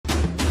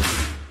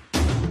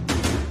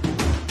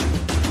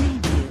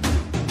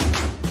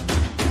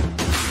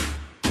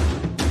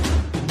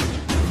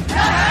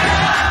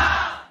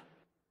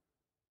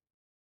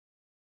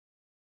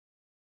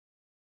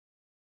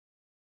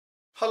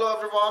Hello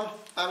everyone,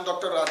 I am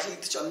Dr.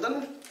 Rajeet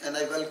Chandan and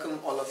I welcome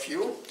all of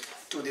you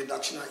to the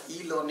Dakshana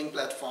e-learning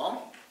platform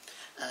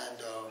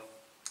and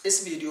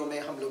इस video में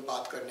हम लोग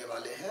बात करने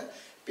वाले हैं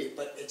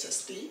पेपर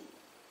HST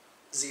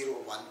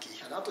 01 की,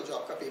 है ना। तो जो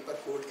आपका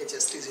पेपर कोड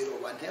HST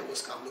 01 है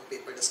उसका हम लोग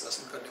पेपर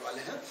डिस्कशन करने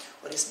वाले हैं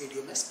और इस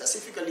वीडियो में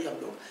स्पेसिफिकली हम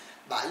लोग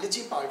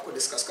बायोलॉजी पार्ट को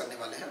डिस्कस करने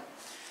वाले हैं।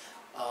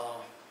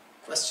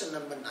 Question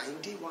number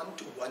 91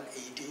 to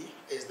 180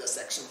 is the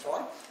section for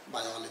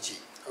biology.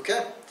 Okay,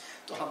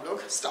 तो हम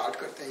लोग स्टार्ट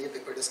करते हैं ये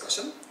paper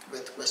discussion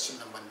with question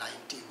number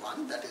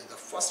 91, that is the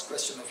first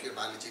question of your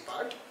biology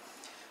part.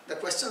 The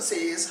question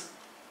says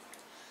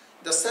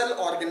the cell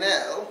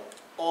organelle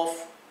of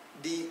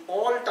the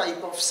all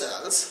type of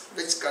cells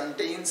which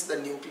contains the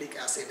nucleic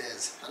acid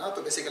is, है ना।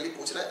 तो basically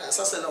पूछ रहा है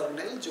ऐसा cell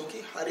organelle जो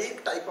कि हर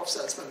एक टाइप ऑफ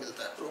सेल्स में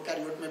मिलता है,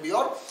 प्रोकैरियोट में भी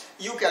और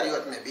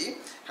यूकैरियोट में भी,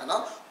 है ना।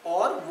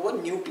 और वो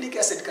न्यूक्लिक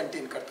एसिड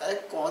कंटेन करता है,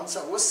 कौन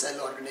सा वो सेल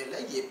ऑर्गेनेल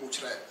है ये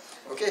पूछ रहा है।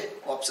 ओके,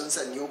 ऑप्शंस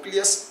है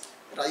न्यूक्लियस,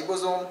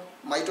 राइबोसोम,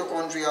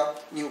 माइटोकॉन्ड्रिया,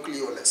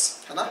 न्यूक्लियोलस,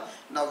 है ना।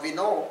 नाउ वी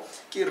नो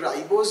कि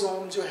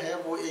राइबोसोम जो है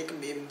वो एक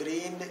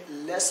मेम्ब्रेन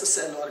लेस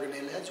सेल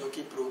ऑर्गेनेल है जो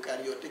कि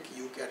प्रोकैरियोटिक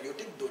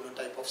यूकैरियोटिक दोनों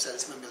टाइप ऑफ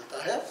सेल्स में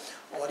मिलता है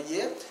और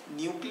ये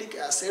nucleic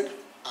acid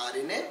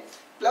RNA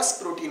plus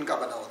protein का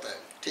बना होता है।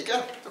 ठीक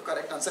है, तो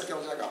करेक्ट आंसर क्या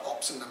हो जाएगा?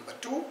 Option number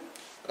 2,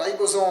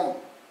 ribosome.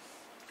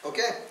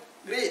 Okay,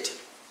 great.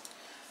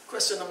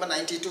 Question number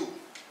 92,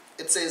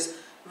 it says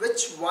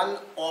which one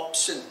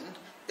option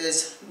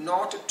is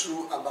not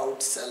true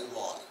about cell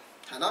wall,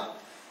 है ना।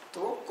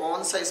 तो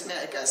कौन सा इसमें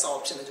एक ऐसा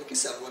ऑप्शन है जो कि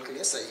सेल वॉल के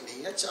लिए सही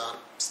नहीं है?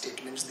 4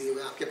 स्टेटमेंट्स दिए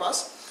हुए हैं आपके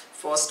पास।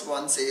 First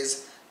one says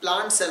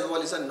plant cell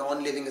wall is a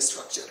non living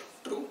structure,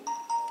 true,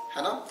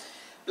 है ना।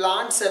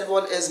 Plant cell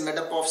wall is made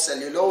up of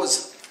cellulose,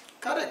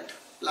 correct.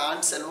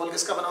 Plant cell wall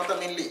किसका बना होता है?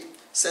 मेनली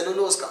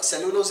सेलुलोज का,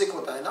 सेलुलोजिक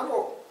होता है ना वो,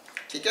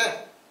 ठीक है।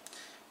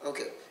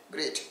 Okay,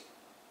 great.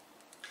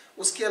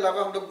 उसके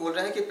अलावा हम लोग बोल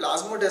रहे हैं कि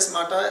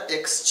plasmodesmata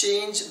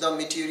exchange the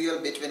material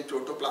between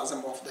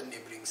protoplasm of the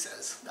neighbouring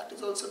cells, that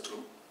is also true,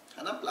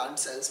 है ना। प्लांट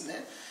सेल्स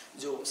में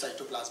जो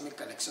साइटोप्लाज्मिक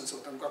कनेक्शंस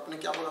होते हैं उनको आपने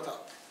क्या बोला था?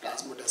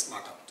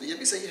 प्लाज्मोडेस्माटा, तो ये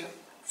भी सही है।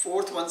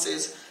 Fourth one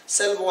says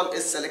cell wall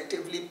is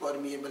selectively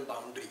permeable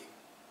boundary,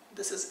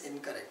 this is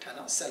incorrect, है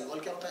ना। सेल वॉल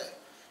क्या होता है?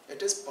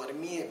 इट इज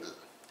परमिएबल,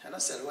 है ना।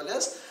 Cell wall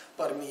is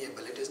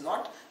permeable, it is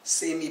not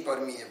semi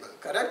permeable,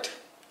 correct.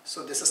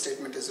 So this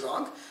statement is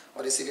wrong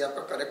और इसीलिए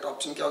आपका करेक्ट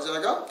ऑप्शन क्या हो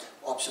जाएगा?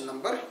 ऑप्शन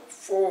नंबर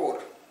 4,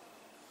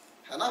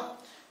 है ना।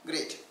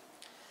 Great.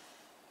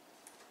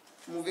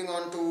 Moving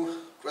on to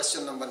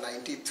question number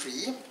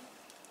 93,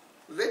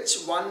 which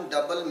one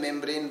double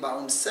membrane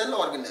bound cell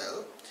organelle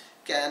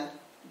can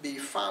be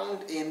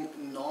found in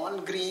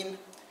non-green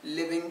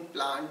living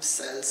plant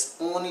cells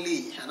only,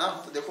 है ना।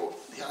 तो देखो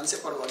ध्यान से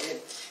पढ़ोगे,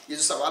 ये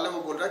जो सवाल है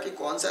वो बोल रहा है कि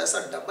कौन सा ऐसा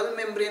double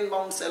membrane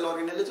bound cell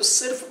organelle है जो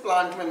सिर्फ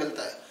प्लांट में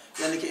मिलता है,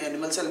 यानी कि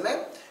एनिमल सेल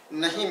में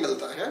नहीं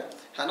मिलता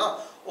है ना,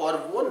 और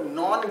वो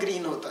नॉन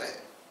ग्रीन होता है।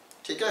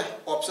 ठीक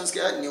है, ऑप्शंस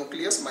क्या है?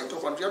 Nucleus,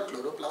 mitochondria,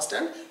 chloroplast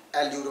and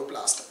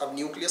aleuroplast. अब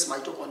न्यूक्लियस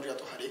माइटोकॉन्ड्रिया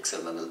तो हर एक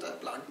सेल में मिलता है,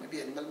 प्लांट में भी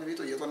एनिमल में भी,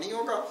 तो ये तो नहीं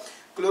होगा।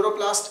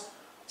 क्लोरोप्लास्ट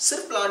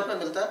सिर्फ प्लांट में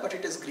मिलता है but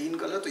it is green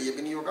colour, तो ये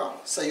भी नहीं होगा।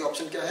 सही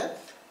ऑप्शन क्या है?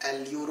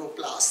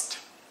 एल्यूरोप्लास्ट,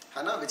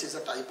 है ना, which is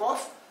a type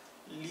of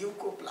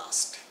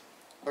leucoplast.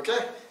 Okay,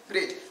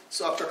 great.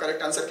 सो आपका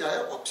करेक्ट आंसर क्या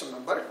है? Option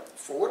number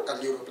 4,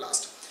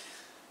 aleuroplast.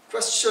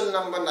 Question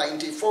number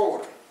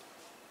 94,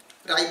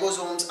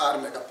 ribosomes are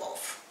made up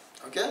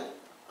of. Okay,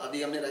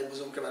 अभी हमने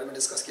राइबोसोम के बारे में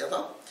डिस्कस किया था।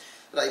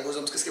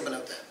 राइबोसोम्स किसके बने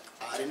होते हैं?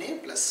 RNA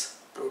plus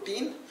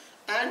protein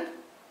and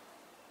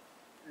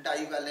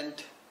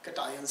divalent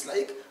cations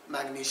like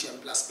magnesium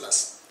plus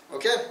plus.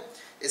 Okay,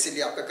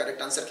 इसीलिए आपका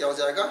करेक्ट आंसर क्या हो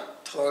जाएगा?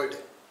 3rd,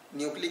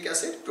 nucleic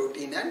acid,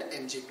 protein and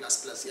Mg plus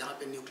plus. यहाँ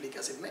पे न्यूक्लिक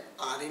एसिड में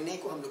आरएनए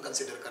को हम लोग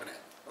कंसिडर कर रहे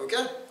हैं।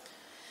 Okay,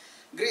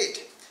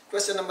 great.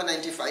 Question number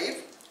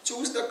 95,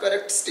 choose the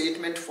correct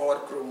statement for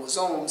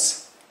chromosomes.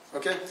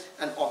 Okay,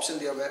 and option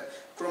दिया हुआ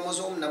है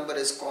chromosome number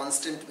is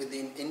constant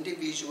within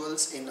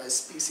individuals in a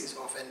species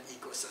of an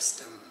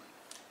ecosystem.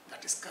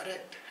 That is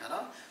correct, है ना।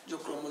 जो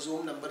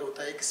क्रोमोसोम नंबर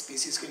होता है एक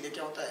स्पीसीज के लिए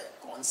क्या होता है?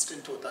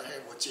 कांस्टेंट होता है,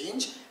 वो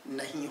चेंज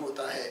नहीं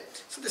होता है।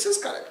 So this is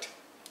correct.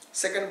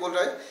 Second बोल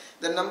रहा है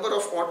the number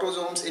of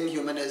autosomes in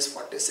human is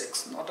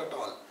 46, not at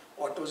all.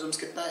 Autosomes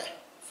कितना है?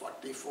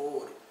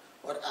 44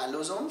 और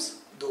एलोसोम्स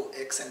 2,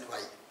 X and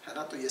Y, है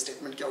ना। तो ये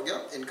स्टेटमेंट क्या हो गया?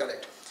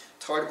 इनकरेक्ट।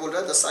 थर्ड बोल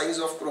रहा है the size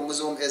of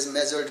chromosome is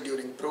measured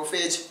during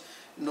prophase,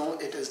 no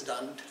it is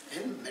done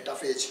in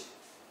metaphase.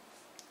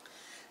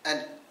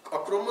 And a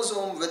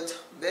chromosome with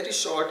very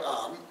short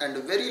arm and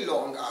very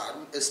long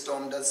arm is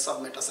termed as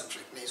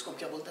submetacentric. नहीं, इसको हम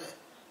क्या बोलते हैं?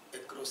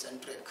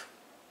 Acrocentric,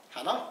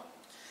 है ना।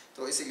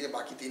 तो इसीलिए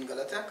बाकी 3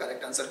 गलत हैं।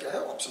 करेक्ट आंसर क्या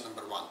है? Option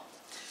number 1।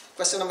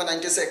 Question number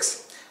 96,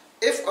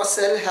 if a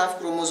cell have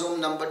chromosome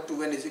number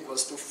 2n is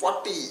equals to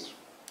 40,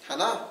 है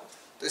ना।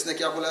 तो इसने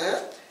क्या बोला है?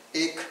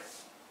 एक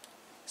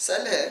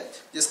सेल है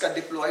जिसका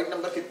डिप्लॉयड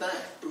नंबर कितना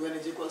है? 2n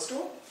is equals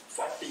to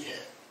 40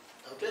 है।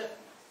 Okay,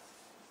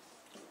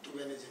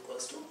 2n is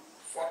equals to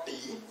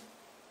 40,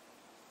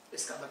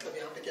 इसका मतलब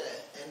यहाँ पे क्या है?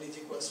 n is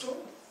equals to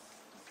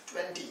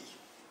 20,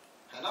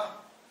 है ना?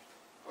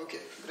 Okay,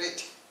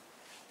 great.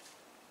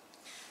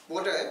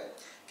 बोल रहे हैं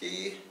कि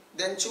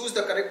then choose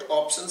the correct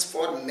options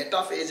for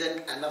metaphase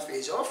and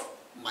anaphase of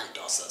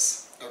mitosis.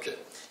 Okay,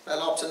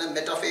 पहला ऑप्शन है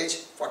मेटाफेज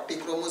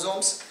 40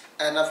 क्रोमोसोम्स,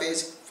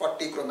 एनाफेज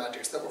 40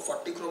 क्रोमैटिड्स। देखो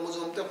 40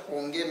 क्रोमोसोम तो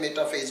होंगे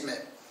मेटाफेज में,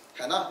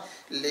 है ना,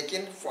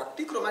 लेकिन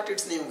 40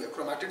 क्रोमैटिड्स नहीं होंगे।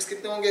 क्रोमैटिड्स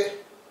कितने होंगे?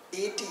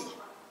 80,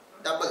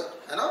 डबल,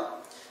 है ना?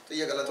 तो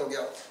ये गलत हो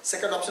गया।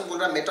 सेकंड ऑप्शन बोल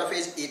रहा है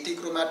मेटाफेज 80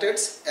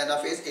 क्रोमैटिड्स,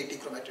 एनाफेज 80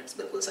 क्रोमैटिड्स।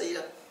 बिल्कुल सही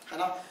है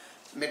ना?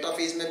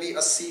 मेटाफेज में भी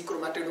 80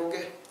 क्रोमैटिड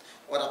होंगे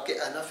और आपके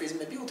एनाफेज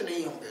में भी उतने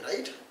ही होंगे,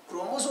 राइट?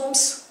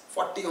 क्रोमोसोम्स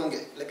 40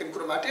 होंगे लेकिन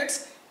क्रोमैटिड्स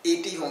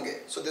 80 होंगे,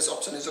 so this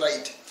option is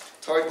right.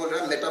 Third बोल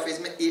रहा है मेटाफेज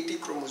में 80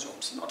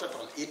 क्रोमोसोम्स, नॉट एट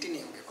ऑल, 80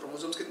 नहीं होंगे।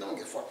 क्रोमोसोम्स कितने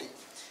होंगे? 40।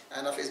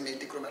 एनाफेज में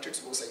 80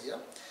 क्रोमैटिड्स, वो सही है।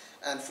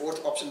 एंड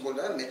फोर्थ ऑप्शन बोल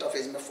रहा है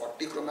मेटाफेज में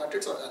 40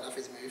 क्रोमैटिड्स और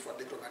एनाफेज में भी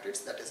 40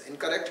 क्रोमैटिड्स, दैट इज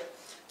इनकरेक्ट।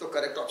 तो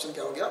करेक्ट ऑप्शन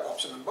क्या हो गया?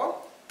 Option number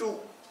 2।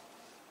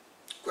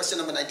 Question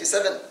number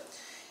 97,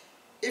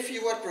 if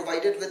you are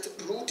provided with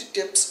root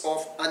tips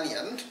of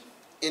onion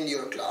in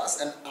your class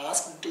and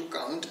asked to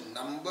count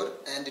number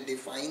and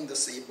define the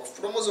shape of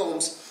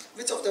chromosomes,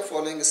 which of the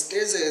following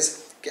stages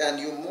can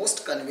you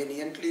most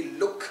conveniently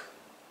look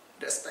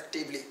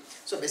respectively?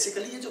 So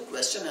basically ये जो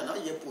question है ना,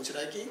 ये पूछ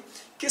रहा है कि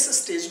किस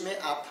स्टेज में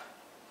आप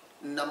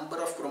नंबर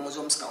ऑफ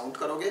क्रोमोसोम्स काउंट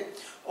करोगे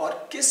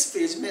और किस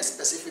फेज में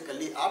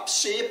स्पेसिफिकली आप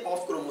शेप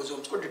ऑफ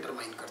क्रोमोसोम्स को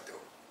डिटरमाइन करते हो,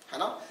 है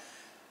ना?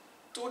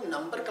 तो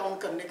नंबर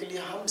काउंट करने के लिए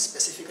हम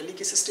स्पेसिफिकली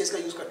किस स्टेज का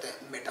यूज करते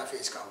हैं?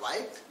 मेटाफेज का। Why?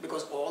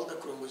 Because all the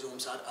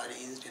chromosomes are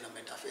arranged in a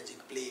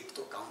metaphasic plate.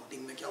 तो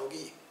काउंटिंग में क्या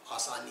होगी?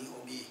 आसानी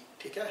होगी,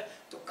 ठीक है?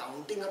 तो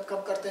काउंटिंग अब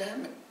कब करते हैं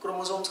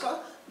क्रोमोसोम्स का?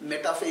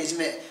 मेटाफेज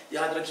में,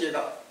 याद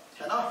रखिएगा,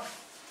 है ना?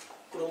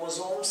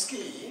 क्रोमोसोम्स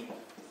की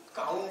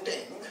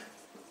काउंटिंग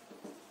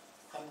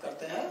हम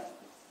करते हैं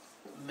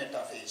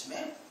मेटाफेज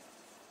में।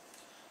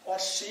 और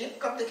शेप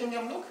कब देखेंगे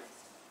हम लोग?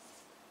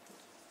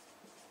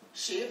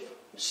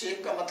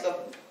 शेप का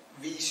मतलब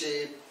वी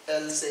शेप,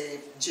 एल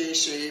शेप, जे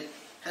शेप,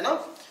 है ना?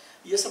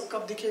 ये सब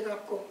कब दिखेगा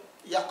आपको?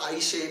 या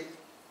आई शेप,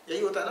 यही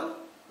होता है ना?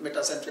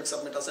 मेटासेंट्रिक,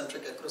 सब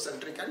मेटासेंट्रिक,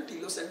 एक्रोसेंट्रिक एंड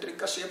टीलोसेंट्रिक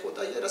का शेप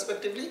होता है ये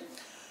रेस्पेक्टिवली।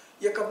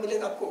 ये कब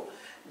मिलेगा आपको?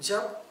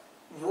 जब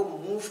वो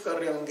मूव कर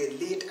रहे होंगे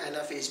लेट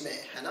एनाफेज में,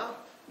 है ना?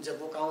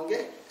 जब वो कहाँ होंगे?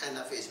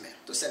 एनाफेज में।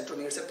 तो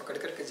सेंट्रोमियर से पकड़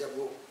करके जब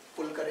वो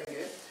पुल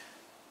करेंगे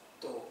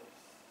तो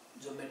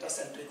जो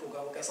मेटासेंट्रिक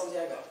होगा वो कैसा हो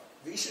जाएगा?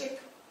 V shape,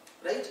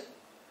 right?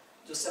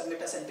 जो सब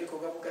मेटासेंट्रिक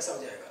होगा वो कैसा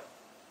हो जाएगा?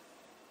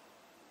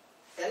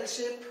 L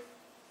shape,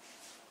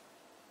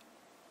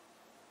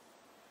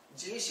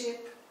 J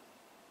shape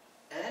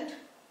and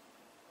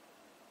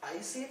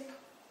I shape,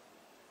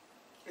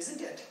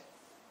 isn't it?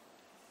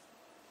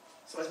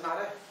 समझ में आ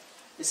रहा है?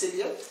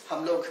 इसीलिए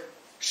हम लोग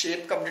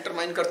शेप कब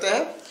डिटरमाइन करते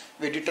हैं?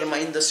 We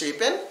determine the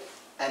shape in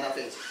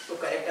anaphase. तो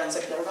करेक्ट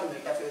आंसर क्या होगा?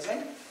 Metaphase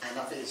and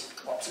anaphase.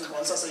 ऑप्शन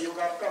कौन सा सही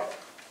होगा आपका?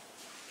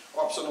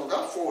 ऑप्शन होगा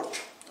fourth.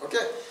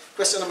 Okay,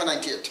 question number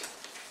 98,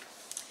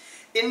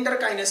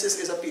 interkinesis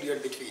is a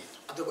period between.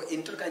 अब देखो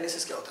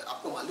इंटरकाइनेसिस क्या होता है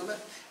आपको मालूम है?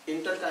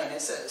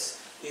 Interkinesis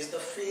is the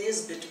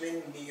phase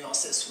between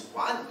meiosis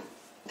 1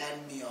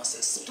 and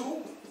meiosis 2,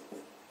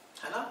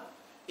 है ना?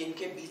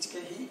 इनके बीच के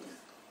ही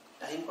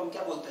टाइम को हम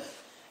क्या बोलते हैं?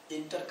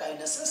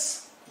 इंटरकाइनेसिस।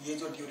 ये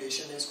जो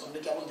ड्यूरेशन है इसको हमने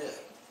क्या बोलते हैं?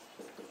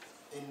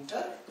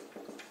 Interkinesis,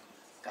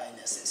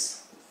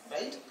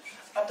 right?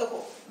 अब देखो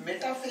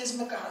मेटाफेज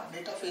में कहा?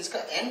 मेटाफेज का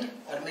एंड,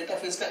 और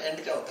मेटाफेज का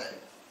एंड क्या होता है?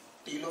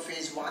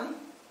 टीलोफेज 1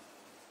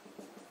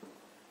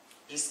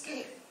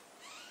 इसके,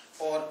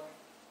 और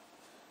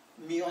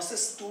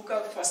मियोसिस 2 का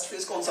फर्स्ट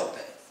फेज कौन सा होता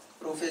है?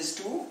 Prophase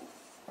 2,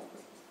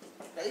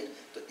 right?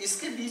 तो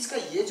इसके बीच का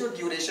ये जो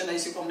ड्यूरेशन है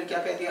इसी को हमने क्या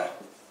कह दिया?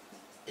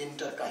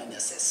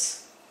 Interkinesis.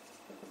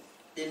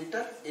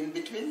 Inter, in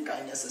between,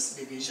 kinesis,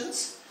 divisions.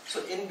 So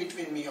in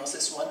between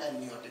meiosis 1 and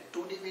meiotic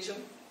 2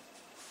 division,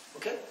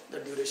 okay, the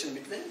duration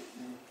between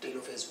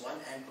telophase 1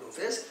 and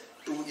prophase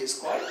 2 is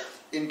called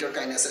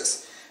interkinesis.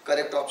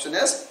 Correct option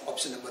is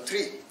option number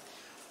 3.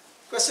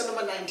 Question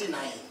number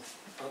 99.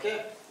 Okay,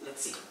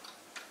 let's see.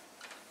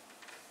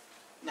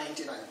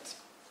 99th.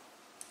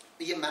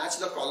 ये match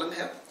the column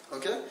है,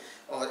 okay,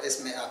 और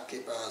इसमें आपके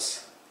पास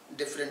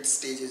different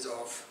stages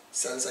of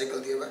cell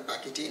cycle दिए हुए हैं,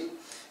 पैकिटीन,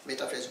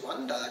 metaphase 1,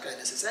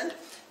 डायाकाइनेसिस and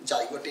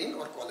zygotene,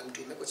 और column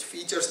 2 में कुछ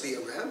फीचर्स दिए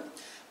हुए हैं।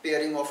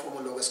 Pairing of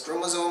homologous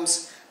chromosomes,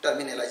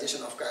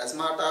 terminalisation of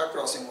कायस्माटा,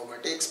 crossing over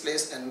takes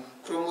place and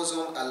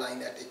chromosome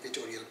align at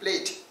equatorial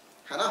plate,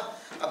 है ना?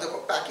 अब देखो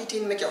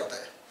पैकिटीन में क्या होता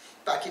है?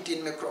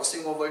 पैकिटीन में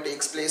crossing over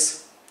takes place.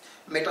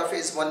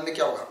 Metaphase 1 में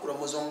क्या होगा?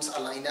 Chromosomes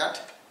align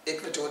at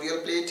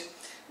equatorial plate.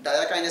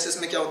 डायाकाइनेसिस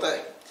में क्या होता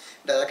है?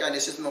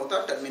 डायाकाइनेसिस में होता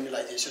है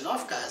टर्मिनलाइजेशन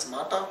ऑफ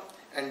कायस्माटा,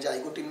 एंड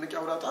जाइगोटीन में क्या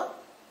हो रहा था?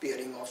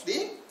 Pairing of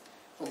the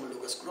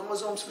homologous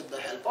chromosomes with the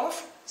help of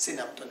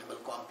synaptonymal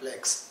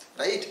complex,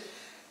 right?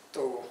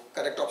 तो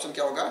करेक्ट ऑप्शन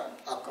क्या होगा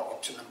आपका?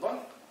 Option number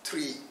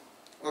 3।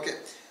 Okay,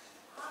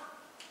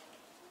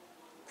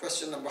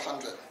 question number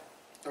 100।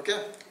 Okay,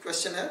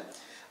 question है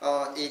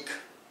एक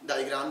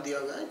डायग्राम दिया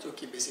हुआ है जो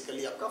कि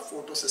बेसिकली आपका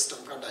फोटो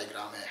सिस्टम का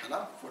डायग्राम है ना?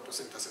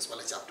 फोटोसिंथेसिस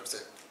वाले चैप्टर से,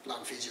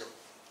 प्लांट फिजियो।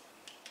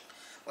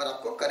 और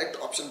आपको करेक्ट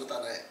ऑप्शन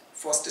बताना है।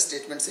 फर्स्ट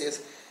स्टेटमेंट से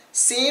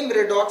same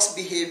redox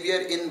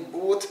behaviour in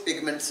both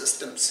pigment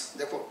systems.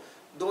 देखो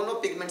दोनों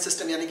पिगमेंट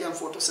सिस्टम यानी कि हम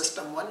फोटो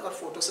सिस्टम 1 और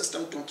फोटो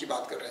सिस्टम 2 की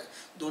बात कर रहे हैं,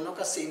 दोनों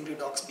का सेम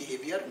रिडॉक्स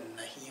बिहेवियर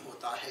नहीं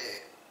होता है,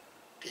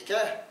 ठीक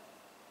है।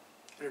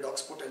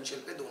 रिडॉक्स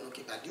पोटेंशियल पे दोनों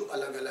की वैल्यू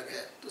अलग अलग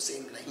है, तो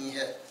सेम नहीं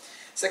है।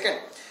 Second,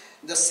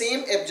 the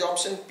same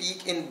absorption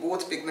peak in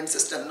both pigment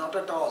system, not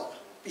at all.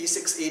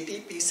 P680,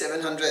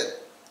 P700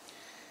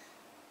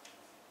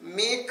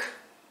 make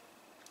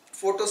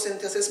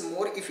photosynthesis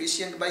more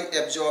efficient by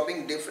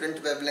absorbing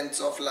different wavelengths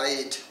of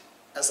light,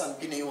 ऐसा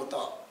भी नहीं होता,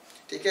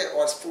 ठीक है।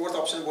 और फोर्थ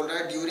ऑप्शन बोल रहा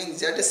है during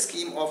Z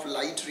scheme of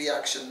light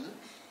reaction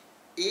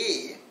A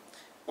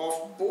of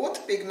both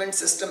pigment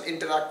system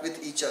interact with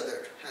each other,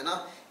 है ना।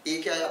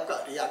 A क्या है आपका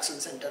रिएक्शन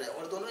सेंटर है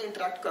और दोनों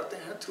इंटरेक्ट करते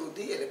हैं through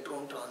the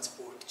electron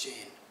transport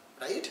chain,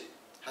 right,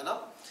 है ना।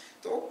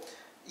 तो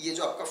ये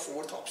जो आपका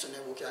फोर्थ ऑप्शन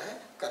है वो क्या है,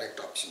 करेक्ट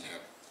ऑप्शन है।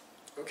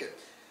 Okay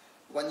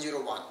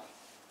 101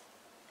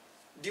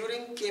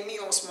 during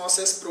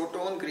chemiosmosis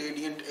proton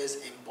gradient is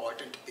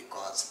important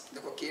because,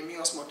 देखो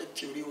केमियोस्मोटिक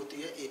थ्योरी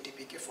होती है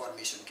एटीपी के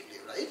फॉर्मेशन के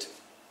लिए, राइट,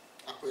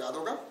 आपको याद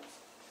होगा।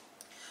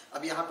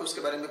 अब यहाँ पे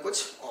उसके बारे में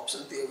कुछ ऑप्शन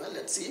दिए हुए हैं,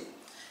 let's see.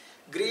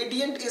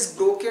 Gradient is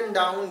broken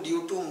down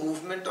due to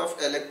movement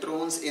of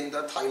electrons in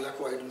the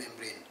thylakoid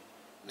membrane,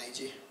 नहीं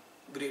जी,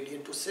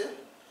 ग्रेडियंट उससे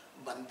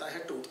बनता है,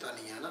 टूटता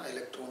नहीं है ना।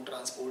 इलेक्ट्रॉन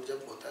ट्रांसपोर्ट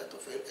जब होता है तो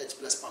फिर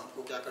H+ पंप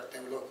को क्या करते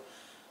हैं हम लोग,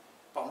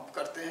 पंप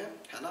करते हैं,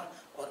 है ना,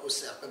 और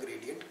उससे आपका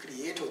ग्रेडियंट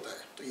क्रिएट होता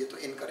है, तो ये तो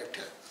इनकरेक्ट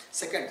है।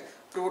 Second,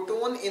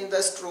 proton in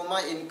the stroma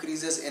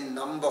increases in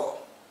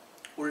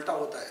number, उल्टा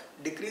होता है,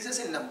 डिक्रीजेस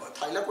इन नंबर,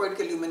 थाइलाकोइड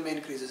के ल्यूमेन में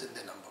इंक्रीजेस इन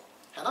द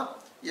नंबर, है ना,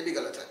 ये भी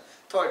गलत है।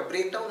 Third,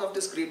 break down of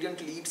this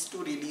gradient leads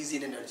to release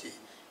in energy,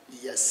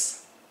 yes,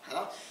 है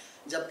ना,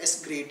 जब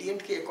इस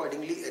ग्रेडियंट के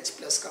अकॉर्डिंगली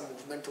H+ का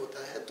मूवमेंट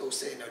होता है तो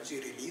उससे एनर्जी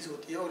रिलीज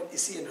होती है और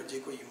इसी एनर्जी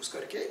को यूज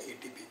करके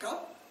एटीपी का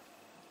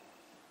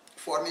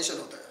फॉर्मेशन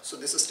होता है। So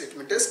this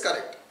statement is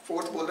correct.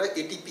 Fourth बोल रहा है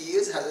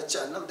ATPase has a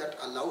channel that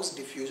allows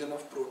diffusion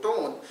of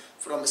proton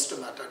from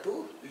stomata to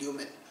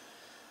lumen.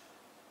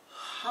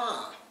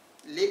 हाँ,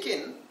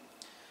 लेकिन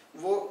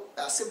वो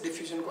पैसिव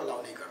डिफ्यूजन को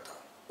अलाउ नहीं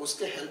करता,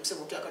 उसके हेल्प से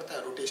वो क्या करता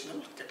है, रोटेशनल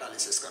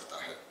कैटालिसिस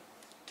करता है,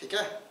 ठीक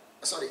है।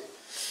 Sorry,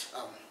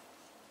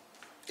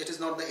 it is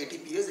not the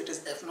ATPase, it is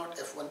F0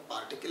 F1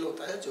 particle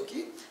होता है जो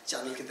कि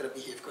चैनल की तरह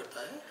बिहेव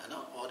करता है ना,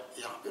 और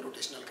यहाँ पे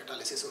रोटेशनल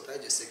कैटालिसिस होता है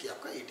जिससे कि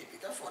आपका एटीपी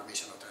का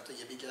फॉर्मेशन होता है। तो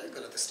ये भी क्या है,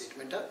 गलत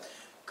स्टेटमेंट है।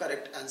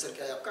 करेक्ट आंसर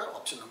क्या है आपका,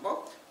 option number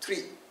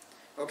 3।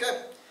 Okay,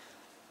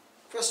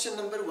 question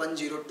number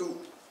 102,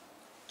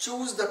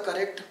 choose the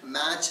correct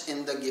match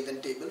in the given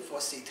table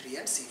for C3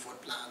 and C4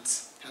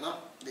 plants, है ना।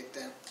 देखते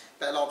हैं,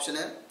 पहला ऑप्शन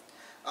है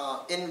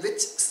इन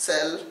विच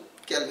cell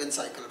Calvin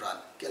cycle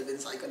run, Calvin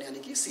cycle यानी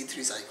कि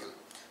C3 साइकिल,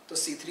 तो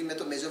C3 में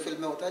तो मेसोफिल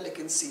में होता है,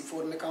 लेकिन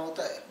C4 में कहाँ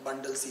होता है,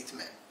 बंडल सीथ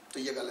में, तो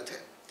ये गलत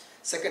है।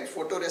 Second,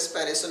 photo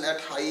respiration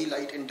at high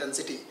light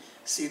intensity,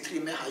 C3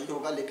 में हाई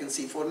होगा लेकिन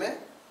C4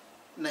 में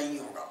नहीं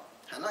होगा,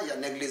 है ना, या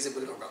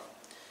नेग्लिजिबल होगा।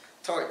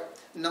 Third,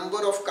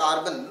 number of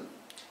carbon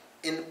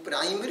in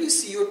primary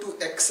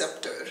CO2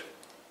 acceptor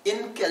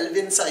in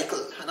Calvin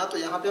cycle, है ना, तो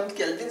यहाँ पे हम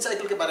केल्विन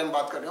साइकिल के बारे में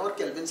बात कर रहे हैं और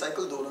केल्विन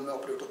साइकिल दोनों में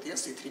ऑपरेट होती है,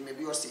 C3 में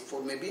भी और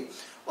C4 में भी,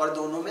 और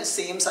दोनों में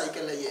सेम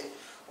साइकिल है ये।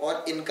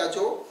 और इनका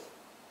जो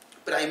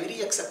प्राइमरी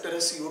एक्सेप्टर है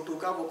CO2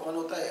 का, वो कौन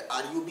होता है,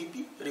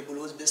 RUBP,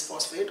 रिबुलोज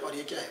बिसफॉस्फेट, और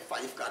ये क्या है,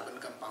 5 कार्बन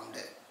कंपाउंड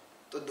है,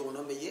 तो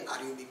दोनों में ये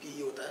RUBP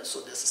ही होता है।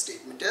 So this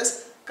statement is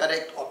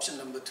correct, option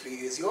number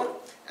 3 is your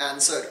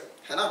answer,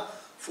 है ना।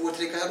 फोर्थ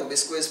लिखा है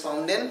रुबिस्को इज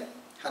फाउंड इन,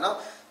 है ना,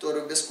 तो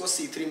रुबिस्को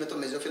C3 में तो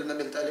मेसोफिल में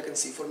मिलता है, लेकिन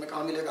C4 में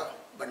कहाँ मिलेगा,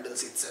 बंडल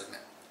सीथ सेल में।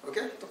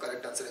 ओके, तो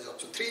correct answer is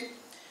option 3।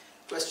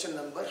 Question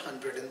number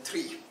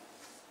 103,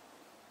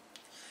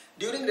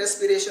 during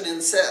respiration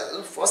in cell,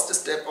 first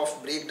step of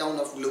breakdown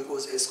of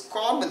glucose is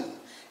common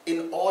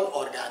in all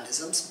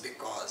organisms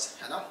because,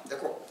 है ना,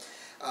 देखो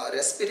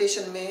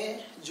रेस्पिरेशन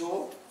में जो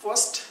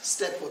फर्स्ट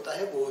स्टेप होता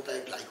है वो होता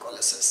है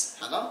ग्लाइकोलिसिस,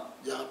 है ना,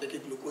 जहाँ पे कि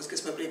ग्लूकोज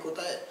किस में ब्रेक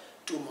होता है,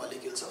 2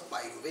 मॉलिक्यूल्स ऑफ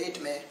पाइरूवेट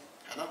में,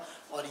 है ना।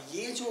 और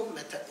ये जो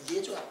मेथड,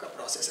 ये जो आपका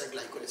प्रोसेस है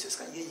ग्लाइकोलिसिस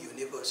का, ये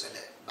यूनिवर्सल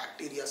है,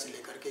 बैक्टीरिया से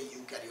लेकर के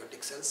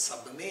यूकैरियोटिक सेल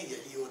सब में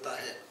यही होता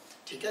है,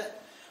 ठीक है।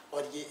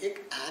 और ये एक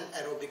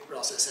एनएरोबिक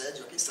प्रोसेस है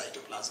जो कि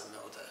साइटोप्लाज्म में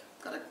होता है,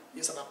 करेक्ट,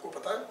 ये सब आपको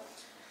पता है।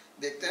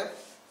 देखते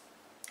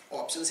हैं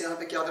ऑप्शन यहाँ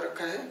पे क्या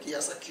रखा है कि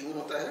ऐसा क्यों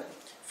होता है।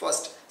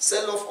 First,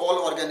 cell of all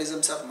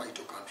organisms have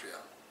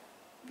mitochondria,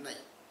 नहीं,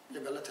 ये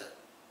गलत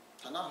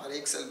है ना, हर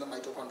एक सेल में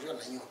माइटोकॉन्ड्रिया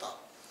नहीं होता।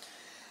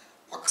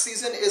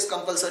 Oxygen is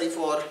compulsory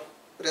for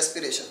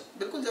respiration,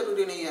 बिल्कुल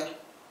जरूरी नहीं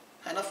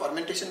है ना,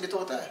 फर्मेंटेशन भी तो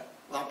होता है,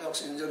 वहाँ पे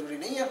ऑक्सीजन जरूरी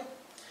नहीं है।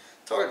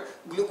 Third,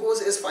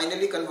 glucose is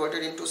finally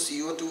converted into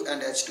CO2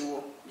 and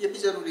H2O, ये भी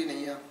जरूरी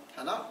नहीं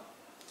है ना।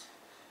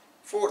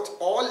 Fourth,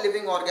 all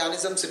living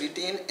organisms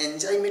retain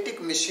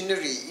enzymatic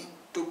machinery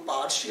to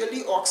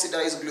partially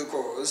oxidise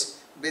glucose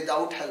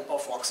without help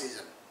of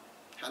oxygen,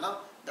 है ना,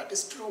 दैट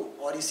इज ट्रू।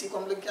 और इसी को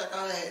हम लोग क्या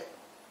कहा है,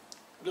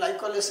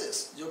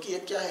 ग्लाइकोलिसिस, जो कि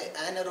एक क्या है,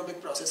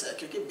 एनारोबिक प्रोसेस है,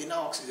 क्योंकि बिना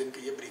ऑक्सीजन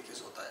के ये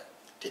ब्रेकेज होता है।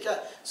 ठीक है,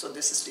 so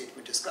this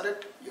statement is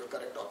correct, your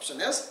correct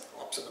option is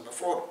option number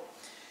 4।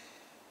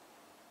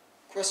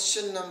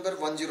 Question number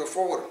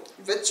 104,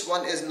 which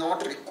one is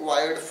not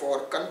required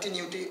for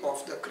continuity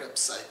of the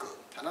Krebs cycle,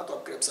 है ना। तो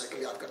अब क्रेब्स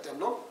साइकिल याद करते हैं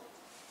हम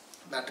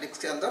लोग मैट्रिक्स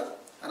के अंदर,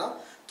 है ना।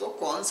 तो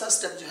कौन सा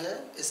स्टेप जो है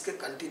इसके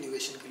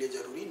कंटिन्यूएशन के लिए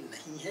जरूरी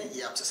नहीं है,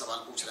 ये आपसे सवाल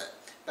पूछ रहा है।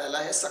 पहला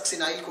है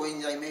succinyl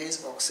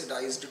कोएंजाइमेज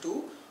oxidised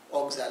to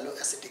oxalo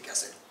acetic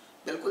acid,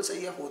 बिल्कुल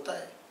सही है, होता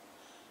है,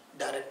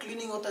 डायरेक्टली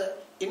नहीं होता है,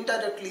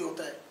 इनडायरेक्टली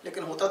होता है,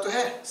 लेकिन होता तो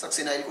है।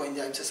 सक्सिनाइल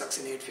कोएंजाइम से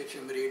सक्सिनेट, फिर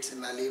फ्यूमरेट से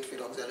मैलेट,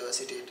 फिर ऑक्सैलो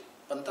एसिटेट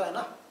बनता है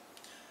ना।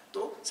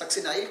 तो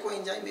succinyl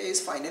coenzyme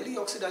is finally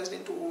oxidised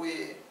into OA,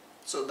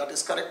 so that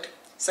is correct.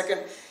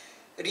 Second,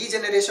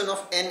 regeneration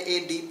of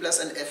NAD+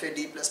 and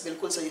FAD+,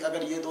 बिल्कुल सही।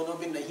 अगर ये दोनों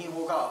भी नहीं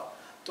होगा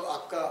तो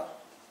आपका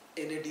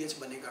NADH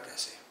बनेगा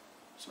कैसे,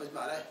 समझ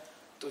में आ रहा है।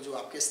 तो जो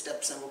आपके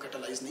स्टेप्स हैं वो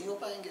कैटालाइज नहीं हो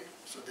पाएंगे,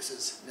 सो दिस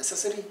इज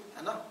नेसेसरी,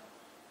 है ना।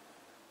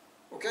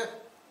 ओके,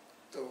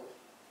 तो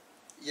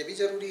ये भी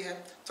जरूरी है।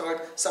 Third,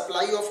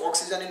 supply of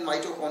oxygen in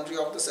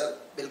mitochondria of the cell,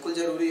 बिल्कुल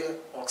जरूरी है,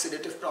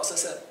 ऑक्सीडेटिव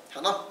प्रोसेस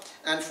है ना।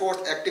 And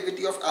fourth,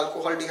 activity of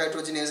alcohol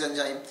dehydrogenase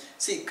enzyme.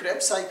 C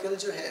Krebs cycle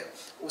जो है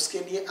उसके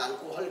लिए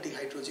अल्कोहल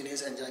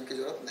डिहाइड्रोजिनेज एंजाइम की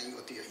जरूरत नहीं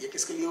होती है, ये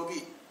किसके लिए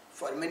होगी,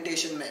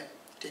 फर्मेंटेशन में,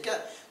 ठीक है।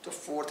 तो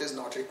fourth is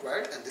not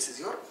required and this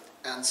is your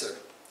answer.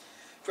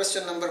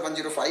 Question number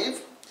 105,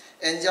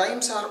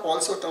 enzymes are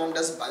also termed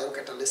as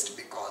बायोकैटालिस्ट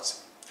because,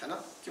 है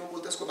ना। क्यों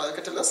बोलते हैं इसको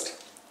बायोकैटालिस्ट?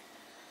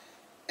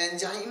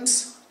 Enzymes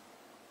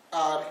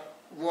are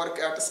work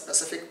at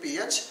specific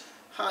pH,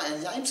 हाँ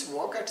enzymes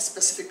work at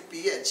specific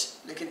pH,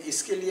 लेकिन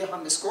इसके लिए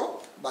हम इसको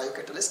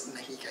बायोकैटालिस्ट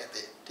नहीं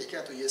कहते, ठीक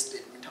है। तो ये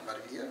स्टेटमेंट हमारे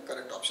लिए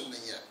करेक्ट ऑप्शन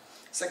नहीं है।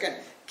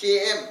 Second,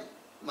 Km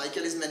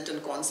Michael is Menten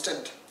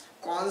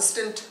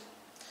constant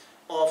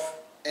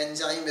of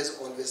enzyme is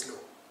always लो,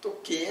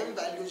 तो Km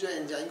वैल्यू जो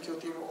एंजाइम की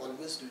होती है वो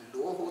ऑलवेज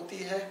लो होती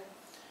है।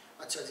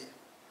 अच्छा जी,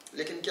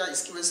 लेकिन क्या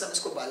इसकी वजह से हम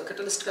इसको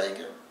बायोकैटालिस्ट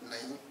कहेंगे?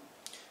 नहीं।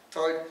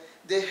 Third,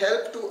 they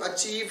help to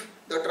achieve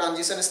the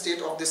transition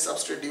state of this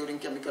substrate during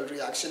chemical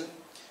reaction,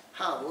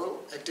 हाँ वो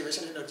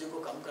एक्टिवेशन एनर्जी को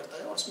कम करता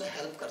है और उसमें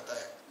हेल्प करता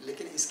है,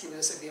 लेकिन इसकी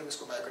वजह से भी हम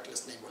इसको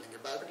बायोकैटालिस्ट नहीं बोलेंगे।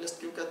 बायोकैटालिस्ट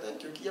क्यों कहते हैं?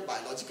 क्योंकि ये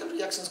बायोलॉजिकल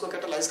रिएक्शंस को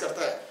कैटालाइज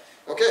करता है।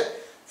 ओके,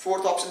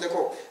 फोर्थ ऑप्शन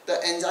देखो, the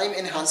enzyme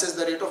enhances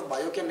the rate of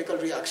biochemical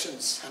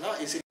reactions, है ना,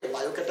 इसीलिए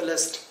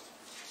बायोकैटालिस्ट।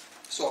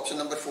 So option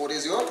number 4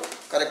 is your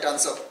correct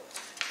answer.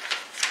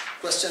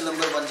 Question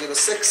number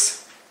 106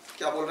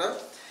 क्या बोल रहा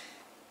है?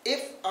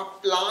 If a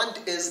plant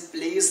is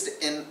placed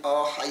in a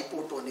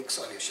hypotonic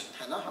solution,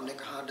 है ना, हमने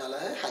कहाँ डाला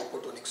है?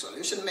 hypotonic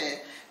solution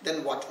में, then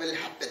what will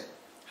happen,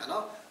 है ना।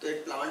 तो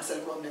एक प्लांट सेल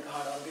को हमने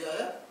कहाँ डाल दिया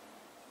है?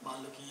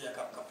 मान लो कि ये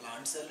आपका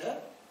प्लांट सेल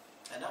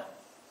है ना,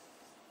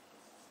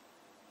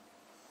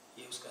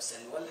 ये उसका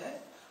सेल वॉल है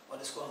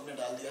और इसको हमने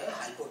डाल दिया है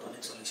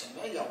हाइपोटोनिक सॉल्यूशन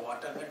में या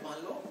वाटर में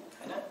मान लो,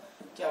 है ना।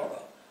 क्या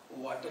होगा?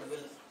 वाटर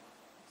विल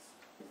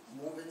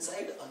मूव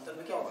इनसाइड, अंदर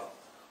में क्या होगा?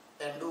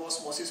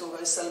 एंडोऑस्मोसिस होगा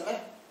इस सेल में,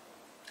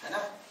 है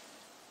ना।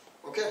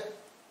 ओके,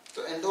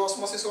 तो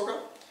एंडोऑस्मोसिस होगा,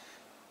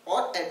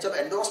 और जब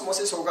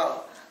एंडोऑस्मोसिस होगा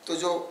तो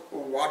जो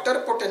वाटर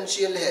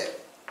पोटेंशियल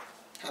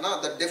है ना,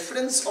 the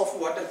difference of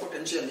water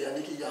potential,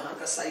 यानी कि यहाँ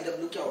का साई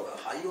डब्ल्यू क्या होगा?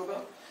 हाई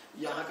होगा,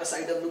 यहाँ का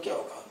साई डब्ल्यू क्या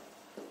होगा?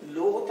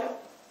 लो होता,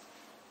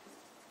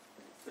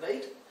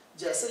 राइट।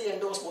 जैसे ही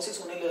एंडोऑस्मोसिस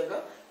होने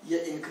लगेगा ये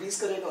इंक्रीज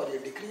करेगा और ये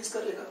डिक्रीज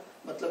करेगा,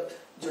 मतलब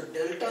जो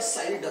डेल्टा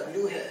साई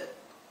डब्ल्यू है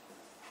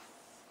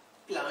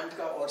प्लांट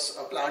का और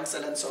प्लांट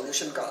सेल एंड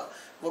सॉल्यूशन का,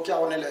 वो क्या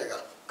होने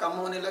लगेगा? कम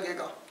होने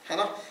लगेगा, है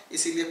ना।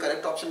 इसीलिए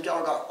करेक्ट ऑप्शन क्या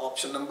होगा?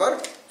 Option number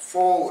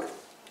 4।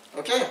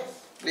 Okay,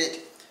 great.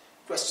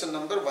 Question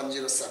number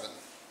 107,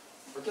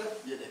 okay,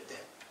 ये देखते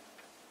हैं।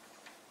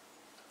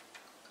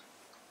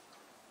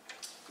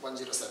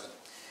 107,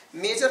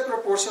 major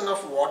proportion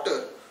of water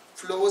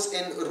flows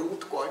in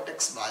root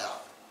cortex via.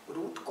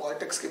 Root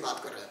cortex की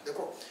बात कर रहे हैं।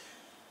 देखो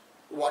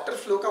वाटर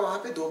फ्लो का वहां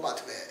पे दो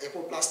पाथवे है,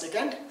 एपोप्लास्टिक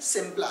एंड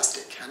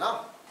सिम्प्लास्टिक, है ना।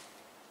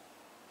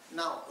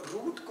 नाउ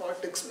रूट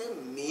कॉर्टेक्स में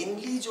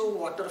मेनली जो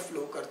वाटर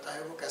फ्लो करता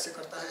है वो कैसे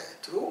करता है?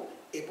 Through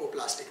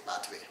apoplastic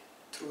pathway,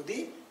 through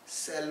the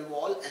cell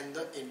wall and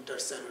the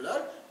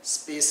intercellular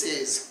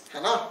spaces,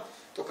 है ना।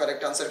 तो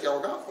करेक्ट आंसर क्या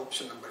होगा?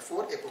 Option number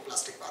 4,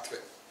 apoplastic pathway.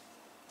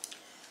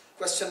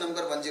 Question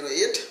number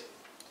 108,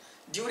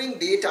 during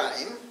day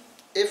time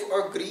if a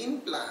green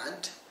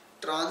plant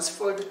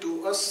transferred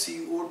to a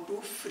CO2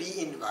 free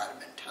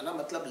environment, है ना,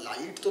 मतलब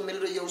light तो मिल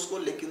रही है उसको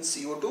लेकिन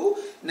CO2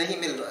 नहीं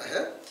मिल रहा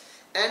है,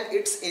 and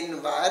its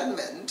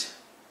environment,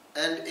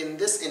 and in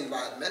this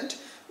environment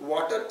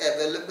water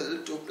available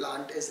to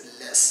plant is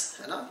less,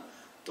 है ना।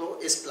 तो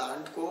इस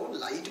प्लांट को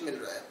लाइट मिल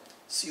रहा है,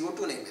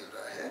 CO2 नहीं मिल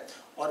रहा है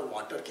और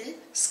वाटर की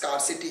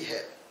स्कार्सिटी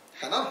है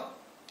ना।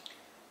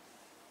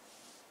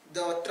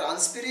 The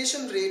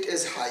transpiration rate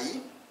is high,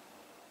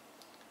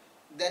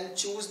 then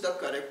choose the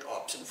correct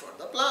option for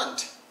the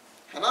plant,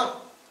 है ना।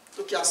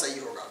 तो क्या सही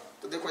होगा?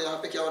 तो देखो यहाँ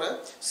पे क्या हो रहा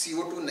है?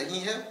 CO2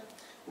 नहीं है,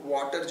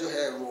 वाटर जो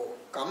है वो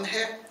कम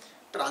है,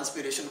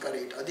 ट्रांसपिरेशन का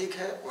रेट अधिक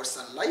है और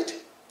सनलाइट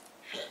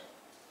है,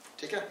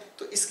 ठीक है।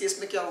 तो इस केस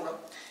में क्या होगा?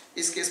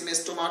 इस केस में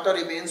stomata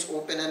remains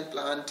open and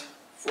plant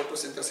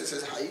photosynthesis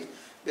is high,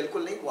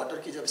 बिल्कुल नहीं। वाटर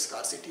की जब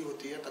स्कार्सिटी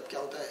होती है तब क्या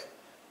होता है,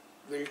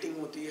 विल्टिंग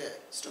होती है,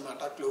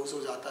 स्टोमाटा क्लोज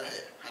हो जाता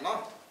है ना,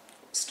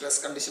 स्ट्रेस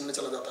कंडीशन में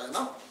चला जाता है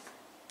ना।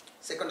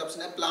 सेकंड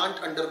ऑप्शन है plant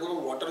undergo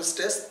water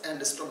stress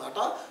and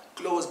stomata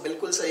close,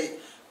 बिल्कुल सही।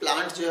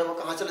 प्लांट जो है वो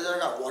कहाँ चला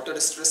जाएगा, वाटर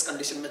स्ट्रेस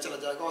कंडीशन में चला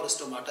जाएगा और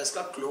स्टोमाटा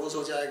इसका क्लोज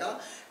हो जाएगा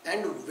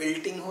एंड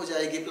विल्टिंग हो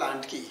जाएगी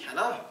प्लांट की, है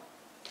ना।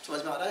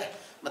 समझ में आ रहा है,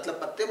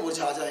 मतलब पत्ते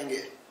मुरझा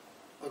जाएंगे।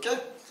 ओके,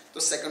 तो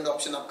सेकंड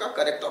ऑप्शन आपका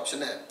करेक्ट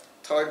ऑप्शन है।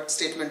 थर्ड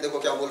स्टेटमेंट देखो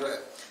क्या बोल रहा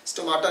है,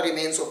 स्टोमाटा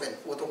रिमेन्स ओपन,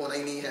 वो तो होना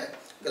ही नहीं है,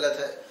 गलत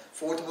है।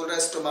 फोर्थ बोल रहा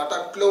है stomata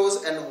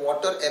close and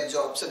water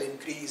absorption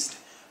increased.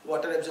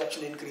 Water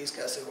absorption increase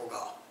कैसे होगा,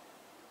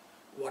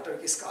 वाटर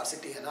की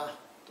स्कार्सिटी है ना,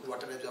 तो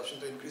वाटर एब्जॉर्प्शन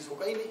तो इंक्रीज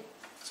होगा ही नहीं।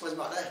 समझ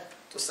में आ रहा है,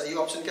 तो सही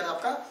ऑप्शन क्या है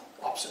आपका,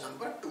 option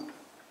number 2।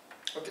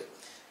 Okay,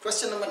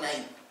 question number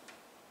 9,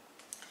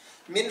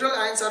 mineral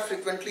ions are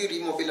frequently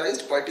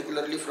रिमोबिलाइज्ड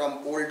particularly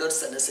from older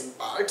सेनेसिंग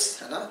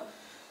parts, है ना।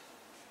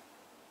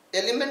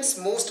 Elements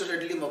most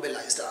readily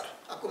mobilised are,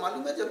 आपको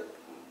मालूम है जब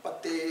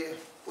पत्ते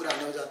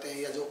पुराने हो जाते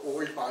हैं या जो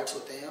ओल्ड पार्ट्स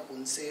होते हैं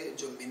उनसे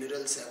जो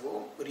मिनरल्स हैं वो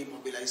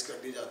रिमोबिलाइज कर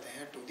दिए जाते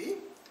हैं टू दी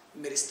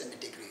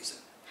मेरिस्टेमेटिक रीजन,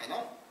 है ना।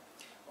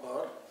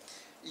 और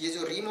ये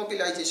जो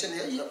रीमोबिलाइजेशन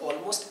है ये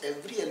ऑलमोस्ट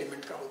एवरी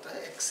एलिमेंट का होता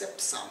है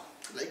except some,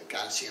 like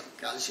calcium.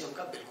 Calcium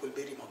का बिल्कुल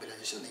भी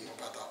रीमोबिलाइजेशन नहीं हो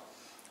पाता।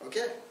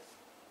 ओके,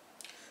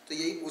 तो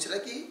यही पूछ रहा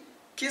है कि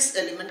किस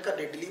एलिमेंट का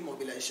रेडली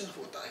मोबिलाइजेशन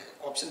होता है।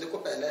 ऑप्शन देखो,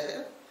 पहला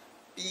है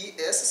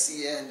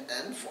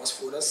PSCN,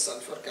 phosphorus,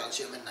 sulphur,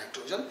 calcium and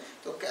nitrogen.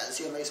 तो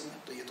कैल्शियम है इसमें,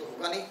 तो ये तो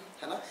होगा नहीं,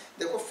 है ना।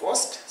 देखो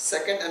फर्स्ट,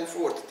 सेकंड एंड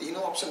फोर्थ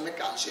तीनों ऑप्शन में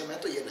कैल्शियम है,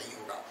 तो ये नहीं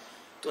होगा।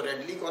 तो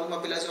रेडली कौन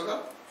मोबिलाइज होगा,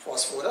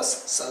 phosphorus,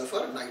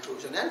 sulphur,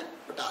 nitrogen and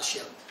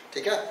potassium.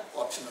 ठीक है,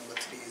 option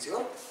number 3 is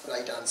your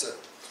right answer.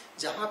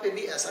 जहाँ पे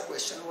भी ऐसा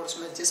क्वेश्चन हो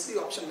उसमें जिस भी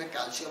ऑप्शन में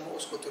कैल्शियम हो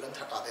उसको तुरंत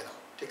हटा देना।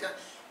 ठीक है,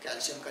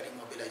 कैल्शियम का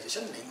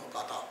रिमोबिलाइजेशन नहीं हो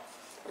पाता।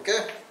 ओके,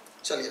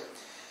 चलिए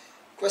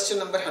question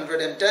number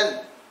 110,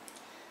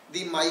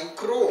 the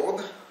microbe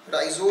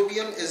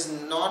rhizobium is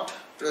not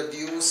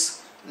produce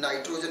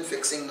nitrogen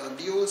fixing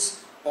nodules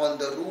on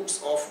the roots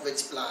of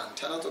which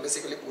plant, है ना। तो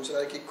बेसिकली पूछ रहा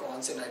है कि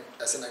कौन से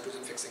ऐसे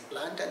नाइट्रोजन फिक्सिंग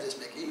प्लांट है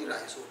जिसमें कि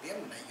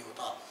राइजोबियम नहीं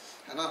होता,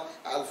 है ना।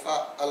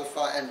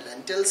 अल्फा एंड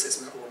लेंटिल्स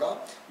इसमें होगा,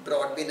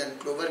 broad bean and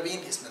clover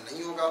been इसमें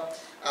नहीं होगा,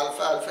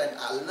 अल्फा एंड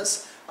एल्नस।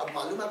 अब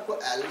मालूम है आपको,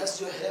 एल्नस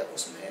जो है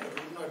उसमें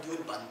रूट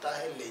नोड्यूल बनता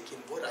है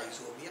लेकिन वो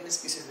राइजोबियम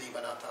स्पीसीज नहीं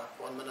बनाता।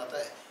 कौन बनाता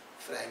है,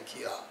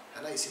 फ्रैंकिया,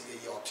 है ना। इसीलिए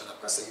ये ऑप्शन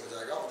आपका सही हो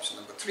जाएगा, option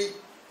number 3।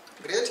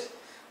 Great,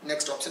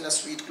 next option है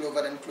sweet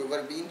clover and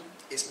clover been,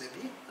 इसमें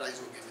भी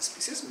राइजोबियम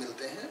स्पीसीज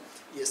मिलते हैं।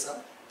 ये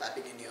सब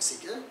पैपिनियसी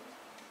के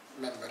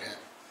मेंबर हैं।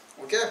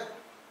 ओके,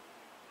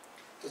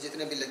 तो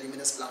जितने भी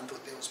लेग्यूमिनस प्लांट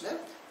होते हैं उसमें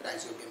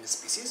राइजोबियम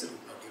स्पीसीज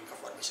रूट नोड्यूल का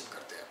फॉर्मेशन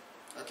करते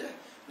हैं। Okay,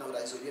 now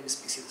rhizobium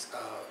species,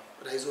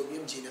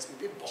 rhizobium genus में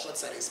भी बहुत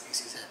सारे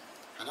स्पीसीज हैं,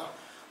 है ना।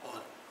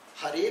 और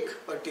हर एक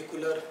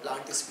पर्टिकुलर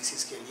प्लांट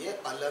स्पीसीज के लिए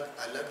अलग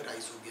अलग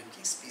राइजोबियम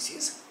की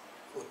स्पीसीज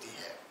होती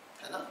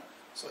है ना।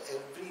 So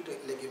every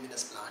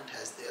leguminous plant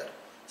has their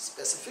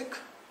specific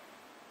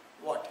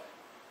what,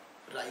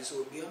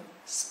 rhizobium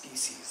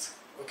species.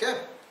 Okay,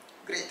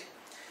 great,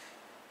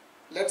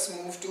 let's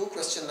move to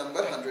question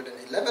number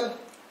 111,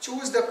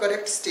 choose the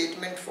correct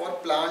statement for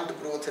plant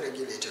growth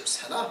regulators,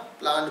 है ना।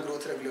 प्लांट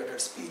ग्रोथ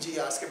रेगुलेटर्स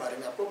PGRs के बारे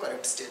में आपको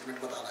करेक्ट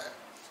स्टेटमेंट बताना है।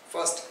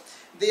 First,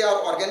 they are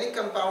organic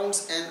compounds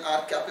and are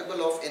capable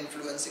of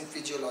influencing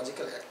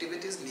physiological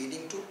activities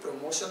leading to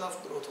promotion of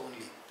growth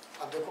only।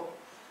 अब देखो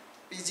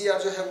PGR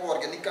जो है वो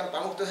ऑर्गेनिक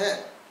कंपाउंड तो है,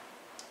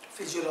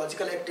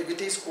 फिजियोलॉजिकल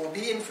एक्टिविटीज को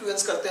भी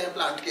इन्फ्लुएंस करते हैं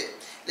प्लांट के,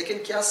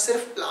 लेकिन क्या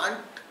सिर्फ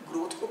प्लांट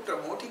ग्रोथ को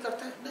प्रमोट ही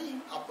करते हैं, नहीं।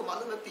 आपको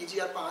मालूम है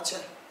PGR 5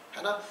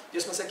 है ना,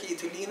 जिसमें से कि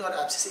इथिलीन और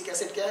एब्सिसिक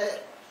एसिड क्या है,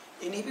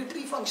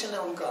 इनहिबिटरी फंक्शन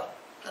है उनका,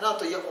 है ना।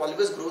 तो ये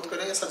ऑलवेज ग्रोथ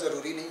करें ऐसा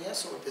जरूरी नहीं है,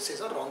 so this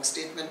is a wrong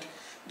statement.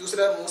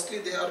 दूसरा, mostly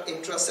they are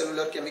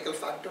intracellular chemical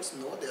factors,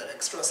 no they are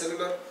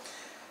extracellular.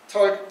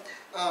 Third,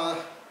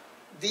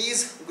 these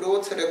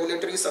growth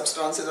regulatory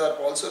substances are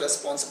also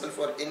responsible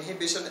for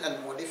inhibition and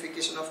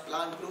modification of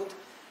plant growth।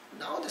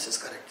 now this is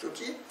correct,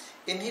 क्योंकि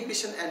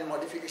inhibition and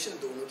modification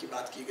दोनों की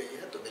बात की गई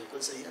है, तो बिल्कुल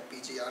सही है।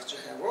 PGR जो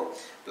है वो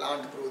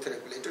plant growth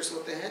regulators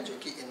होते हैं जो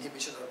कि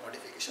inhibition और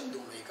modification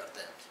दोनों ही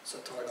करते हैं।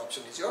 so third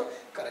option is your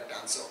correct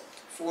answer।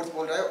 Fourth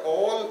बोल रहा है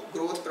all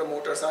growth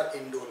promoters are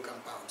indole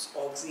compounds,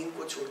 oxygen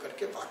को छोड़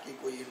करके बाकी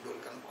कोई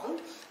indole compound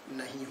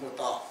नहीं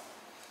होता।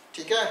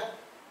 ठीक है,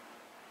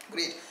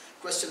 great.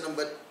 Question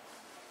number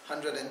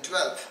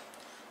 112,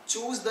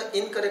 choose the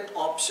incorrect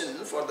option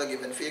for the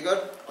given figure.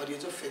 और ये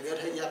जो फिगर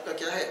है ये आपका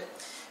क्या है,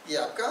 ये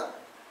आपका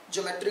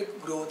ज्योमेट्रिक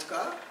ग्रोथ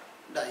का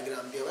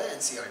डायग्राम दिया हुआ है,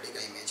 NCERT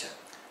का इमेज है।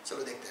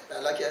 चलो देखते हैं,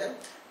 पहला क्या है,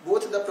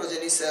 both the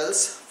progeny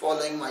sales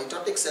following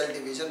mitotic cell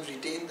division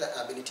retain the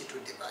ability to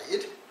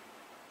divide,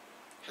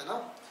 है ना।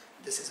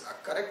 This is a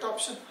correct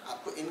option,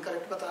 आपको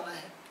इनकरेक्ट बताना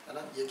है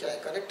ना। ये क्या है,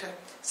 करेक्ट है।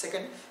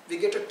 Second, we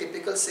get a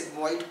typical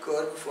sigmoid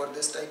curve for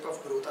this type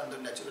of growth under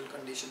natural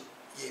condition,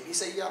 ये भी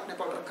सही है, आपने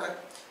पढ़ रखा है।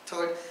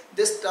 Third,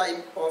 this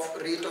type of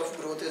rate of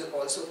growth is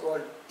also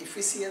called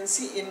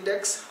efficiency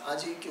index, हाँ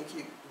जी,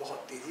 क्योंकि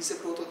बहुत तेजी से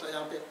ग्रोथ होता है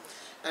यहाँ पे।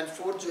 एंड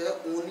फोर्थ जो है,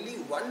 only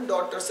one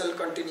daughter cell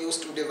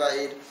continues to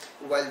divide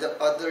while the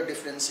other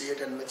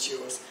differentiate and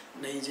matures.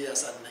 नहीं जी,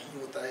 ऐसा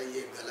नहीं होता है,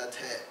 ये गलत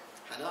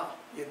है ना,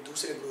 ये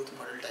दूसरे ग्रोथ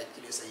मॉडल टाइप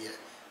के लिए सही है,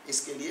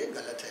 इसके लिए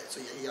गलत है। सो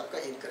यही आपका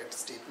इनकरेक्ट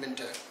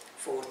स्टेटमेंट है,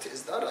 fourth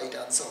is the right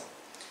answer.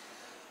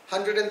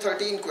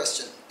 113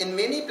 question. In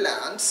many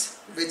plants,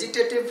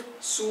 vegetative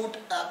shoot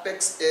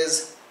apex is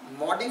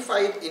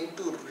modified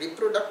into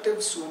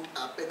reproductive shoot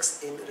apex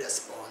in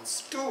response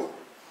to,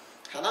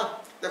 है ना।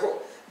 देखो,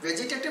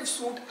 वेजिटेटिव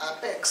सूट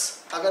एपेक्स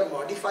अगर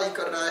मॉडिफाई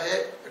कर रहा है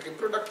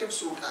रिप्रोडक्टिव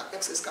सूट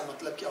एपेक्स, इसका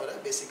मतलब क्या हो रहा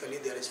है, basically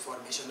there is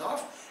formation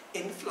of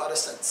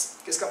inflorescence.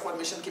 किसका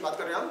फॉर्मेशन की बात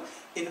कर रहे हैं हम,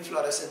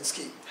 इनफ्लोरेसेंस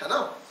की, है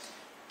ना।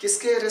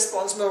 किसके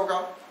रिस्पॉन्स में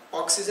होगा,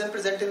 oxygen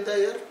present in the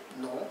air,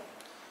 no.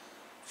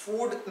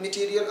 Food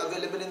material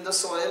available in the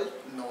soil,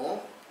 no.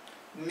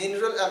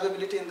 Mineral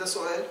availability in the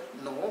soil,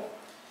 no.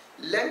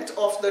 Length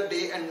of the day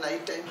and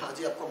night time, हाँ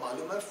जी, आपको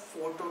मालूम है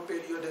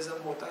फोटोपीरियोडिज्म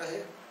होता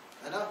है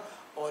ना,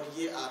 और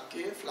ये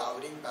आपके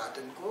फ्लावरिंग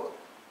पैटर्न को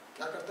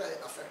क्या करता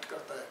है, अफेक्ट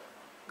करता है।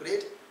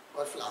 ग्रेट।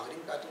 और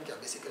फ्लावरिंग पैटर्न क्या,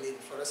 बेसिकली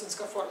इन्फ्लोरेसेंस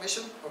का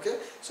formation. Okay,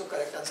 so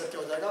correct answer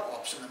क्या हो जाएगा,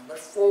 option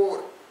number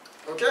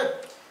 4। Okay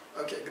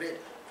okay,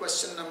 great.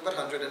 Question number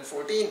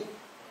 114,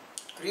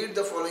 read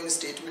the following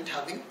statement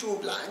having to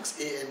blanks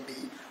A and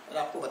B, और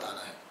आपको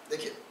बताना है।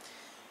 देखिए,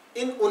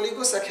 इन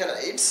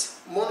ओलिगोसैकेराइड्स,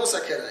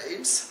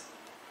 मोनोसैकेराइड्स,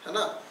 है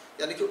ना,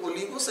 यानी कि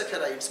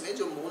ओलिगोसैकेराइड्स में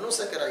जो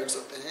मोनोसैकेराइड्स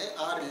होते हैं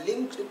are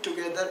linked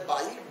together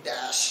by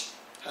dash,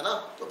 है ना।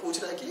 तो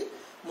पूछ रहा है कि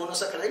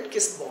मोनोसैकेराइड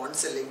किस बॉन्ड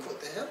से लिंक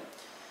होते हैं।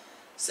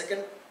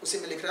 सेकंड, उसी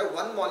में लिख रहा है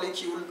one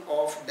molecule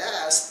of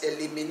dash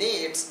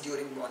eliminates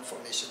during bond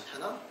formation, है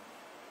ना।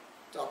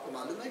 तो आपको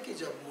मालूम है कि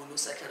जब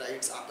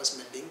मोनोसैकेराइड्स आपस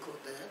में लिंक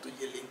होते हैं तो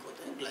ये लिंक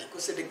होते हैं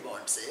ग्लाइकोसिडिक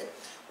बॉन्ड से,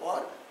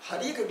 और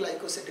हर एक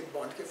ग्लाइकोसिडिक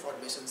बॉन्ड के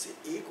फॉर्मेशन से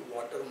एक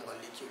वाटर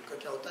मॉलिक्यूल का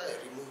क्या होता है,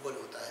 रिमूवल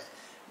होता है।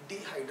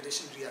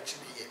 डिहाइड्रेशन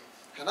रिएक्शन है ये,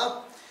 है ना।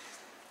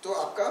 तो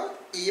आपका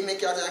ए में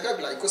क्या जाएगा,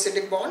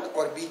 ग्लाइकोसिडिक बॉन्ड,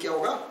 और बी क्या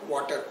होगा,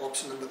 वाटर,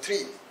 ऑप्शन नंबर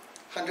 3।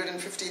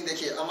 115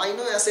 देखिए,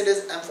 amino acid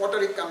is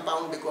amphoteric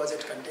compound because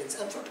it contains,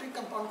 amphoteric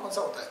compound कौन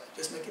सा होता है,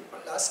 जिसमें कि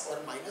प्लस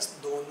और माइनस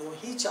दोनों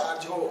ही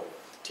चार्ज हो,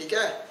 ठीक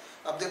है।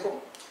 अब देखो,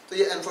 तो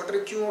ये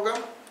एम्फोटेरिक क्यों होगा,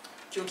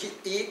 क्योंकि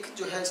एक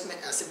जो है इसमें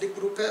एसिडिक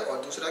ग्रुप है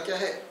और दूसरा क्या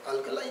है,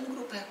 अल्कलाइन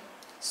ग्रुप है,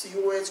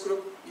 COH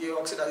ग्रुप। ये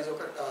ऑक्सीडाइज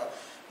होकर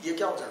ये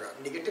क्या हो जाएगा,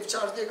 नेगेटिव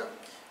चार्ज देगा,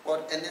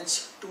 और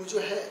NH2 जो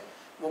है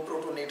वो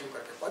प्रोटोनेट होकर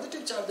के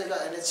पॉजिटिव चार्ज देगा,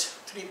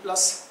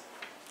 NH3+,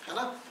 है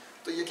ना।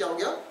 तो ये क्या हो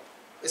गया,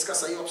 इसका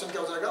सही ऑप्शन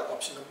क्या हो जाएगा,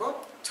 ऑप्शन नंबर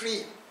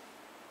 3,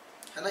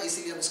 है ना।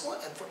 इसीलिए हम इसको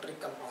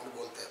एम्फोटेरिक कंपाउंड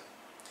बोलते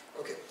हैं।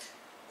 Okay,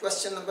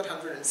 question number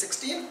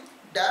 116,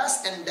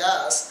 dash and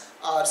dash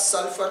are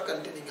sulphur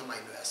containing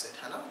amino acid,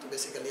 है ना। तो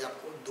बेसिकली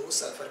आपको 2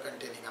 सल्फर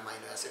कंटेनिंग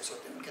अमाइनो एसिड्स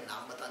होते हैं, उनके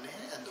नाम बताने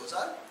हैं, एंड दोज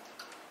आर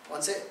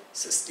कौन से,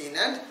 cysteine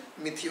and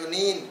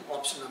methionine,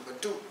 option number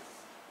 2।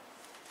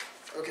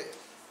 Okay,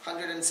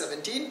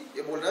 117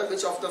 ये बोल रहा है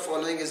which of the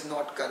following is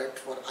not correct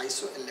for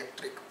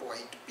isoelectric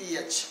point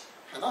pH,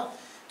 है ना।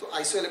 तो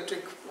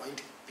आइसोइलेक्ट्रिक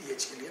पॉइंट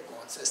pH के लिए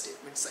कौन सा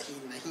स्टेटमेंट सही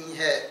नहीं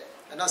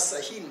है ना,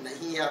 सही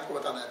नहीं है, आपको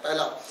बताना है।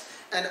 पहला,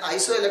 N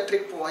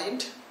isoelectric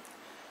point,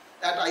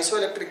 at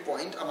isoelectric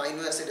point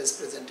amino acid is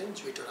present in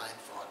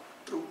deuterion form,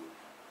 true,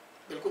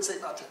 बिल्कुल सही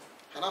बात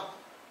है ना।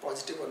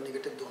 पॉजिटिव और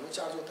नेगेटिव दोनों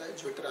चार्ज होता है,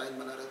 deuterion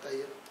बना रहता है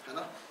ये, है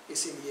ना।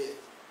 इसीलिए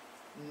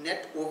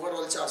नेट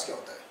ओवरऑल चार्ज क्या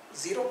होता है,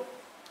 0।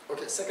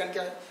 ओके, सेकंड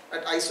क्या है,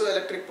 at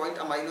isoelectric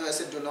point amino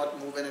acid do not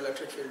move in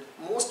electric field,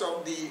 most of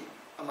the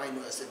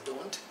amino acid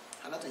don't,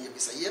 है ना, तो ये भी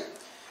सही है।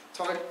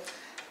 Third,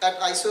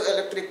 at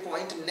isoelectric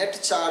point net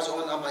charge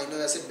on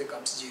amino acid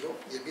becomes 0,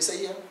 ये भी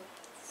सही है।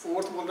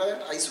 फोर्थ बोल रहा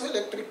है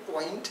isoelectric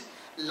point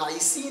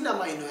lysine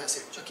amino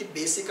acid, जो कि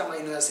बेसिक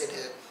अमाइनो एसिड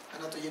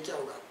है ना, तो ये क्या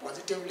होगा,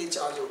 पॉजिटिवली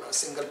चार्ज होगा,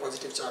 सिंगल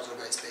पॉजिटिव चार्ज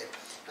होगा इस पे,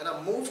 है ना।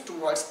 Move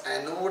towards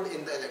anode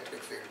in the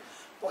electric field,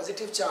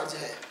 positive charge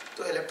है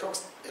तो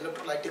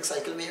इलेक्ट्रोलाइटिक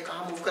साइकिल में ये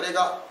कहाँ मूव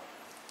करेगा,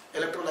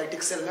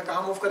 इलेक्ट्रोलाइटिक सेल में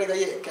कहाँ मूव करेगा,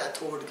 ये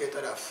कैथोड के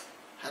तरफ,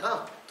 है ना।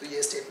 तो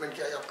ये स्टेटमेंट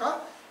क्या है आपका,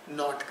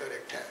 नॉट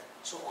करेक्ट है।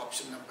 So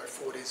option number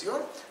 4 is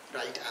your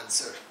right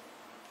answer,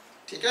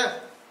 ठीक है,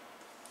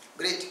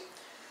 ग्रेट।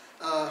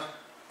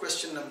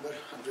 क्वेश्चन नंबर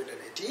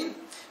 118,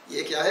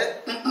 ये क्या है,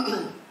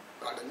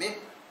 पार्डन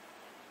में,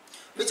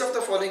 which of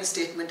the following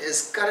statement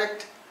is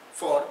correct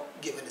for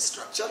given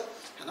structure,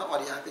 है ना।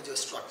 और यहाँ पे जो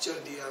स्ट्रक्चर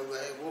दिया हुआ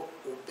है वो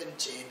ओपन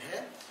चेन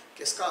है,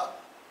 किसका,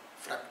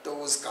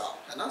 फ्रक्टोज का,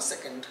 है ना।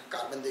 सेकंड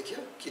कार्बन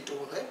देखिए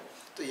कीटोन है,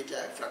 तो ये क्या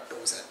है,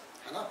 फ्रक्टोज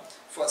है ना।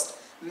 फर्स्ट,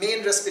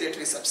 मेन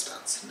रेस्पिरेटरी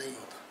सब्सटेंस नहीं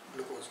होता,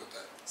 ग्लूकोज होता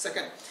है।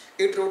 Second,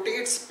 it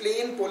rotates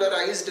plane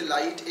polarised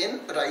light in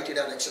right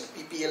direction,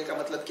 PPL का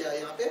मतलब क्या है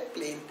यहाँ पे,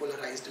 plane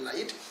polarised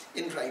light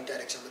in right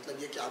direction,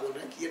 मतलब ये क्या बोल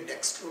रहे हैं कि ये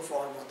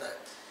डेक्स्ट्रोफॉर्म होता है,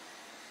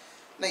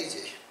 नहीं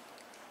जी।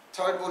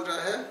 थर्ड बोल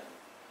रहा है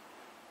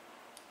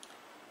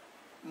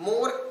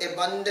मोर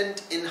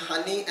abundant in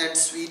honey and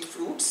sweet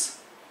fruits,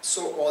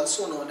 so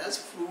also known as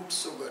fruit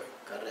sugar,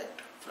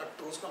 correct.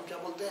 Fructose को हम क्या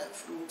बोलते हैं?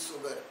 Fruit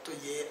sugar. तो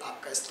ये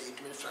आपका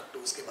स्टेटमेंट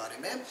फ्रक्टोज के बारे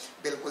में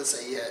बिल्कुल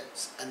सही है,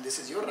 and this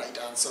is your right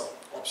answer,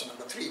 option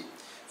number 3।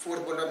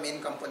 Fourth बोल रहा main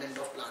component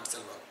of plant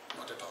cell wall,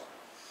 not at all,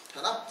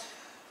 है ना।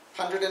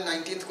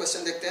 119th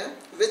क्वेश्चन देखते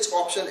हैं, which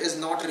option is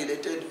not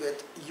related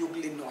with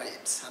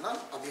euglenoids, है ना।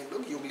 अभी हम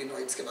लोग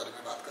यूग्लिनॉइड्स के बारे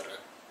में बात कर रहे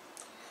हैं।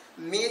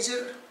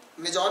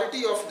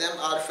 Majority of them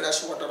are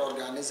fresh water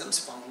organisms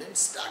found in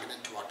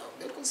stagnant water,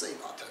 बिल्कुल सही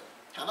बात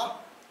है ना।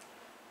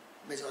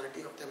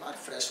 Majority of them are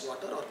fresh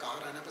water, और कहाँ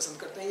रहना पसंद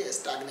करते हैं? ये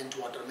स्टैग्नेंट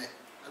वाटर में,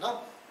 है ना।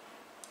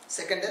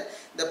 सेकंड है,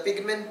 the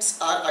pigments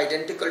are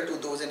identical to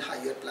those in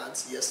higher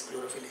plants, yes,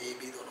 chlorophyll A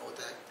B दोनों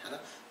होता है ना,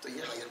 तो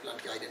ये हायर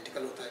प्लांट के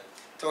आइडेंटिकल होता है।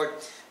 Third,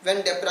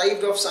 when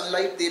deprived of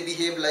sunlight they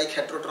behave like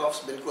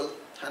heterotrophs, बिल्कुल,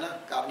 है ना,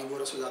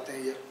 कार्निवोरस हो जाते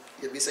हैं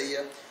ये भी सही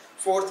है।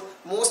 Fourth,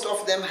 most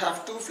of them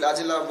have to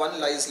flagella, one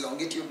lies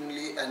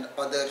longitudinally and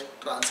other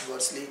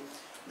transversely.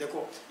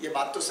 देखो ये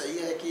बात तो सही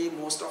है कि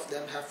most of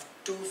them have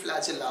to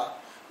flagella,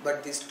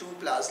 but this to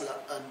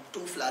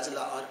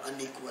flagella are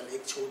unequal,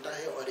 एक छोटा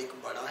है और एक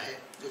बड़ा है।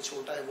 जो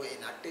छोटा है वो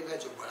इनएक्टिव है,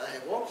 जो बड़ा है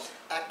वो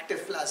एक्टिव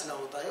फ्लैजेला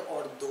होता है,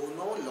 और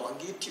दोनों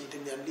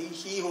लॉन्गिट्यूडिनली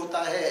ही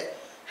होता है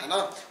ना।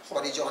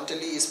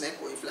 हॉरिजॉन्टली इसमें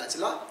कोई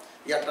फ्लैजेला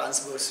या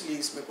ट्रांसवर्सली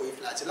इसमें कोई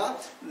फ्लैजेला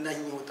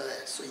नहीं होता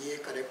है। सो ये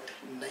करेक्ट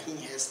नहीं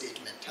है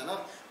स्टेटमेंट, है ना,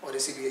 और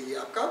इसीलिए ये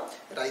आपका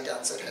राइट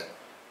आंसर है।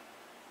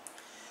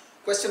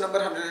 Question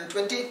number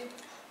 120,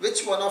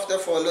 which one of the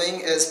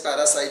following is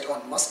parasite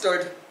on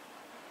mustard.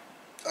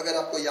 अगर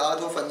आपको याद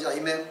हो फंजाई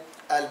में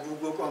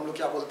एल्बुगो को हम लोग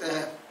क्या बोलते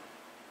हैं?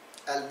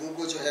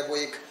 एल्बुगो जो है वो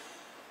एक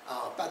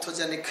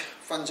पैथोजेनिक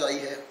फंजाई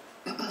है,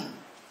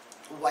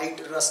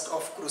 white rust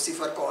of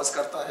crucifer cause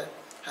करता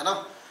है ना,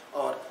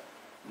 और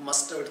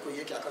मस्टर्ड को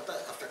ये क्या करता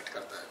है? अफेक्ट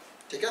करता है,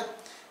 ठीक है।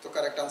 तो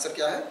करेक्ट आंसर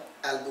क्या है?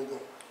 एल्बुगो,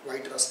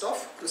 white rust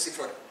of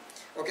crucifer.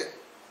 Okay,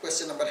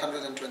 question number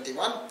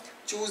 121,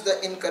 choose the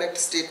incorrect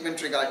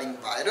statement regarding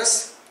virus,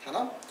 है ना।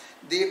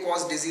 They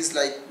cause disease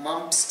like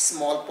mumps,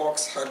 small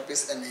pox,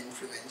 herpes and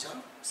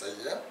influenza,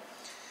 सही है।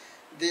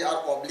 दे आर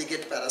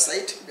ऑब्लिगेट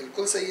पैरासाइट,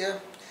 बिल्कुल सही है।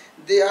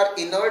 They are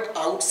inert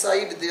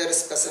outside there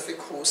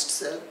specific host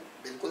cell,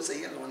 बिल्कुल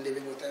सही है, नॉन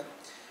लिविंग होते हैं।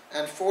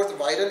 And fourth,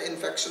 viral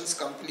infections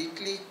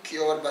completely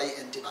cure by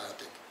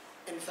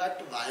antibiotic.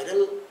 In fact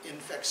viral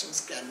infections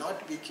can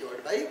not be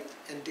cured by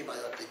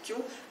antibiotic. क्यों?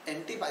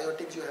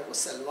 Antibiotic जो है वो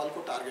सेल वॉल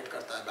को टारगेट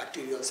करता है,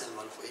 बैक्टीरियल सेल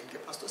वॉल को। इनके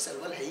पास तो सेल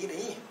वॉल है ही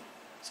नहीं,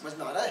 समझ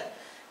में आ रहा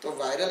है? तो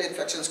वायरल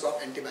इन्फेक्शंस को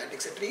आप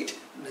एंटीबायोटिक से ट्रीट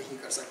नहीं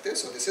कर सकते,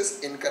 so this is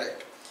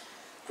incorrect.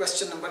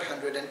 Question number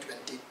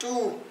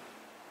 122,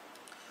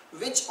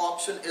 which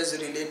option is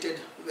related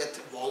with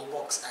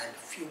wallbox and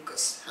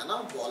Fucus, है ना।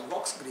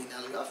 Wallbox green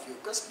alga,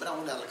 Fucus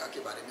brown alga के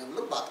बारे में हम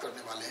लोग बात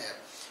करने वाले हैं।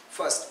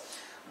 First,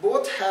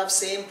 both have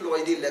same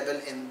ploidy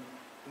level in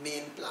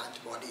main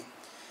plant body.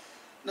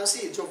 ना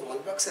सी, जो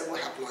वॉलबॉक्स है वो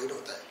हैप्लॉइड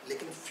होता है,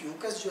 लेकिन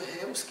फ्यूकस जो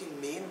है उसकी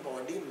मेन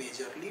बॉडी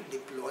मेजरली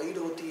डिप्लॉइड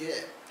होती है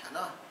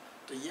ना,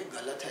 तो ये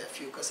गलत है।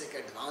 फ्यूकस एक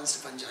एडवांस्ड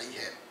फंजाई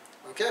है।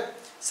 Okay,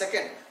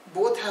 second,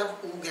 both have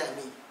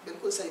oogamy,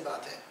 बिल्कुल सही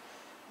बात है।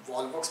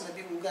 वॉलबॉक्स में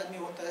भी ऊगैमी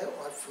होता है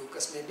और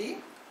फ्यूकस में भी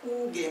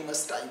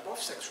oogamous type of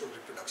sexual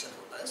reproduction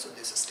होता है। So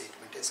this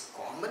statement is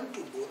common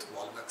to both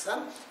wallbox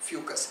and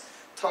Fucus.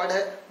 Third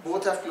है,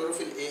 both have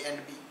chlorophyll A and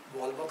B.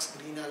 Wallbox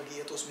green algae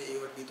है तो उसमें ए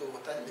और बी तो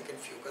होता है, लेकिन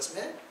फ्यूकस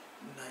में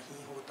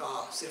नहीं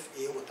होता, सिर्फ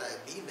ए होता है,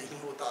 बी नहीं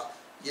होता,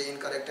 ये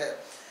इनकरेक्ट है।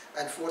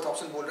 एंड फोर्थ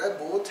ऑप्शन बोल रहा है,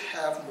 both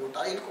have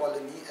motile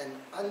colony and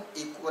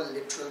unequal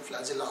literal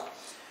flagella.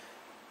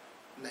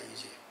 नहीं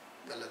जी,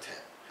 गलत है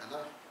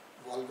ना।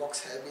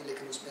 वॉलबॉक्स है भी,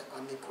 लेकिन उसमें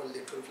अनइक्वल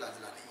लिटरल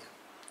फ्लैजेला नहीं है,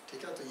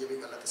 ठीक है, तो ये भी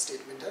गलत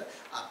स्टेटमेंट है।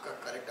 आपका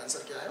करेक्ट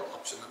आंसर क्या है?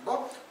 Option number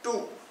 2।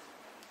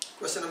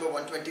 Question number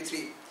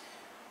 123,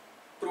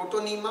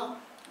 protonema,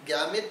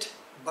 gamete,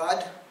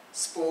 बड,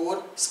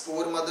 spore,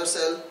 spore mother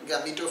cell,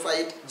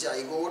 gametophyte,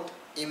 zygote,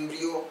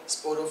 embryo,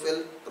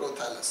 sporophyll,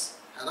 prothallus,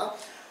 है ना।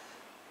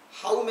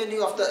 How many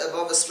of the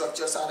above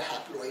structures are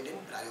haploid in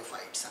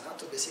bryophytes, है ना।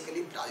 तो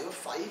बेसिकली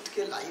ब्रायोफाइट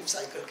के लाइफ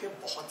साइकिल के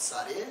बहुत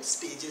सारे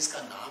स्टेजेस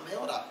का नाम है,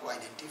 और आपको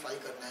आइडेंटिफाई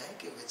करना है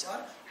कि which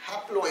are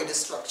haploid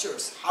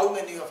structures. How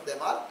many of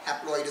them are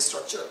haploid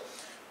structure?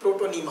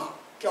 Protonema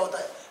क्या होता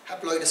है?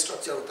 हैप्लॉइड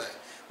स्ट्रक्चर होता है।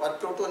 और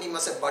प्रोटोनीमा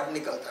से बड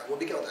निकलता है, वो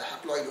भी क्या होता है?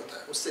 हैप्लॉइड होता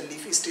है। उससे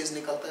लीफी स्टेज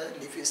निकलता है,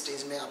 लीफी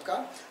स्टेज में आपका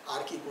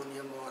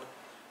आर्किगोनियम और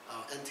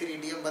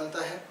एंथीरिडियम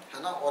बनता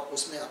है ना, और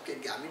उसमें आपके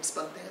गैमिट्स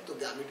बनते हैं। तो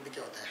गैमिट भी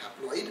क्या होता है?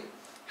 हैप्लॉइड,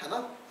 है ना।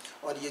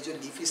 और ये जो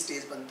लीफी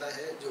स्टेज बनता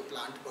है, जो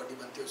प्लांट बॉडी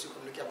बनती है, उसको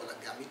हमने क्या बोला?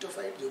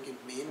 गैमेटोफाइट, जो कि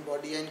मेन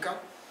बॉडी है इनका,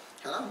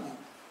 है ना।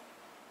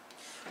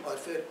 और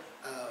फिर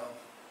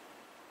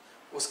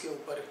उसके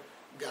ऊपर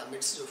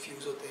गैमेट्स जो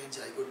फ्यूज होते हैं,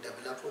 जाइगोट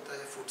डेवलप होता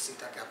है, फुट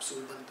सीटा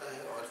कैप्सूल बनता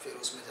है, और फिर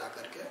उसमें जा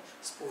करके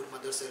स्पोर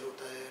मदर सेल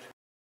होता है,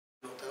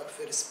 और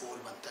फिर स्पोर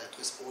बनता है।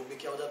 तो स्पोर भी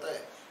क्या हो जाता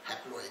है?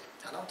 हैप्लॉइड,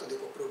 है ना। तो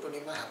देखो,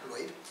 protonema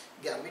haploid,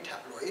 gamete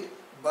haploid,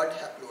 bud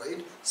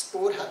haploid,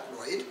 spore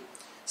haploid,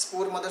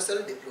 spore mother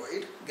cell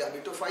diploid,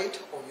 gametophyte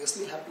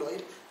obviously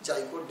haploid,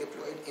 zygote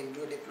diploid,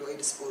 embryo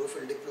diploid,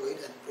 sporophyll diploid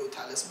and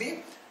prothallus भी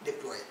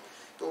डिप्लॉइड।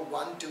 तो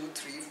 1 2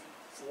 3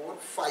 4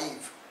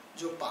 5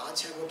 जो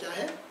 5 है वो क्या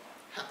है,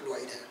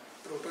 हैप्लॉइड है.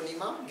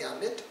 Protonema,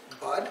 gamete,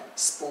 bud,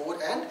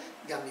 spore and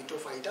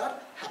gametophyte are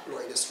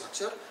haploid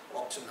structure.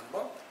 Option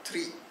number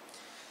 3.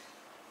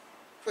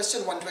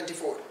 Question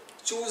 124.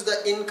 Choose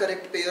the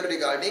incorrect pair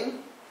regarding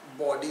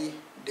body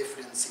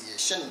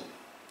differentiation.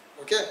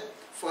 Okay,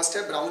 first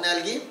है brown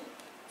algae,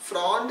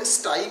 frond,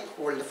 stipe,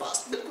 hold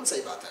fast. बिल्कुल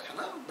सही बात है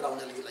ना. ब्राउन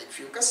एल्गी लाइक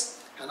फ्यूकस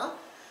है ना.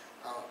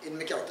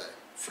 इनमें क्या होता है,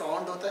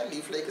 फ्रॉन्ड होता है,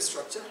 लीफ लाइक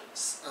स्ट्रक्चर,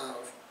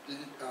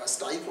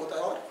 स्टाइप होता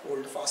है और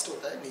होल्ड फास्ट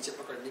होता है नीचे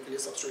पकड़ने के लिए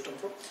सबस्ट्रेटम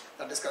को.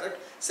 That is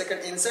correct.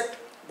 Second, insect,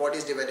 body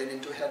is divided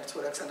into head,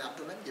 thorax and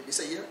abdomen. ये भी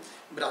सही है.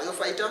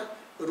 Bryophyta,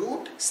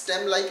 root,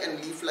 stem like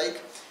and leaf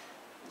like.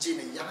 जी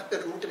नहीं, यहाँ पे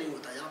रूट नहीं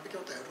होता है, यहाँ पे क्या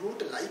होता है,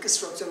 रूट लाइक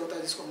स्ट्रक्चर होता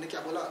है जिसको हमने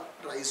क्या बोला,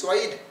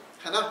 राइजोइड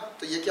है ना.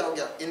 तो ये क्या हो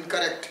गया,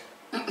 incorrect.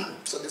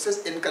 So this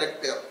is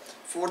incorrect pair.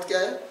 Fourth क्या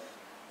है,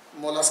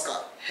 Mollusca,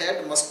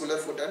 head,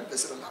 muscular, foot and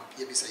visceral arm.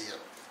 ये भी सही है.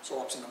 So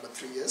option number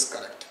 3 is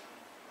correct.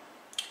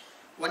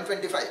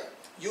 125.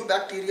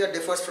 Eubacteria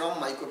differs from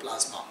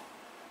mycoplasma.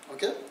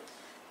 Okay.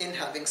 In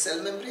having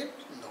cell membrane?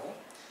 No.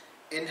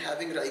 In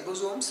having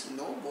ribosomes?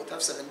 No. Both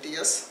have 70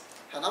 S.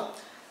 है ना.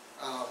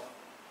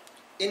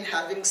 In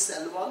having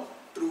cell wall?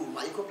 True.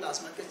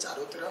 Mycoplasma के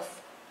चारों तरफ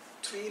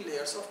 3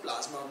 layers of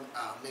plasma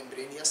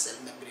membrane या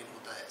cell membrane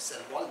होता है,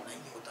 cell wall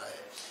नहीं होता है.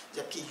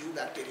 जबकि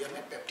Eubacteria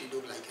में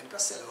peptidoglycan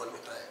का cell wall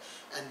होता है.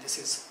 And this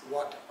is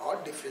what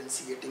our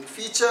differentiating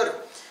feature.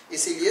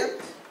 इसीलिए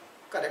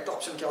करेक्ट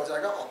ऑप्शन क्या हो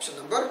जाएगा, ऑप्शन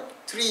नंबर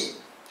 3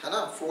 है ना.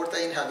 फोर्थ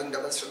है in having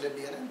double stranded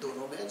DNA.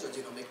 दोनों में जो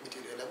जीनोमिक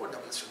मटेरियल है वो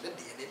डबल स्ट्रैंडेड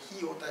डीएनए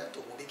ही होता है, तो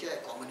वो भी क्या है,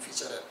 कॉमन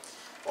फीचर है.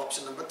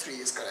 Option number 3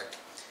 is correct.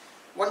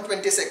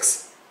 126.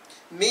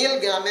 Male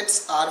gametes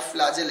are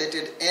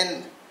flagellated in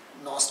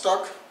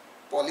nostoc,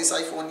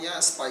 Polysiphonia,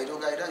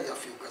 spirogyra या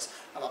फ्यूकस.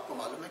 अब आपको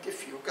मालूम है कि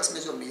फ्यूकस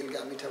में जो मेल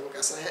गैमेट है वो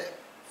कैसा है,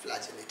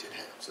 फ्लैजेलेटेड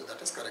है. So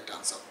that is correct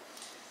answer.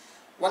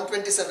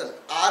 127.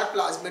 Are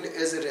plasmid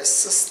is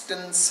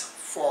resistance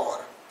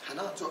for, है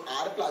ना. जो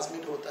आर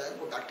प्लाज्मिड होता है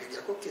वो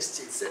बैक्टीरिया को किस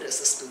चीज से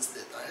रेसिस्टेंस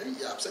देता है,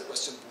 ये आपसे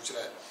क्वेश्चन पूछ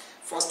रहा है.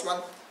 First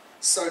one,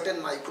 certain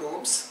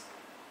microbes,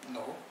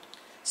 no.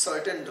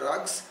 Certain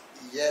drugs,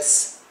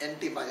 yes.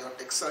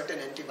 Antibiotics, certain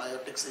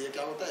antibiotics ये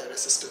क्या होता है,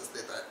 रेसिस्टेंस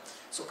देता है.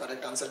 सो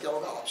करेक्ट आंसर क्या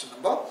होगा, option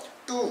number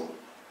 2.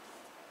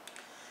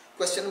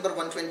 Question number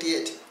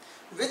 128.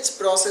 Which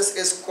process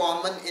is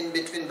common in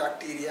between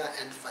bacteria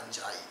and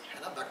fungi,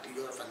 है ना.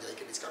 बैक्टीरिया और फंजाई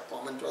के बीच का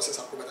कॉमन प्रोसेस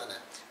आपको बताना है.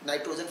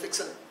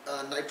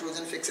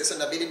 Nitrogen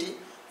fixation ability,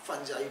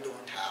 fungi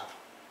don't have.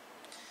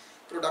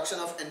 Production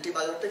of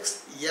antibiotics,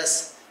 yes.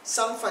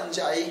 Some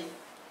fungi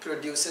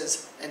produces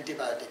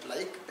antibiotic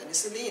like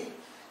penicillin,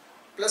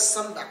 plus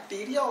some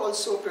bacteria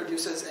also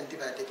produces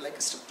antibiotic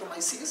like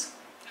Streptomyces,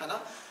 है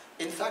ना.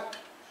 In fact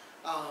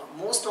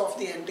most of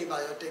the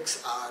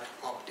antibiotics are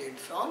obtained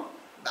from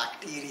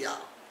bacteria.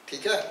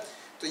 ठीक है,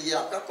 तो ये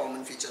आपका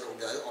common feature हो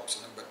गया है.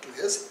 Option number 2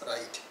 is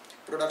right.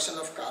 Production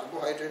of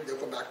carbohydrate,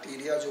 देखो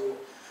बैक्टीरिया जो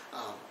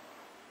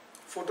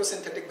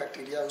फोटोसिंथेटिक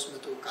बैक्टीरिया उसमें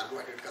तो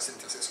कार्बोहाइड्रेट का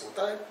सिंथेसिस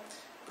होता है,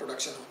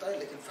 प्रोडक्शन होता है,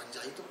 लेकिन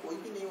फंजाई तो कोई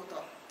भी नहीं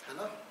होता, है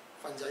ना.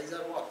 Fungi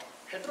are what,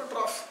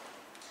 heterotroph.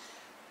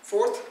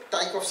 Fourth,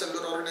 type of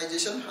cellular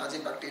organisation, हाँ जी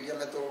बैक्टीरिया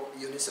में तो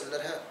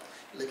यूनिसेलुलर है,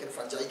 लेकिन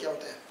फंजाई क्या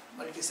होते हैं,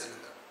 मल्टी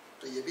सेलुलर.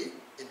 तो ये भी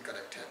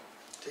इनकरेक्ट है.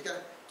 ठीक है,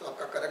 तो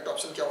आपका करेक्ट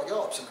ऑप्शन क्या हो गया,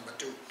 option number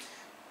 2.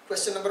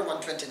 Question number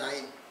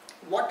 129.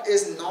 What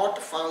is not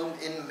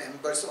found in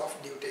members of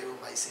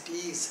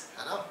Deuteromycetes,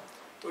 है ना.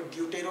 तो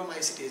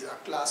Deuteromycetes a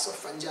class of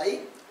fungi,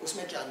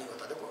 उसमें क्या नहीं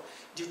होता. देखो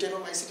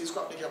Deuteromycetes को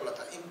आपने क्या बोला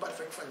था,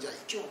 imperfect fungi.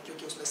 क्यों,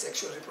 क्योंकि उसमें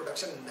सेक्सुअल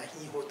रिप्रोडक्शन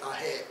नहीं होता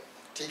है.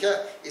 ठीक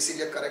है,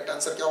 इसीलिए करेक्ट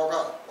आंसर क्या होगा,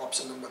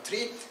 option number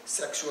 3,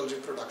 sexual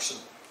reproduction.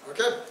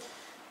 Okay.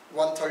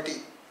 130.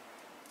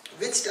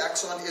 Which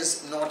taxon is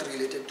not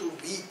related to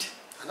wheat,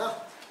 है ना.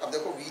 अब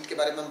देखो wheat के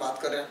बारे में हम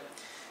बात कर रहे हैं.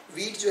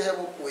 wheat जो है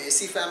वो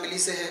पोएसी फैमिली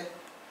से है,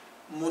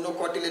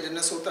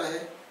 मोनोकोटिलेडनस होता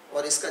है,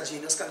 और इसका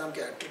जीनस का नाम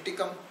क्या है,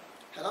 ट्रिटिकम,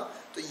 है ना.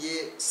 तो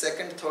ये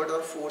सेकंड, थर्ड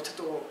और फोर्थ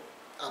तो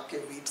आपके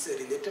वीट से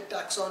रिलेटेड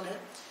टैक्सॉन है.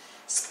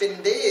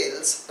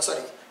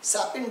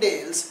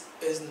 सैपिंडेल्स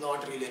is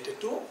not related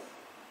to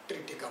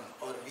Triticum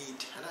और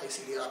वीट, है ना.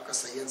 इसीलिए आपका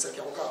सही आंसर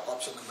क्या होगा,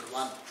 option number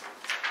 1.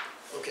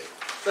 Okay,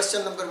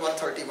 question number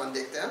 131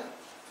 देखते हैं.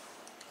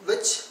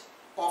 Which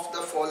of the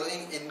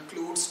following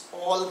includes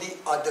all the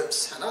others,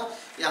 है ना.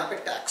 यहाँ पे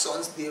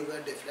टैक्सॉन्स दिए हुए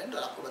हैं डिफरेंट,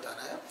 और आपको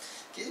बताना है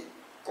कि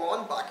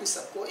कौन बाकी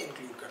सबको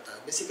इंक्लूड करता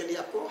है. बेसिकली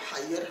आपको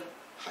हायर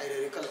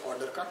हायरार्किकल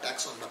ऑर्डर का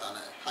टैक्सॉन बताना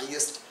है.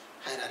 हाईएस्ट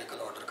हायरार्किकल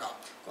ऑर्डर का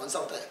कौन सा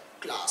होता है,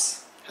 क्लास,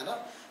 है ना.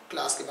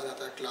 क्लास के बाद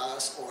आता है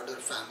क्लास, ऑर्डर,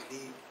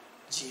 फैमिली,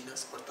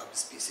 जीनस और तब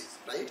स्पीसीज,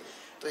 राइट.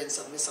 तो इन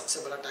सब में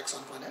सबसे बड़ा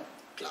टैक्सॉन कौन है,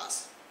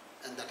 class,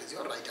 and that is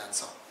your right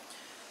answer.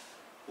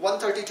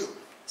 132.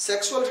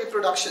 Sexual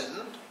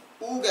reproduction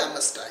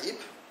oogamous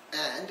type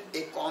and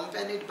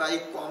accompanied by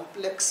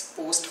complex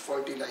post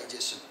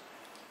fertilization.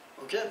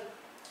 Okay,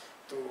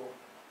 तो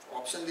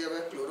ऑप्शन दिया हुआ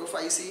है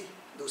क्लोरोफाइसी,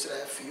 दूसरा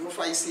है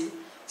फियोफाइसी,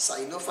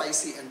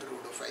 साइनोफाइसी एंड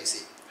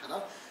रोडोफाइसी, है ना.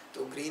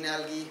 तो green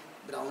algae,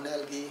 brown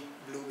algae,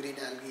 blue green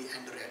algae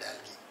and red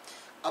algae.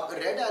 अब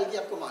रेड एल्गी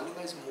आपको मालूम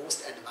है is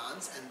most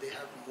advance and they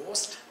have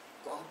most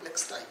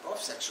complex type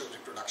of sexual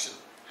reproduction,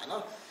 है ना,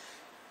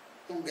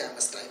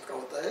 गैमस टाइप का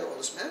होता है और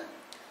उसमें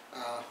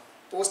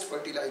पोस्ट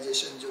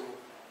फर्टिलाइजेशन जो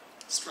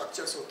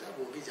स्ट्रक्चर्स होते हैं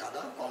वो भी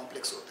ज़्यादा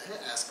कॉम्प्लेक्स होते हैं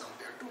as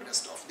compare to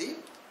rest of the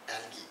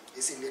algae.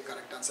 इसीलिए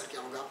करेक्ट आंसर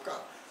क्या होगा आपका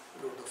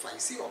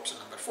Rhodophyceae, option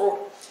number 4।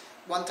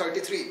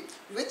 133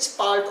 which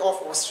part of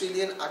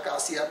Australian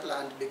acacia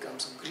plant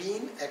becomes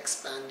green,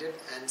 expanded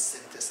and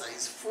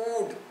synthesized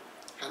food,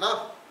 है ना,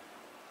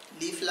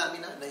 लीफ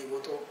लैमिना नहीं, वो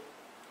तो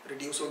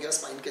रिड्यूस हो गया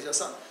स्पाइन के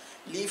जैसा,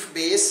 leaf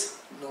base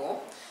no,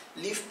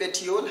 leaf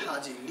petiole हाँ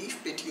जी, लीफ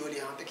पेटियोल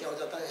यहाँ पे क्या हो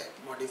जाता है,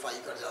 मॉडिफाई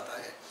कर जाता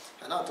है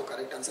ना, तो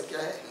करेक्ट आंसर क्या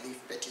है, leaf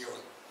petiole.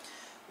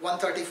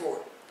 134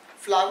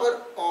 flower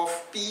of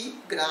P,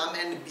 gram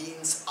and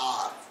beans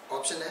are,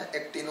 option है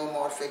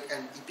एक्टिनोमॉर्फिक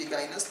एंड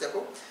इपिगाइनस।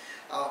 देखो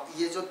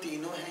ये जो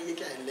तीनों हैं ये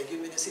क्या है,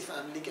 लेग्यूमिनेसी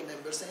फैमिली के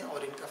मेंबर्स हैं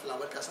और इनका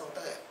फ्लावर कैसा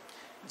होता है,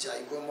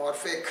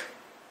 जाइगोमॉर्फिक,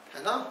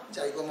 है ना,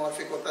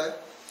 जाइगोमॉर्फिक होता है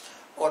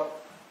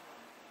और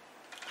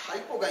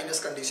हाइपोगाइनस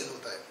कंडीशन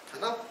होता है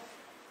ना,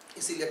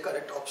 इसीलिए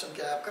करेक्ट ऑप्शन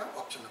क्या है आपका,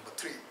 ऑप्शन नंबर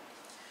 3।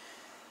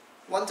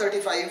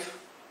 135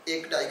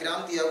 एक डायग्राम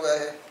दिया हुआ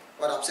है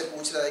और आपसे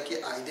पूछ रहा है कि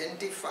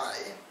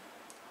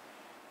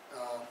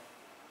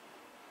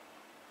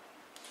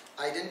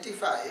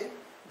identify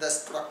the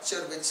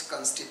structure which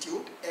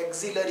constitute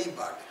axillary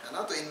बड, है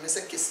ना, तो इनमें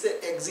से किससे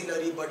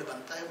एक्सिलरी बड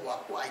बनता है वो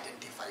आपको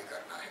आइडेंटिफाई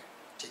करना है,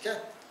 ठीक है,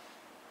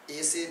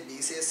 ए से,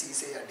 बी से, सी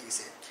से या डी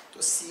से।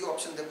 तो सी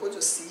ऑप्शन देखो,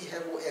 जो सी है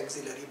वो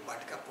एक्सिलरी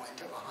बड का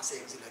पॉइंट है, वहां से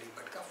एक्सिलरी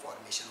बड का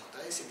फॉर्मेशन होता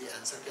है, इसीलिए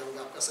आंसर क्या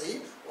होगा आपका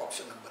सही,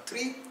 option number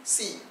 3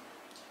 C.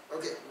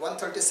 Okay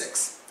 136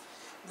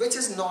 which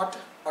is not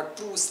a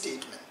true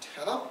statement,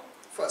 है ना,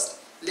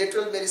 first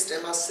lateral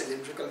meristem are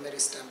cylindrical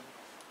meristem,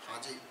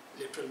 हाँ जी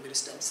लेटरल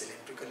मेरिस्टेम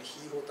सिलिंड्रिकल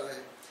ही होता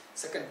है।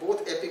 Second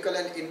both apical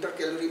and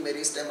intercalary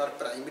meristem are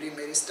primary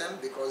meristem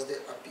because they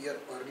appear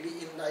early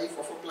in life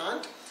of a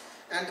plant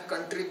and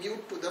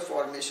contribute to the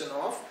formation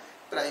of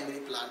primary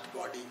plant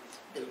body,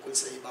 बिल्कुल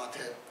सही बात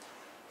है।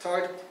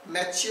 Third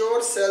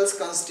mature cells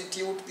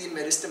constitute the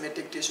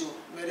meristematic tissue,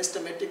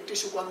 meristematic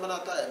tissue कौन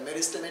बनाता है,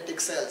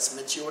 meristematic cells,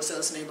 mature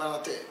cells नहीं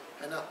बनाते,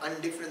 है ना,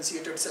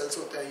 अनडिफरेंशिएटेड सेल्स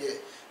होते हैं ये,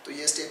 तो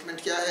ये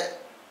स्टेटमेंट क्या है,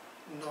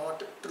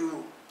 नॉट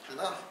ट्रू, है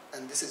ना,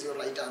 and this is your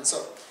right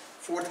answer.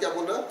 Fourth क्या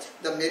बोल रहा है,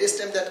 the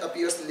meristem that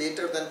appears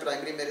letter then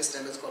primary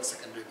meristem is called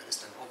secondary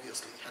meristem,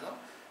 obviously, है ना,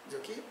 जो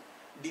कि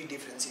डी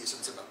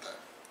डिफरेंशिएशन से बनता है।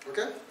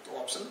 ओके तो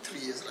option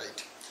 3 is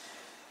right.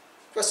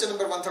 Question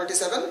number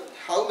 137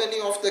 how many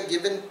of the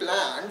given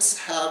plants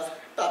have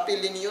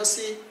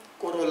पैपिलिनियोसी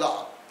Corolla,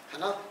 है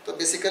ना, तो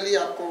बेसिकली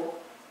आपको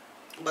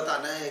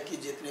बताना है कि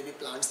जितने भी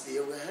प्लांट्स दिए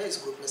हुए हैं इस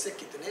ग्रुप में से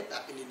कितने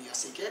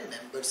पैपिलिनियासी के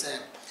मेंबर्स हैं,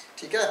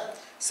 ठीक है।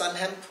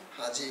 सनहेम्प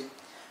हाँ जी,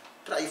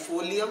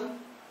 ट्राइफोलियम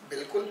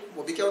बिल्कुल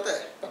वो भी क्या होता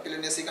है,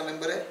 पैपिलिनियासी का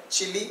मेंबर है।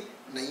 चिली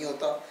नहीं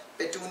होता,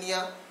 पेटूनिया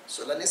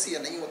सोलानेसिया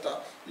नहीं होता,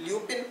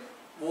 ल्यूपिन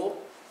वो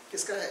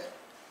किसका है,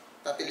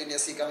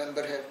 पैपिलिनियासी का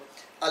मेंबर है।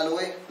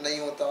 अलोए नहीं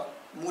होता,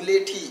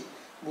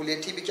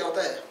 मुलेठी भी क्या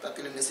होता है,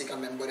 पैपिलिनियासी का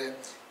मेंबर है।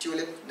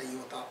 ट्यूलिप नहीं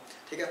होता,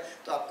 ठीक है,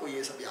 तो आपको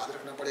ये सब याद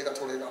रखना पड़ेगा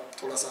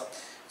थोड़ा सा।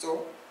 सो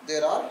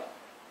देयर आर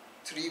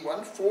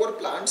 4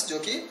 प्लांट्स जो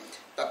कि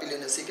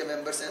पैपिलिनियासी के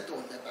मेंबर्स हैं, तो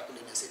उनमें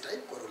पैपिलिनियासी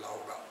टाइप कोरोला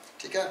होगा,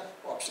 ठीक है,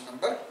 ऑप्शन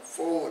नंबर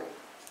 4,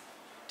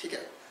 ठीक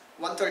है।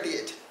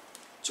 138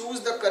 choose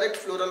the correct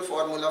floral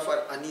formula for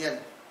onion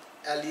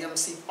allium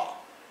cepa,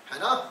 है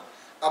ना।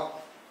 अब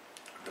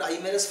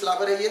ट्राइमेरस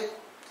फ्लावर है ये,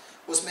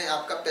 उसमें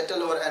आपका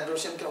पेटल और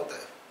एंड्रोशियम क्या होता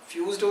है,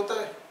 फ्यूज्ड होता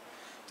है।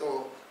 तो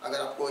अगर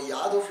आपको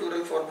याद हो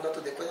फ्लोरल फॉर्मूला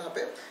तो देखो यहाँ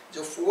पे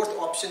जो 4th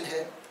ऑप्शन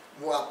है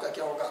वो आपका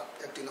क्या होगा,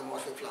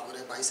 एक्टिनोमॉर्फिक फ्लावर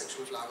है,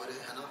 बाइसेक्सुअल फ्लावर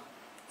है ना,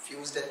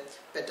 फ्यूज्ड है।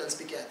 पेटल्स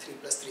भी क्या है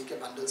 3+3 के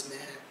बंडल्स में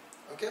है,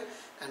 ओके।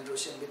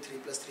 एंड्रोशियम भी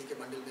 3+3 के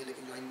बंडल में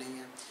लेकिन ज्वाइन नहीं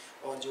है,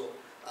 और जो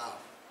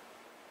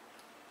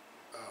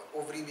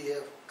ओवरी भी है,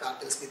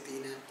 कार्पेल्स भी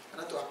 3 है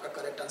ना। तो आपका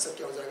करेक्ट आंसर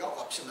क्या हो जाएगा,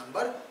 ऑप्शन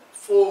नंबर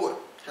 4,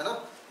 है ना,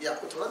 ये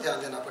आपको थोड़ा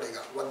ध्यान देना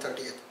पड़ेगा।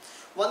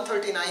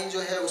 139 जो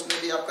है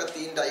उसमें भी आपका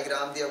 3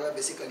 डायग्राम दिया हुआ है,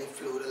 बेसिकली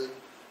फ्लोरल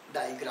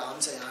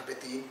डायग्राम्स है यहाँ पे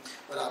 3,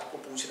 और आपको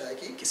पूछ रहा है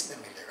कि किस में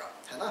मिलेगा,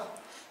 है ना।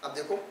 अब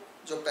देखो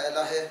जो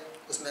पहला है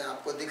उसमें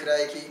आपको दिख रहा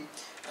है कि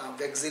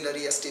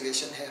वेक्सिलरी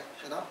एस्टिवेशन है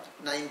ना,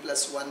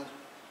 9+1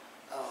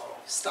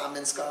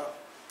 स्टामेंस का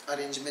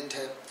अरेंजमेंट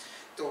है।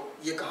 तो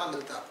ये कहाँ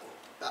मिलता है आपको,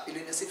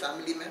 पैपिलिनियासी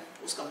फैमिली में,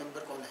 उसका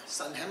मेंबर कौन है,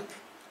 सनहेम्प,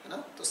 है ना,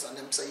 तो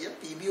सनहेम्प सही है।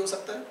 पी भी हो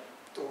सकता है,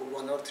 तो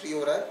 1 और 3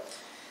 हो रहा है।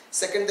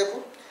 सेकंड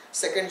देखो,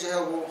 सेकंड जो है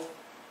वो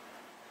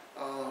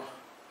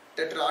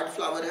टेट्राड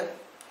फ्लावर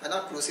है ना,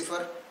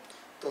 क्रूसिफर,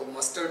 तो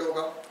मस्टर्ड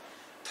होगा।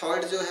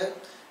 थर्ड जो है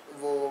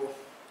वो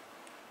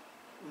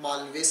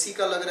मालवेसी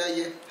का लग रहा है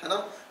ये, है ना,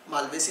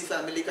 मालवेसी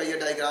फैमिली का ये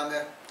डायग्राम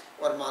है,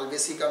 और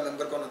मालवेसी का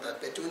मेंबर कौन होता है,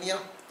 पेटूनिया,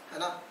 है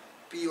ना।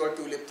 पी और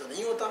ट्यूलिप तो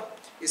नहीं होता,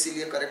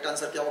 इसीलिए करेक्ट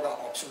आंसर क्या होगा,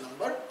 ऑप्शन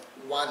नंबर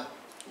 1,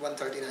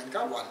 139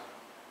 का 1।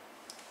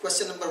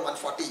 क्वेश्चन नंबर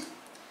 140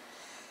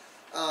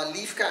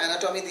 लीफ का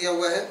एनाटॉमी दिया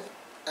हुआ है,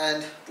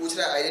 एंड पूछ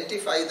रहा है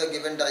identify the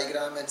given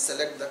diagram and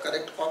select the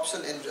correct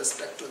option in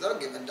respect to the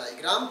given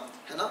diagram,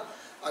 है ना।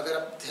 अगर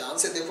आप ध्यान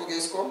से देखोगे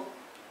इसको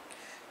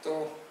तो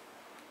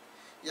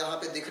यहाँ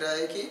पे दिख रहा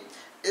है कि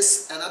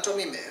इस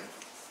एनाटॉमी में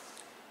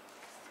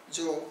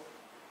जो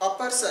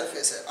अपर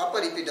सरफेस है,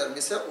 अपर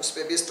इपिडर्मिस है, उस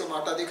पे भी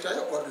स्टोमाटा दिख रहा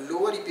है और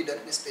लोअर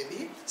इपिडर्मिस पे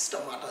भी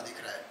स्टोमाटा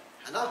दिख रहा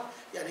है ना।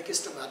 यानी कि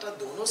स्टोमाटा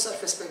दोनों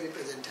सरफेस पे भी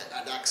प्रेजेंट है,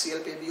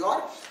 एडैक्सियल पे भी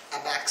और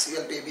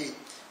एबैक्सियल पे भी।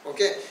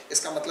 ओके,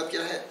 इसका मतलब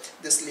क्या है,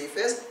 दिस लीफ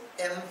इज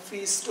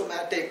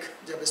एम्फीस्टोमैटिक।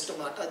 जब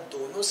स्टोमाटा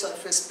दोनों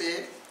सरफेस पे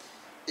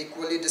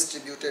इक्वली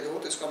डिस्ट्रीब्यूटेड हो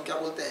तो इसको हम क्या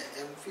बोलते हैं,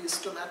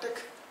 एम्फीस्टोमैटिक,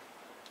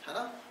 है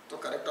ना। तो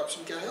करेक्ट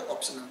ऑप्शन क्या है,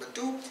 option number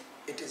 2,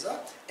 it is a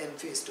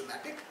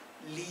एम्फीस्टोमैटिक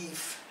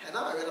leaf, है ना।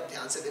 अगर आप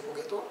ध्यान से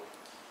देखोगे तो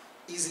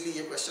इजीली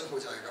ये क्वेश्चन हो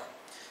जाएगा।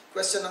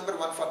 Question number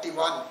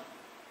 141,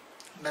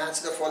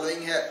 match the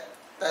following है।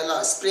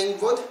 पहला,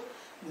 spring would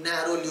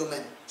narrow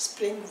lumen.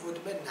 Spring would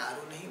में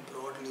नैरो नहीं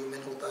ब्रॉड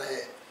ल्यूमेन होता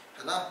है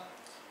ना,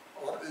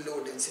 और लो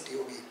डेंसिटी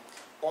होगी।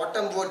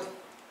 Autumn would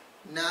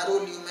narrow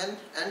lumen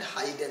and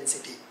high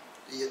density,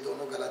 ये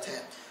दोनों गलत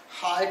हैं।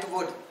 हार्ट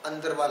वुड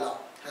अंदर वाला,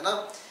 है ना।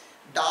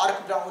 डार्क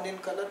ब्राउन इन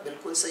कलर,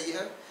 बिल्कुल सही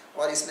है,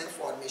 और इसमें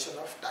फॉर्मेशन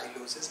ऑफ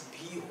टाइलोसिस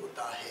भी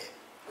होता है।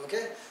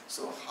 ओके,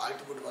 सो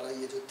हार्टवुड वाला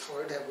ये जो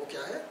थर्ड है वो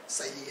क्या है,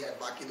 सही है,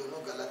 बाकी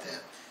दोनों गलत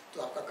हैं।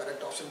 तो आपका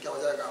करेक्ट ऑप्शन क्या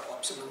हो जाएगा,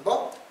 option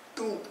number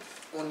 2,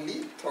 only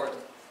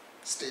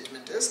third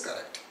statement is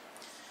correct.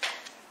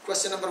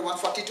 Question number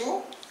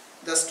 142,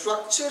 the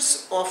structures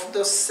of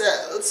the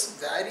sales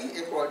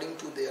vary according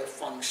to their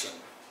function.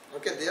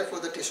 Okay, therefore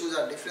the tissues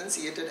are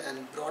differentiated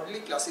and broadly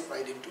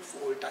classified into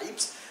 4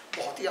 types.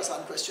 बहुत ही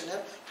आसान question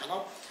है ना।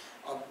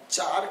 अब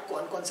 4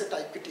 कौन कौन से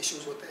type के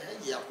tissues होते हैं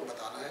ये आपको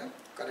बताना है।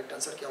 करेक्ट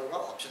आंसर क्या होगा,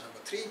 option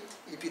number 3,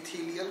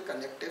 epithelial,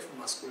 connective,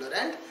 muscular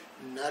and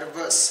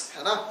nervous,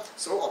 है ना।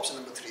 So option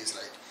number 3 is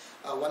right.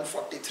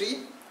 143,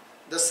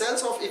 the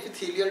sales of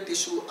epithelial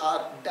tissue are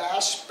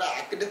dash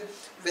packed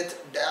with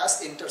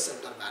dash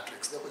intercellular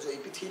matrix. देखो जो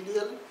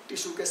इपिथेलियल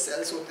टिश्यू के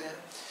सेल्स होते हैं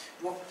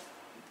वो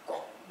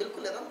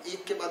बिल्कुल एकदम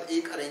एक के बाद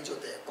एक अरेंज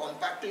होते हैं,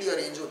 कॉम्पैक्टली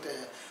अरेंज होते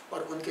हैं,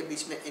 और उनके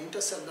बीच में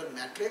इंटरसेल्युलर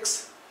मैट्रिक्स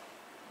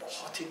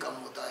बहुत ही कम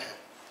होता है,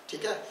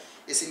 ठीक है।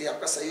 इसीलिए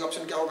आपका सही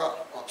ऑप्शन क्या होगा,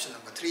 option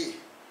number 3,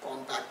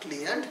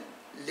 compactly and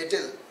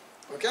little.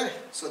 Okay,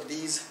 so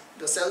these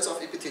the sales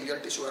of epithelial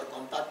tissue are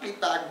compactly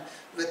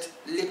packed with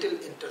little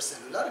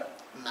intercellular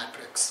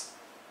matrix.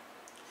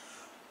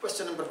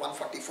 Question number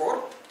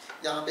 144,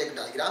 यहाँ पे एक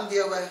डायग्राम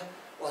दिया हुआ है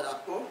और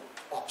आपको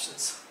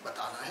ऑप्शंस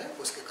बताना है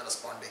उसके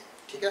करस्पॉन्डिंग,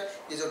 ठीक है।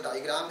 ये जो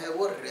डायग्राम है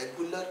वो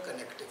रेगुलर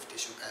कनेक्टिव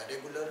टिश्यू का है,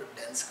 रेगुलर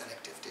डेंस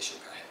कनेक्टिव टिश्यू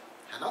का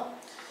है ना।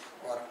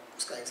 और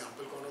उसका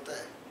एग्जांपल कौन होता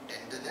है,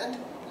 tendon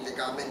and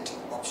ligament,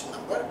 option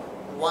number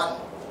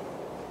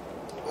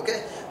 1। Okay,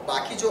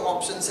 बाकी जो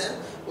ऑप्शंस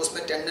हैं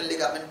उसमें टेंडन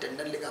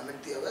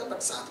लिगामेंट दिया हुआ है,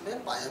 बट साथ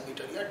में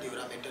पायामीटर या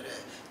ड्यूरामीटर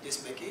है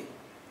जिसमें कि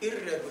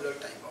इर्रेगुलर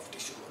टाइप ऑफ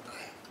टिश्यू होता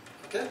है।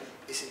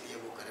 ओके, इसीलिए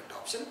वो करेक्ट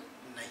ऑप्शन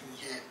नहीं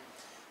है।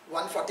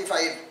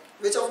 145,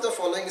 which of the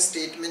following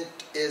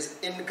statement is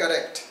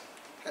incorrect,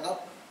 है ना।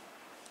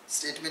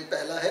 स्टेटमेंट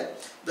पहला है,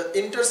 the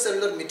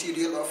intercellular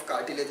material of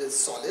cartilage is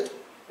solid,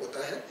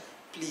 होता है,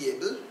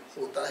 प्लीएबल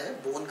होता है,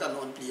 बोन का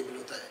नॉन प्लीएबल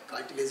होता है,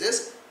 cartilage is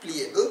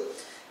pliable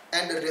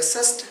and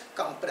resist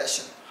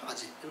compression. हाँ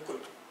जी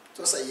बिल्कुल,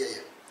 तो सही है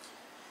ये।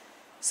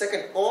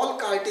 Second, all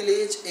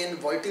cartilage in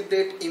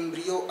vertebrate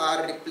embryo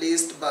are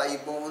replaced by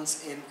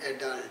bones in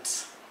adults.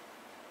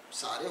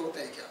 सारे होते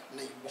हैं क्या,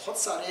 नहीं, बहुत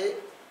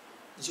सारे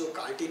जो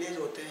कार्टिलेज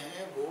होते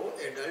हैं वो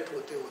एडल्ट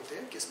होते होते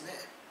किसमें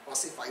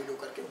ऑसिफाइड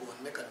होकर के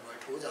बोन में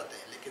कन्वर्ट हो जाते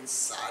हैं, लेकिन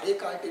सारे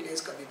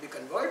कार्टिलेज कभी भी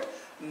कन्वर्ट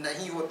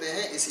नहीं होते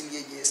हैं, इसीलिए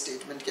ये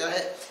स्टेटमेंट क्या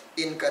है,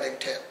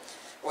 इनकरेक्ट है,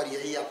 और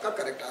यही आपका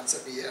करेक्ट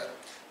आंसर भी है।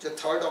 जो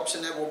थर्ड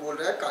ऑप्शन है वो बोल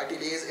रहा है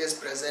cartilage is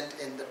present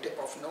in the tip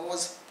of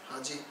nose,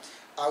 हाँ जी।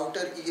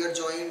 आउटर ईयर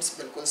जॉइंट्स,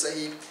 बिल्कुल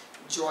सही।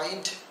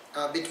 Joint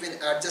between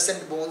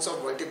adjacent bones of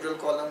vertebral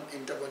column,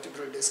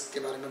 intervertebral disc के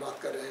बारे में बात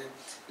कर रहे हैं।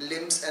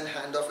 Limbs and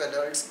hand of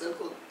adults,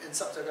 बिल्कुल इन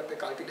सब जगह पे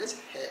कार्टिलेज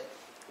है।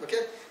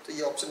 ओके, तो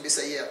ये ऑप्शन भी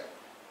सही है।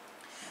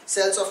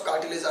 Cells of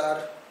cartilage are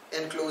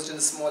enclosed in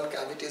small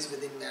cavities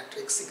within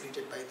matrix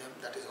secreted by them,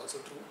 that is also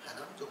true, है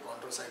ना। जो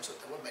chondrocytes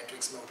होते हैं वो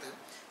मैट्रिक्स में होते हैं,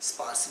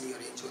 sparsely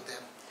arranged होते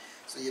हैं,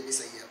 so ये भी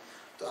सही है।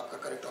 तो आपका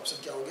करेक्ट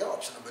ऑप्शन क्या हो गया,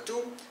 ऑप्शन नंबर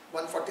 2।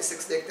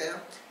 146 देखते हैं,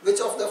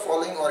 which of the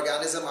following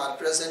organism are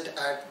present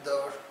at the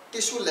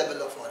tissue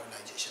level of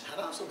organization,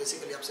 है ना। सो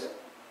बेसिकली आपसे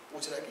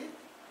पूछ रहा है कि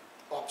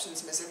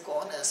ऑप्शंस में से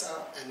कौन ऐसा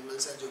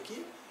एनिमल्स है जो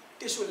कि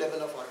टिश्यू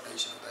लेवल ऑफ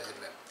ऑर्गेनाइजेशन होता है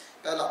जिनमें।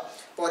 पहला,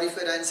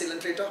 पॉरीफेरा एंड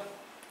सिलेंट्रेटा।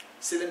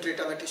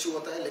 सिलेंट्रेटा में टिश्यू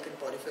होता है लेकिन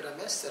पॉरीफेरा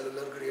में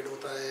सेलुलर ग्रेड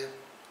होता है।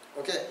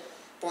 Okay,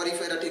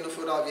 Porifera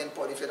Ctenophora, again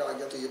Porifera आ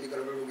गया तो ये भी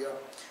गड़बड़ हो गया।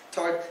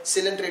 Third,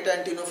 Coelenterata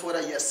and Ctenophora,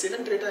 yes,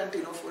 Coelenterata and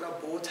Ctenophora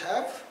both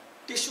have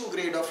tissue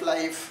grade of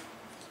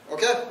life.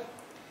 Okay,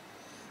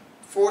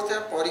 fourth है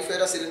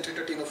Porifera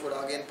Coelenterata Ctenophora,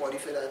 again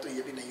Porifera है तो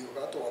ये भी नहीं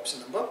होगा, तो ऑप्शन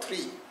नंबर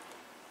 3।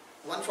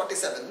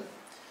 147,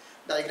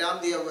 डायग्राम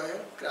दिया हुआ है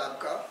क्रैब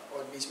का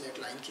और बीच में एक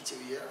लाइन खींची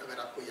हुई है, अगर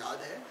आपको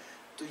याद है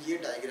तो ये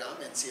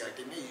डायग्राम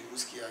एनसीईआरटी में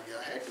यूज किया गया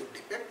है टू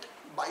डिपिक्ट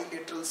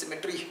बाइलेटरल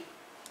सिमेट्री,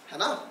 है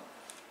ना।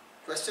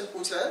 क्वेश्चन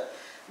पूछ रहा है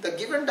the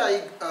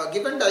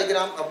given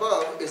diagram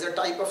above is a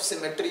type of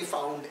symmetry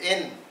found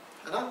in,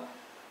 है ना।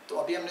 तो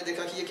अभी हमने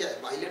देखा कि ये क्या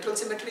है, बाइलेटरल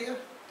सिमेट्री है।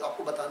 तो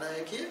आपको बताना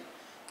है कि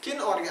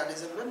किन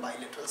ऑर्गेनिज्म में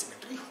बाइलेटरल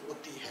सिमेट्री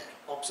होती है।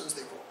 ऑप्शंस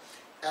देखो,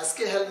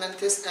 एस्के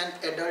helminths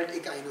and adult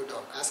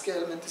echinoderm. एस्के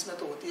helminths में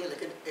तो होती है,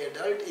 लेकिन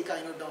एडल्ट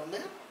इकाइनोडर्म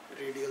में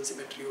रेडियल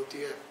सिमेट्री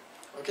होती है।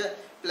 Okay,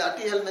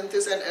 प्लाटी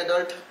helminths and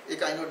adult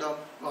echinoderm,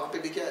 वहाँ पे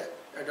भी क्या है,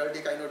 एडल्ट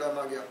इकाइनोडर्म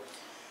आ गया।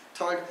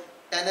 Third,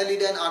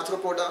 Annelida and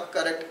arthropoda,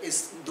 correct,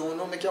 इस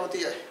दोनों में क्या होती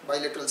है,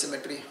 बाइलेटरल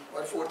सिमेट्री।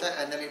 और फोर्थ है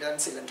एनालिडा एंड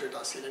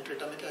सिलेंट्रेटा,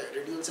 सिलेंट्रेटा में क्या है,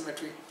 रेडियल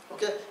सिमेट्री।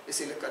 ओके,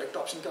 इसीलिए करेक्ट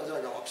ऑप्शन क्या हो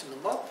जाएगा, option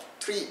number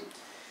 3।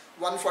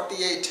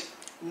 148,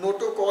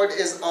 notochord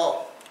is a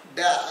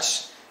dash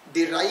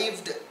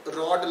derived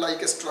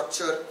rod-like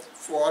structure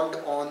formed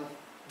on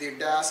the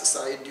dash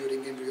side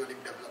during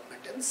embryonic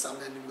development in some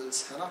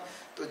animals, है ना।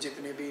 तो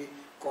जितने भी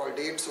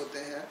कॉर्डेट्स होते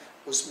हैं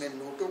उसमें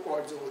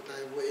नोटोकॉर्ड जो होता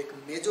है वो एक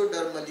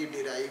मेजोडर्मली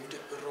डिराइव्ड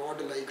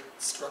रॉड लाइक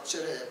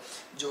स्ट्रक्चर है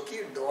जो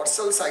कि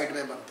डॉर्सल साइड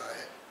में बनता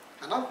है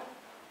ना।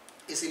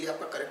 इसीलिए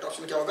आपका करेक्ट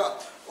ऑप्शन क्या होगा,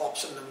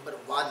 option number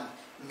 1,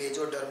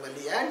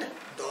 मेजोडर्मली and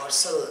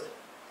dorsal.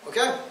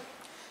 Okay,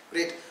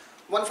 great.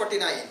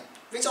 149,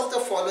 which of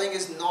the following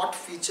is not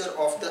feature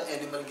of the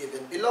animal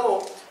given below.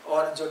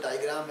 और जो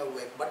डायग्राम है वो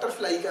एक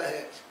बटरफ्लाई का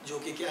है जो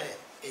कि क्या है,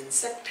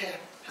 इंसेक्ट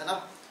है ना।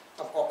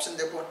 अब ऑप्शन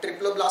देखो,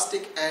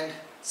 ट्रिप्लोब्लास्टिक एंड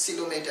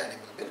सिलोमेट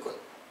एनिमल, बिल्कुल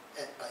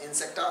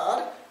insecta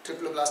are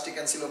triploblastic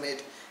and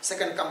coelomate.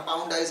 Second,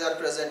 compound eyes are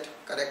present,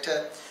 correct है।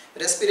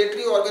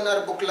 Respiratory organ are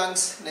book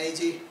lungs, नहीं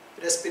जी,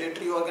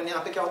 रेस्पिरेटरी ऑर्गन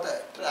यहाँ पे क्या होता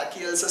है,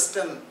 ट्रैकियल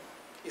सिस्टम,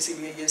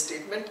 इसीलिए ये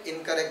स्टेटमेंट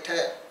इनकरेक्ट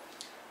है।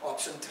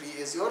 Option 3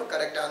 is your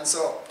correct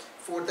answer.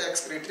 Fourth,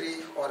 excretory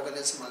organ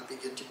is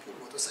मल्टीपियन tubule,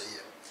 वो तो सही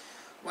है।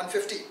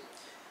 150,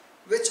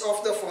 which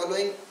of the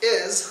following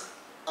is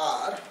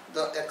are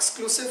the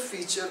exclusive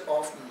feature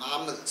of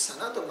mammals, है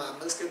ना। तो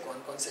मैमल्स के कौन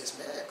कौन से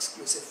इसमें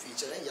एक्सक्लूसिव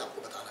फीचर है ये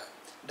आपको बताना है।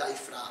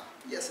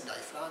 Diaphragm, yes,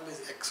 diaphragm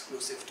is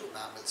exclusive to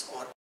mammals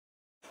और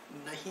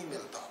नहीं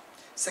मिलता।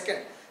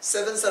 सेकंड,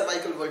 7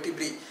 सर्वाइकल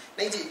वर्टिब्री,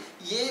 नहीं जी,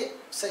 ये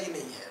सही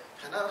नहीं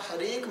है ना।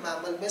 हर एक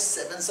मैमल में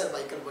 7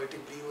 सर्वाइकल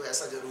वर्टिब्री हो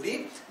ऐसा जरूरी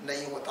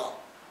नहीं होता,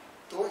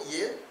 तो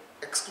ये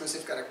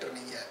एक्सक्लूसिव कैरेक्टर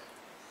नहीं है।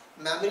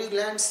 Memory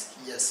glands,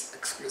 yes,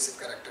 exclusive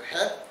character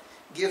है।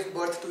 Give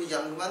birth to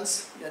young ones,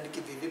 यानी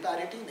कि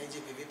विविपैरिटी, नहीं जी,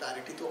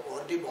 विविपैरिटी तो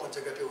और भी बहुत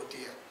जगह पे होती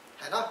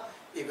है ना।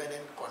 इवन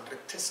इन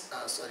कॉन्ड्रिक्थिस,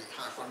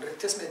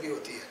 कॉन्ड्रिक्थिस में भी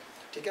होती है,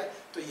 ठीक है।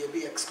 तो ये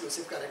भी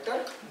एक्सक्लूसिव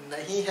कैरेक्टर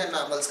नहीं है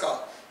मैमल्स का।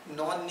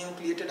 Non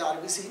nucleated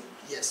RBC,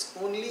 yes,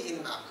 only in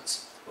mammals.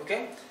 Okay,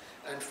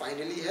 and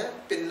finally है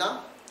पिन्ना,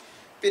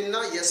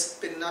 पिन्ना, यस,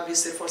 पिन्ना भी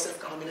सिर्फ और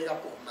सिर्फ कहाँ मिलेगा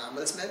आपको,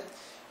 मैमल्स में।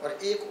 और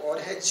एक और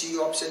है, जी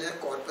ऑप्शन है,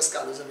 corpus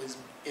callosum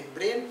in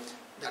brain,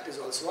 that is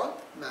also a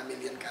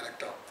mammalian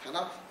character, है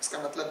ना। इसका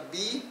मतलब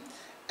बी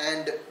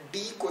एंड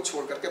डी को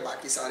छोड़ करके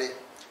बाकी सारे।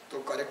 तो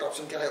करेक्ट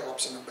ऑप्शन क्या है,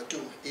 option number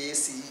 2, A,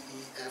 C,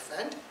 E, F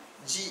and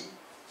ji.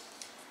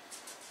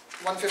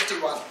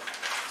 151,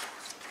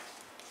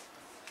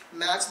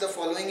 match the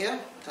following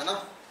है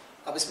ना।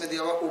 अब इसमें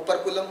दिया हुआ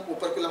ओपरकुलम,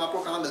 ओपरकुलम आपको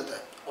कहाँ मिलता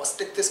है,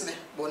 ऑस्टिक्टिस में,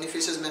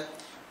 बोनीफिशेस में।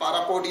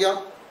 पारापोडिया,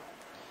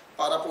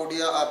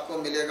 पारापोडिया आपको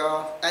मिलेगा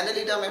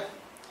एनालिडा में।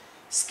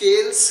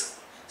 स्केल्स,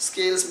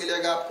 स्केल्स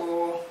मिलेगा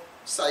आपको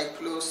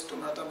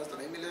साइक्लोस्टोमाटा में तो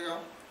नहीं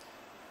मिलेगा,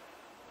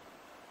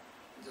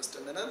 just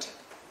a minute.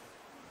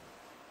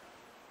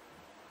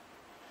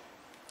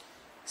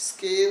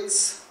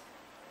 Scales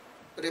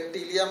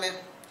reptilia में,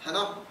 है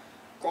ना।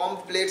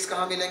 कॉम्ब प्लेट्स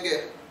कहाँ मिलेंगे,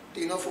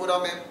 टीनोफोरा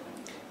में।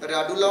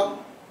 रैडुला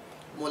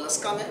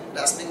मोलस्का में,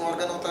 रैस्निंग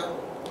ऑर्गन होता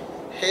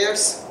है।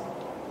 हेयर्स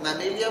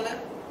मैमेलिया में।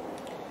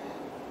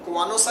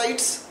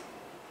 क्वानोसाइट्स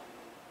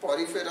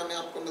पॉरीफेरा में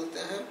आपको मिलते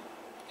हैं,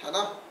 है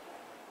ना,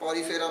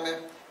 पॉरीफेरा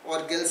में।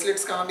 और गिल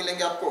स्लिट्स कहाँ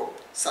मिलेंगे आपको,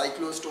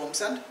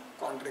 साइक्लोस्टोम्स एंड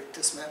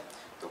कॉन्ड्रिक्थिस में।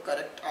 तो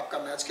करेक्ट आपका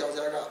मैच क्या हो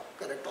जाएगा,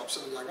 करेक्ट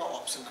ऑप्शन हो जाएगा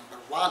option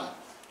number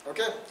 1।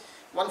 Okay,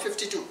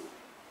 152,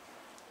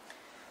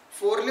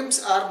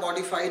 forelimbs are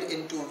modified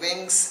into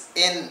wings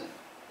इन,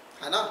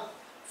 है ना।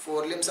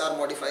 Forelimbs are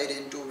modified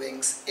into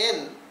wings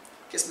इन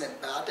किसमें,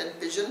 bat and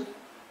pigeon,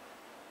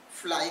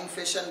 flying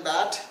fish and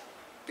bat,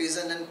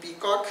 pigeon and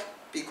peacock,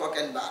 peacock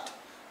and bat.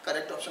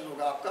 Correct option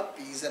होगा आपका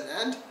पिजन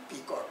एंड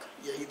पीकॉक,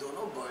 यही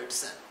दोनों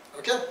birds हैं।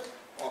 Okay,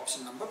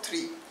 option number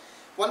 3।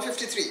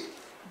 153,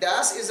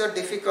 dash is a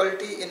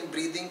difficulty in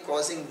breathing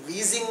causing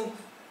wheezing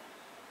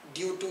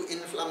due to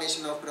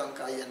inflammation of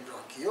bronchi and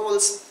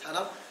bronchioles, है ना।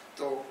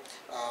 तो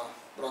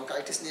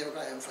bronchitis नहीं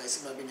होगा,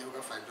 एम्फाइसीमा भी नहीं होगा,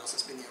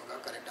 फाइब्रोसिस भी नहीं होगा।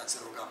 करेक्ट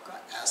आंसर होगा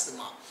आपका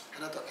एस्थमा,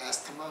 है ना। तो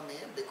एस्थमा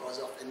में because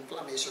of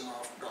inflammation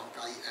of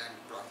bronchi and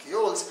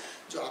bronchioles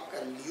जो आपका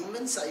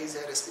ल्यूमेन साइज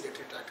है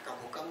रेस्पिरेटरी ट्रैक्ट का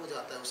वो कम हो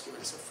जाता है, उसकी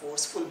वजह से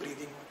फोर्सफुल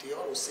ब्रीदिंग होती है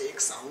और उससे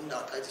एक साउंड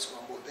आता है जिसको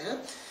हम बोलते हैं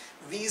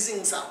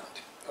wheezing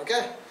साउंड।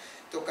 ओके,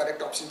 तो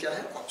करेक्ट ऑप्शन क्या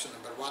है, option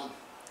number 1।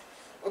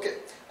 Okay,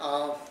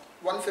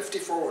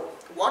 154,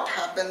 what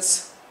happens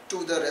to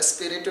the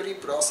respiratory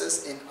process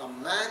in a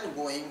man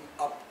going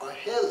up a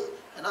hill,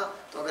 है ना।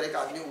 तो अगर एक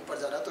आदमी ऊपर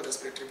जा रहा है तो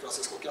रेस्पिरेटरी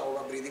प्रोसेस को क्या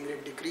होगा, ब्रीदिंग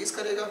रेट डिक्रीज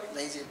करेगा,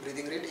 नहीं जी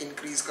ब्रीदिंग रेट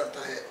इंक्रीज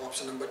करता है।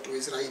 ऑप्शन नंबर 2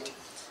 इज राइट,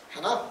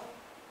 है ना।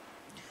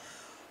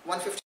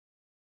 150।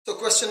 So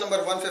question number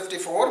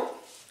 154,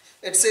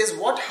 it says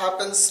what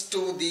happens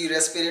to the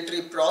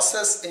respiratory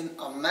process in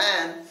a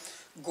man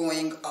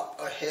going up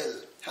a hill,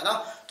 है ना।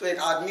 तो एक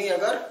आदमी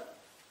अगर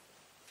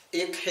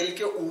एक हिल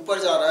के ऊपर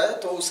जा रहा है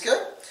तो उसके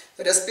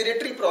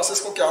रेस्पिरेटरी प्रोसेस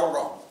को क्या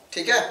होगा,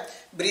 ठीक है।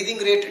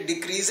 Breathing rate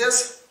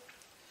decreases,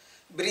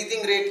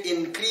 breathing rate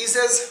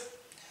increases,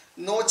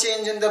 no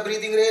change in the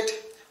breathing rate,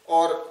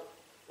 और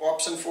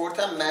ऑप्शन 4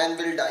 है man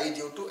will die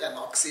due to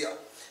anoxia.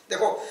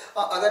 देखो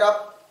अगर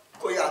आप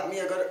कोई आदमी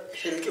अगर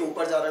हिल के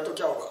ऊपर जा रहा है तो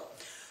क्या होगा,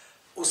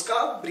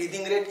 उसका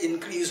ब्रीदिंग रेट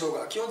इंक्रीज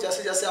होगा। क्यों,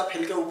 जैसे जैसे आप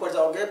हिल के ऊपर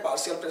जाओगे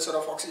पार्शियल प्रेशर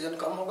ऑफ ऑक्सीजन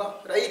कम होगा,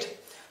 राइट।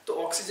 तो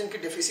ऑक्सीजन की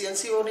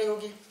डिफिशियंसी हो रही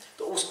होगी,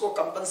 तो उसको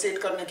कंपनसेट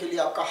करने के लिए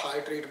आपका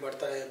हार्ट रेट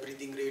बढ़ता है,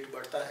 ब्रीदिंग रेट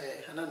बढ़ता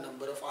है ना।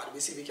 नंबर ऑफ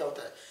आरबीसी भी क्या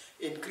होता है,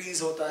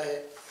 इंक्रीज होता है।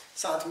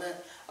 साथ में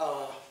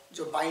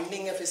जो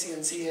बाइंडिंग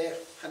एफिशिएंसी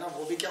है ना,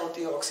 वो भी क्या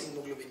होती है,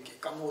 ऑक्सीमोग्लोबिन की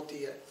कम होती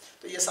है।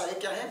 तो ये सारे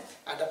क्या हैं,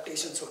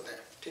 एडेप्टेशंस होते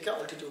हैं, ठीक है।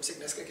 ऑल्टीट्यूड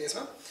सिकनेस के केस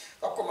में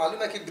तो आपको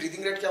मालूम है कि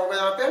ब्रीदिंग रेट क्या होगा,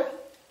 यहाँ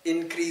पे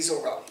इंक्रीज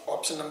होगा।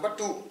 Option number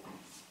 2।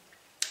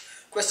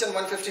 Question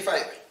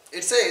 155,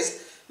 it says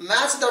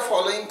match the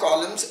following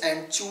columns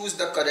and choose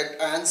the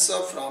correct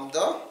answer from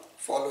the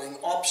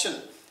following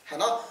option, है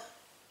ना।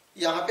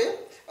 यहाँ पे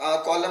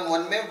कॉलम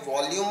 1 में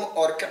वॉल्यूम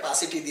और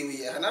कैपेसिटी दी हुई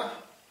है ना,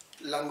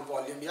 लंग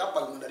वॉल्यूम या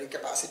पल्मोनरी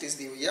कैपेसिटीज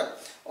दी हुई है,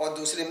 और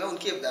दूसरे में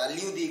उनकी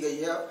वैल्यू दी गई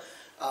है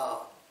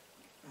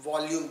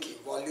वॉल्यूम की,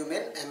 वॉल्यूम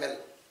इन ml,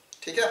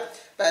 ठीक है।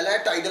 पहला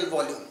है टाइडल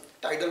वॉल्यूम,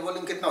 टाइडल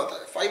वॉल्यूम कितना होता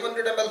है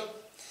 500 ml।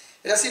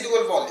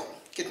 रेसिडुअल वॉल्यूम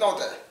कितना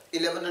होता है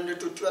 1100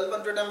 to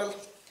 1200 ml,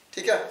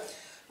 ठीक है।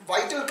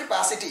 वाइटल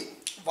कैपेसिटी,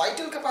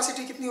 वाइटल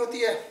कैपेसिटी कितनी होती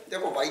है,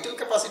 देखो वाइटल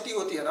कैपेसिटी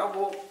होती है ना,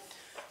 वो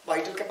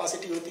वाइटल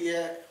कैपेसिटी होती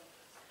है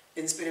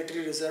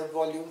inspiratory reserve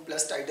volume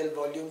plus tidal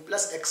volume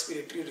plus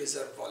expiratory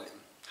reserve volume,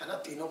 है ना।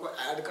 तीनों को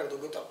ऐड कर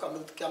दोगे तो आपका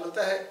क्या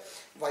मिलता है,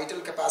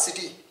 वाइटल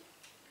कैपेसिटी,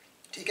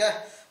 ठीक है।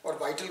 और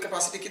वाइटल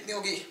कैपेसिटी कितनी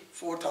होगी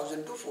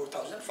 4000 to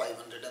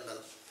 4500 ml,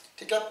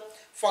 ठीक है।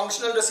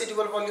 फंक्शनल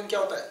रेसिडुअल वॉल्यूम क्या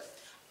होता है,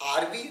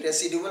 RB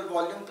residual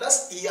volume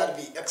plus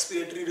ERB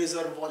expiratory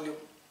reserve volume,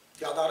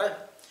 याद आ रहा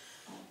है।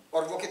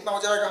 और वो कितना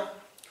हो जाएगा,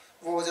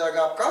 वो हो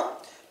जाएगा आपका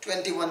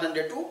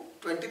 2100 to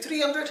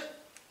 2300,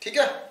 ठीक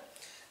है।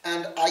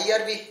 And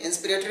IRB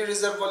inspiratory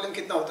reserve volume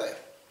कितना होता है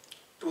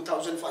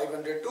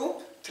 2500 to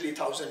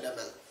 3000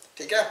 ml,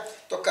 ठीक है।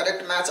 तो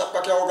करेक्ट मैच आपका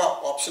क्या होगा,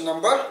 option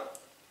number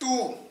 2,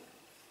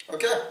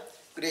 okay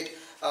great.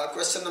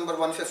 Question number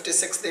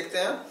 156 देखते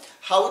हैं,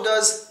 how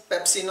does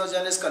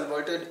pepsinogen is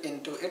converted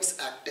into its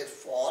active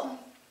form.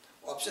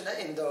 Option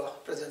है in the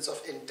presence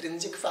of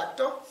intrinsic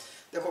factor.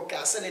 देखो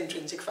कैसे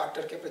इंट्रिंसिक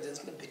फैक्टर के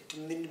प्रेजेंस में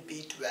विटामिन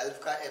B12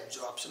 का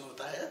एब्जॉर्प्शन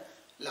होता है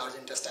लार्ज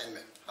इंटेस्टाइन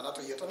में, है ना,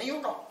 तो ये तो नहीं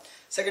होगा।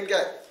 सेकंड क्या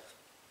है,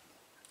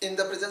 in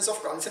the presence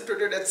of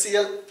concentrated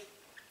HCl,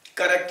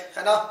 correct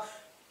है ना।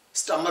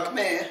 स्टमक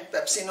में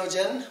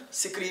पेप्सिनोजन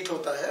सिक्रीट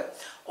होता है,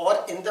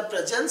 और in the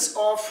presence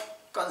of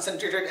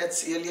concentrated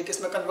HCl ये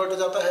किस में कन्वर्ट हो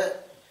जाता है,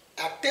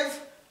 एक्टिव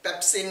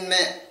पेप्सिन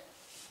में,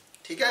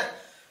 ठीक है।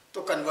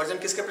 तो कन्वर्जन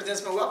किसके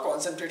प्रेजेंस में हुआ,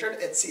 कॉन्सेंट्रेटेड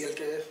HCl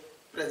के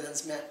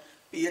प्रेजेंस में।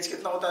 पीएच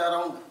कितना होता है,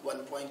 अराउंड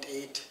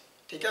 1.8,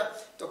 ठीक है।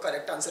 तो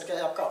करेक्ट आंसर क्या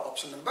है आपका,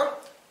 ऑप्शन नंबर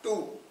 2।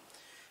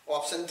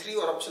 ऑप्शन 3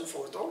 और ऑप्शन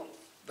 4 तो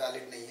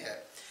वैलिड नहीं है।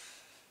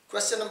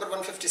 Question number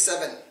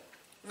 157,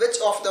 which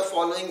of the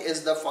following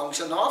is the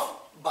function of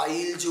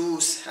bile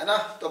juice, है ना।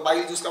 तो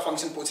बाइल जूस का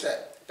फंक्शन पूछ रहा है,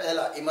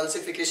 पहला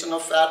emulsification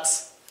of fats,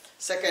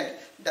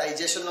 second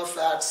digestion of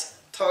fats,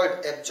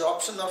 third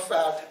absorption of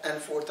fat,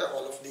 and fourth है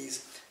ऑल ऑफ दीज।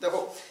 देखो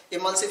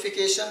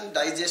इमल्सिफिकेशन,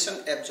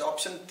 डाइजेशन,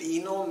 एब्जॉर्प्शन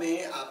तीनों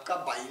में आपका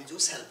बाइल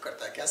जूस हेल्प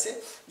करता है।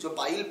 कैसे, जो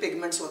बाइल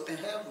पिगमेंट्स होते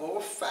हैं वो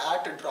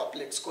फैट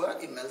ड्रॉपलेट्स को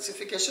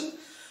इमल्सिफिकेशन,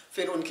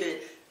 फिर उनके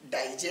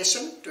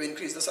digestion to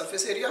increase the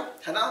surface area,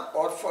 है ना,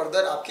 और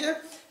फर्दर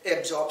आपके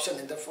absorption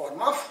in the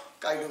form of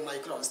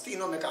काइलोमाइक्रॉन्स,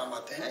 तीनों में काम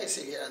आते हैं।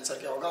 इसीलिए आंसर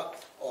क्या होगा,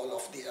 ऑल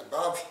ऑफ द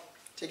अबव,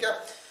 ठीक है।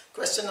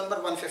 Question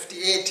number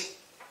 158,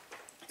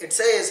 it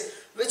says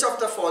which of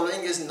the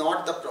following is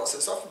not the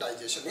process of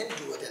digestion in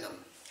duodenum,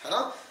 है ना।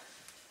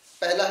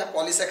 पहला है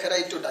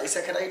पॉलीसैकेराइड टू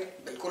डाइसैकेराइड,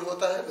 बिल्कुल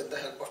होता है with the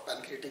help of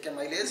pancreatic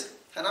amylase,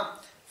 है ना।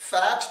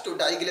 Fat to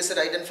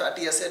diglyceride and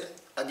fatty acid,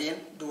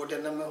 again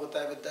duodenum में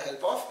होता है with the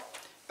help of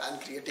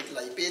pancreatic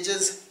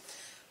lipases.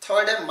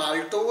 Third है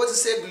माल्टोज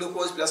से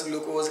ग्लूकोज प्लस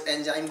ग्लूकोज,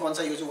 एंजाइम कौन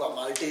सा यूज हुआ,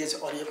 माल्टेज,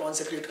 और ये कौन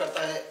सेक्रेट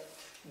करता है,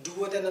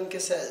 डुओडेनम के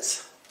सेल्स,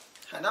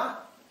 है ना,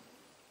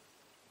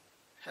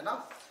 है ना।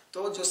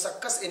 तो जो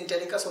सक्कस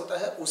इंटेरिकस होता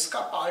है उसका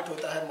पार्ट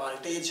होता है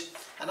माल्टेज,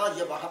 है ना,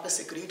 ये वहाँ पे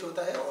सिक्रीट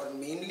होता है। और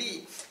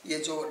मेनली ये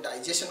जो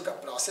डाइजेशन का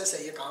प्रोसेस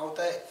है ये कहाँ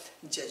होता है,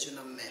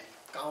 जेजुनम में,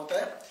 कहाँ होता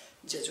है,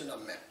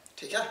 जेजुनम में,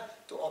 ठीक है।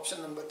 तो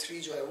ऑप्शन नंबर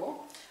 3 जो है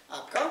वो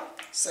आपका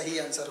सही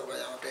आंसर होगा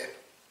यहाँ पे,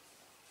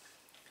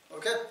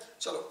 ओके।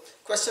 चलो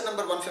question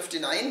number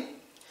 159,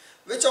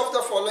 which of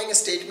the following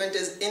statement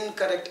is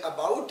incorrect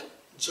about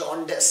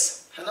jaundice,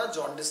 है ना,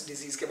 जॉन्डिस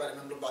डिजीज के बारे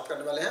में हम लोग बात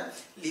करने वाले हैं।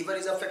 लीवर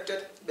इज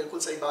अफेक्टेड, बिल्कुल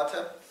सही बात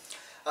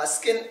है।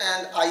 Skin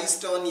and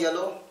eyes turn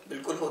yellow,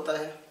 बिल्कुल होता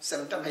है,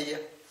 सिम्टम है ये,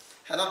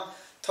 है ना।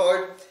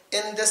 Third,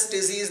 in this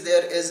disease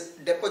there is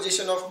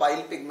deposition of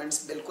bile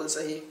pigments, बिल्कुल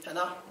सही है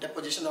ना,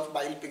 डेपोजिशन ऑफ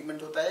बाइल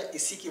पिगमेंट होता है,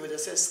 इसी की वजह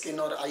से स्किन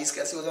और आईज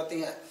कैसे हो जाती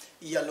हैं,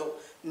 येलो।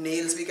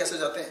 नेल्स भी कैसे हो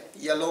जाते हैं,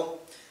 येलो,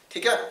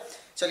 ठीक है।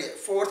 चलिए,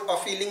 fourth, a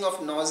feeling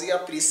of nausea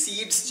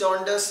precedes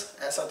jaundice,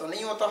 ऐसा तो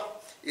नहीं होता,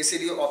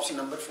 इसीलिए ऑप्शन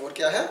नंबर 4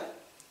 क्या है,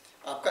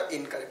 आपका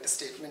इनकरेक्ट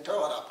स्टेटमेंट है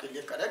और आपके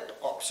लिए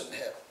करेक्ट ऑप्शन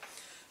है।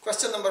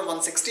 Question number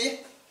 160,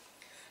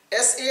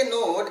 SA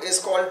node is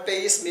called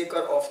pace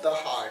maker of the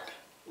heart,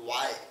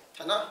 why,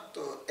 है ना।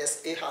 तो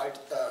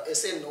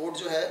SA नोड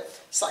जो है,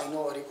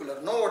 साइनो ऑरिकुलर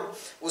नोड,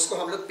 उसको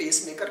हम लोग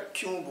पेस मेकर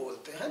क्यों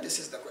बोलते हैं, this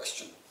is the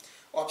question.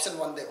 Option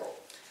 1 देखो,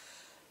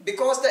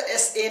 because the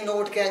SA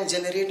node can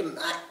generate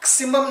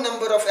maximum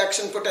number of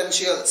action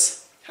potentials,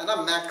 है ना,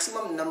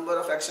 maximum number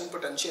of action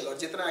potential, और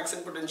जितना एक्शन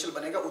पोटेंशियल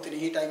बनेगा उतनी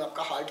ही टाइम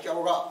आपका हार्ट क्या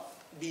होगा,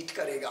 बीट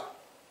करेगा,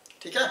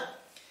 ठीक है।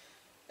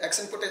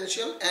 Action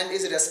potential and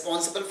is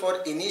responsible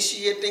for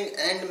initiating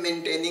and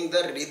maintaining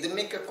the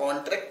rhythmic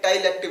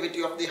contractile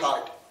activity of the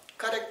heart,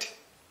 correct,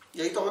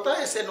 यही तो होता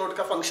है SA नोड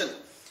का फंक्शन।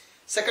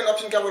 सेकंड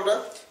ऑप्शन क्या बोल रहा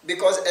है,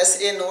 because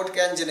SA node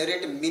can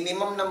generate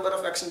minimum number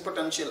of action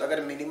potential,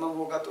 अगर मिनिमम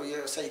होगा तो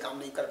ये सही काम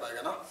नहीं कर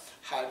पाएगा ना,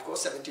 हार्ट को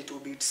 72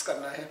 बीट्स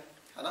करना है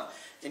ना,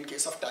 इन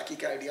केस ऑफ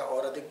टैकीकार्डिया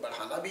और अधिक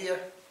बढ़ाना भी है,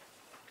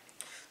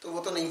 तो वो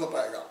तो नहीं हो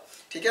पाएगा,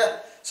 ठीक है।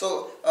 So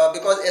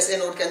because SA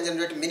node can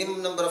generate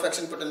minimum number of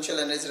action potential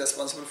and is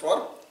responsible for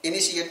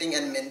initiating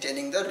and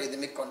maintaining the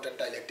rhythmic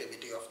contractile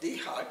activity of the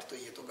heart, तो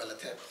ये तो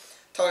गलत है।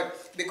 Third,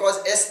 because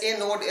SA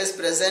node is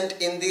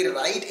present in the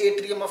right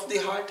atrium of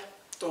the heart,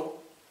 तो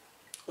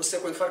उससे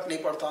कोई फर्क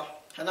नहीं पड़ता,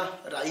 है ना,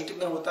 राइट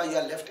में होता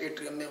या लेफ्ट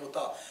एट्रियम में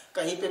होता,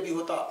 कहीं पे भी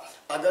होता,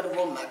 अगर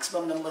वो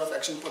maximum number of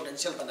action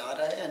potential बना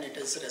रहा है and it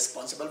is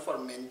responsible for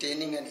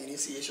maintaining and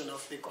initiation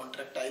of the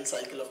contractile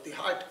cycle of the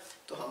heart,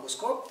 तो हम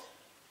उसको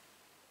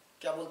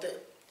क्या बोलते हैं,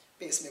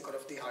 pace maker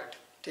of the heart,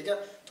 ठीक है।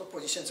 तो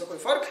पोजीशन से कोई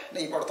फर्क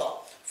नहीं पड़ता।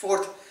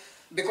 Fourth,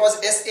 because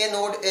SA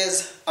node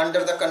is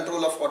under the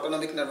control of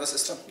autonomic nervous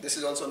system, this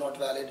is also not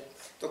valid,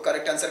 तो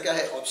करेक्ट आंसर क्या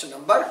है, option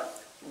number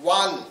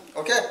 1।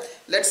 Okay,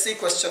 let's see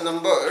question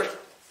number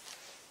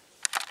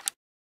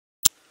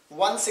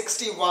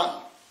 161,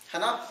 है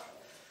ना।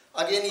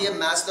 अगेन ये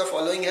मैच द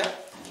फॉलोइंग है,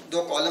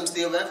 दो कॉलम्स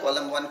दिए हुए हैं,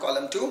 कॉलम 1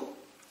 कॉलम 2।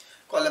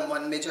 कॉलम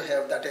 1 में जो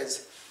है that is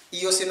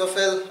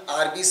eosinophil,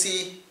 RBC,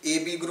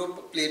 AB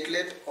group,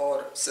 platelet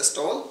और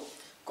सिस्टोल।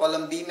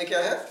 कॉलम बी में क्या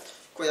है,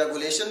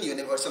 कोयागुलेशन,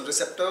 universal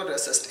receptor,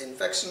 resist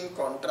infection,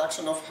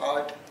 contraction of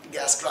heart,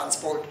 gas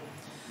transport.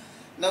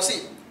 Now see,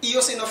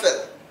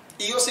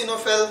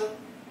 eosinophil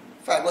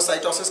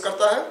phagocytosis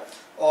करता है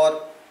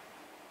और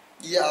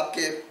ये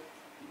आपके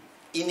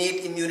इनेट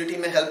इम्यूनिटी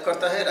में हेल्प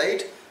करता है,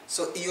 राइट।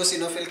 सो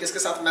इओसिनोफिल किसके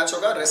साथ मैच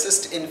होगा,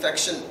 resist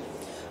infection.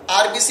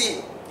 RBC,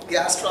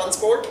 gas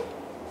transport,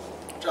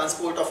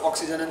 transport of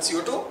oxygen and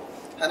CO2,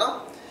 है ना।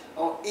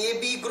 और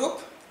AB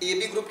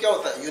ग्रुप क्या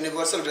होता है,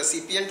 यूनिवर्सल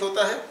रेसिपिएंट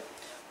होता है।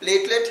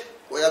 Platelet,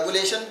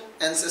 कोयागुलेशन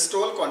and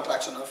systole,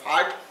 contraction of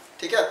heart,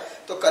 ठीक है।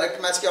 तो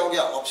करेक्ट मैच क्या हो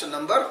गया, option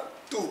number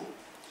 2।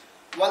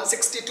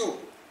 162,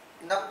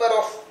 number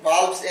of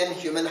valves in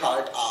human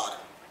heart are.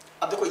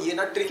 अब देखो ये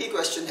ना ट्रिकी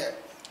क्वेश्चन है,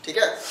 ठीक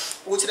है,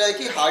 पूछ रहा है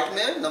कि हार्ट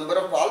में नंबर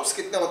ऑफ वाल्व्स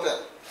कितने होते हैं।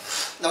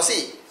 Now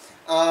see,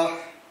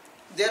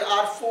 there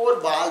are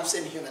 4 valves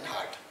in human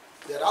heart,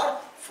 there are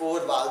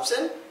 4 valves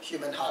in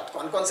human heart,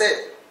 कौन कौन से,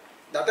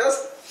 that is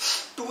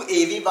 2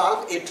 AV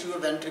valve,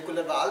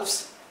 atrioventricular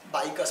valves,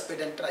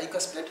 bicuspid and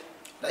tricuspid,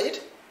 right,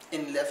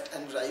 in left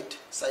and right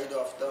side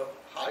of the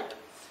heart।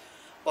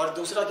 और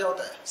दूसरा क्या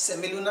होता है,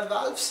 semilunar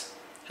valves,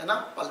 है ना,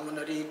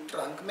 पल्मोनरी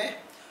ट्रंक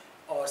में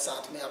और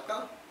साथ में आपका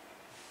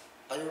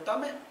अयोटा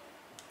में,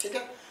 ठीक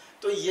है।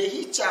 तो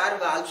यही 4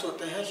 वाल्व्स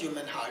होते हैं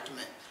ह्यूमन हार्ट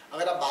में।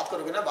 अगर आप बात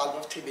करोगे ना वाल्व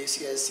ऑफ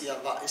थिबेसियस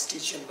या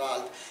स्टिचियन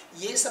वाल्व,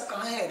 ये सब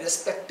कहाँ है,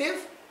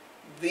 रेस्पेक्टिव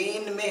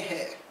वेन में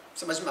है,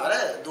 समझ में आ रहा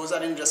है, those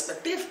are in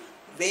respective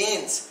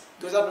veins,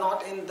 those are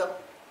not in the,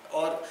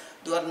 और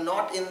दो are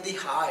not in the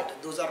heart,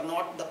 those are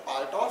not the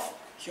part of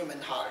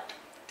human heart,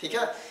 ठीक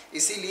है।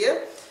 इसीलिए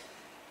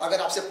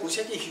अगर आपसे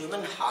पूछे कि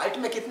ह्यूमन हार्ट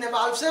में कितने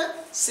वाल्व्स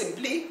हैं,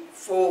 सिंपली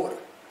 4,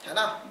 है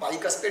ना,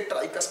 bicuspid,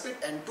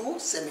 tricuspid and 2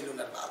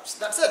 semilunar valves,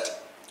 that's it,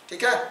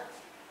 ठीक है।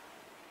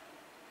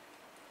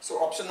 So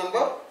option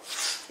number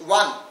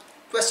 1।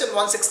 क्वेश्चन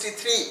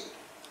 163,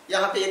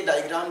 यहाँ पे एक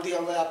डायग्राम दिया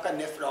हुआ है आपका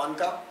नेफ्रॉन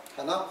का,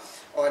 है ना,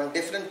 और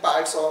different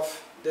parts of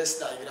this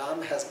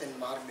diagram has been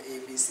marked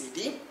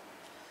ABCD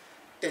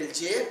till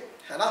J,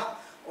 है ना।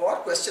 और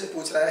क्वेश्चन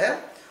पूछ रहा है,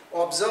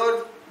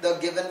 observe the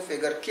given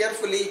figure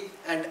carefully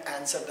and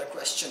answer the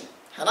question,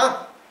 है ना।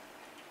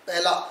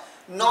 पहला,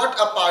 not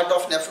a part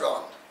of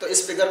nephron, तो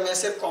इस फिगर में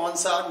से कौन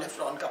सा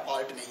नेफ्रॉन का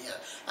पार्ट नहीं है।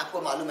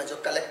 आपको मालूम है जो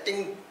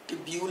कलेक्टिंग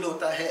ट्यूब्यूल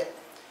होता है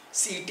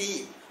CT,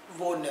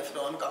 वो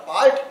नेफ्रॉन का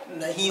पार्ट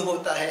नहीं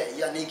होता है,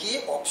 यानी कि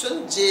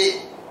option J।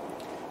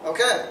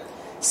 Okay,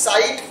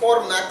 site for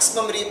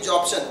maximum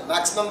resorption,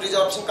 maximum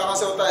resorption कहाँ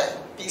से होता है,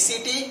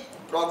 PCT,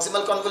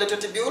 proximal convoluted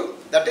tubule,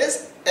 that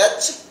is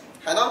H,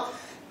 है ना,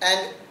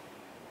 and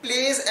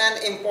plays an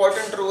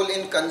important role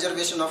in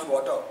conservation of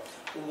water.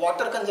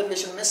 Water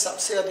conservation में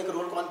सबसे अधिक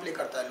रोल कौन प्ले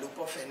करता है? लूप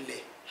ऑफ हेनले,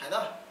 है ना,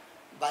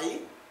 bye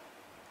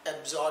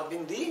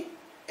absorbing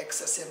the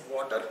excessive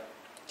water,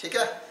 ठीक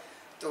है,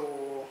 तो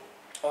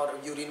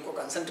और यूरिन को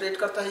कंसंट्रेट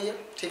करता है ये,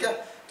 ठीक है,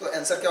 तो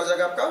आंसर क्या हो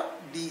जाएगा आपका?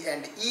 D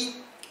and E.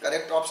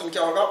 Correct option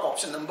क्या होगा?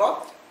 Option number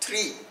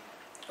 3।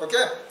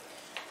 ओके,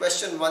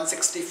 क्वेश्चन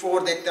 164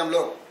 देखते हैं हम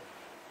लोग।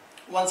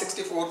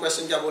 164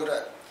 क्वेश्चन क्या बोल रहा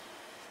है?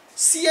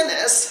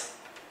 CNS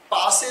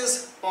passes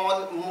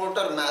on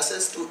motor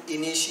masses to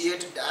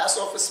initiate dash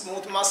of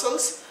smooth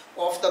muscles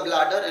of the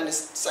bladder and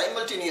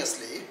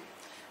simultaneously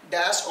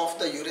dash of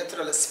the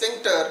urethral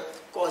sphincter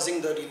causing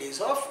the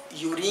release of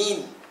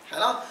urine, है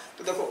ना।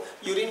 तो देखो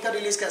यूरिन का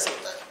रिलीज कैसे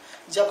होता है?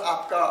 जब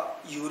आपका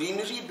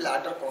यूरिनरी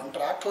ब्लैडर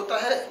कॉन्ट्रैक्ट होता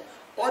है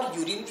और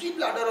यूरिनरी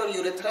ब्लैडर और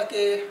यूरेथ्रा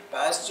के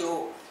पास जो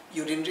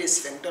यूरिनरी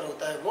स्फिंक्टर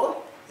होता है वो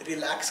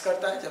रिलैक्स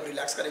करता है। जब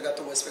रिलैक्स करेगा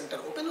तो वो स्फिंक्टर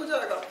ओपन हो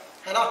जाएगा,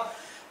 है ना।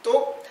 तो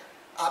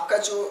आपका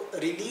जो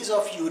रिलीज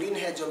ऑफ यूरिन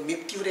है, जो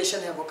मिक्ट्यूरेशन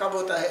है, वो कब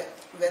होता है?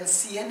 When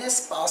CNS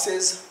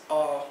passes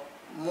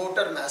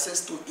motor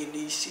masses to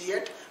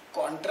initiate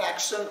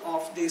contraction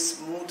of the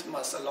smooth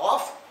muscle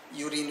of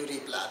urinary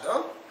bladder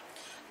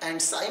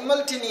and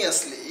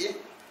simultaneously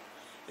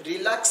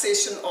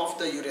relaxation of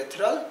the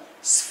urethral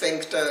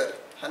sphincter,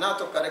 है ना।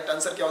 तो करेक्ट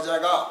आंसर क्या हो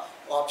जाएगा?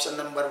 Option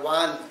number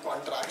 1,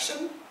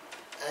 contraction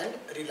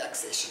and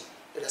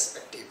relaxation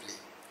respectively.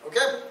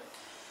 Okay,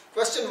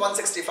 question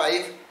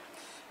 165,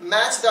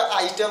 match the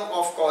item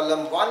of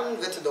column 1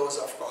 with those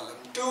of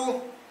column 2,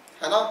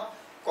 है ना।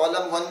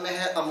 Column 1 में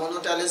है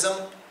ammonotelism,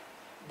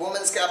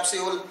 बोमेंस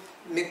capsule,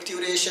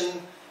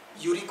 मिक्ट्यूरेशन,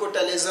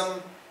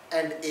 uricotelism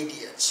and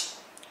ADH,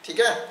 ठीक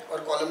है,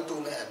 और कॉलम 2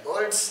 में है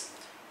birds,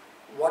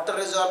 water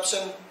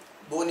resorption,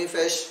 bony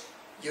fish,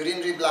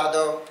 urinary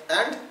bladder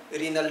and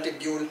renal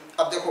tubule.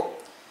 अब देखो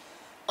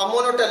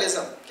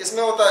अमोनोटेलिज्म किस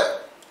में होता है?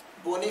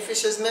 बोनी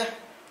फिशेस में,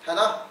 है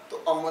ना। तो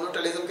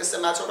अमोनोटेलिज्म किससे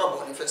मैच होगा?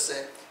 बोनी फिश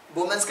से।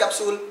 बोमेंस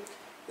कैप्सूल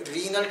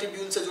रीनल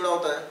टिब्यूल से जुड़ा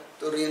होता है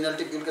तो रीनल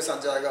टिब्यूल के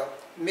साथ जाएगा।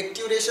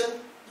 मिक्ट्यूरेशन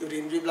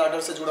यूरिनरी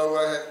ब्लैडर से जुड़ा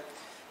हुआ है।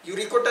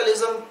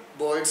 यूरिकोटेलिज्म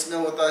बर्ड्स में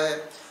होता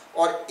है।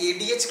 और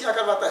ADH क्या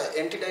करवाता है?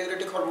 एंटी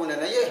डायूरेटिक हार्मोन है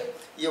ना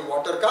ये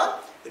वाटर का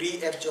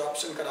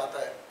रीएब्जॉर्प्शन कराता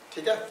है,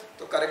 ठीक है।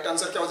 तो करेक्ट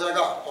आंसर क्या हो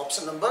जाएगा?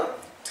 Option number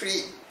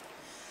 3।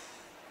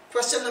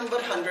 Question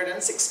number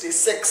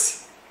 166,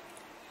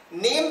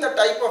 name the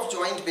type of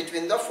joint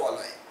between the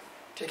following,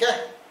 ठीक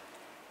है।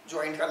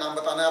 जॉइंट का नाम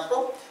बताना है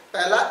आपको।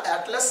 पहला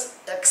Atlas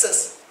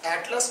axis,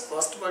 Atlas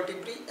first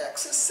vertebrae,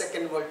 axis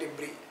second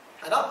vertebrae,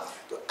 है ना।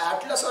 तो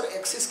एटलस और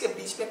एक्सिस के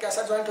बीच में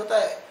कैसा जॉइंट होता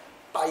है?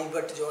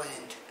 Pivot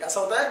joint. कैसा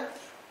होता है?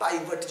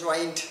 पाइवट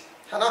जॉइंट,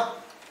 है ना।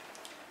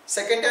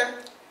 सेकंड है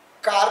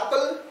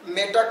कार्पल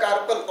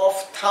मेटाकार्पल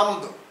ऑफ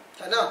थंब,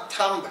 है ना।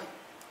 थंब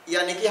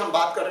यानी कि हम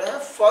बात कर रहे हैं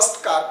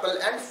first carpal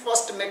and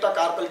first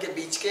metacarpal के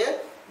बीच के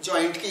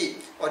जॉइंट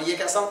की, और ये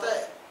कैसा होता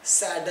है?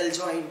 Saddle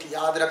joint.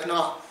 याद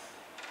रखना,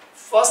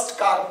 फर्स्ट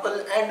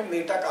कार्पल एंड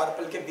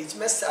मेटाकार्पल के बीच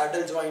में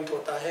सैडल जॉइंट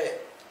होता है,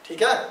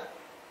 ठीक है,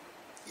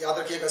 याद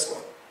रखिएगा इसको।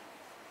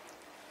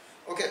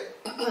 ओके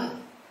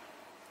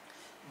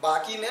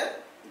बाकी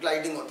में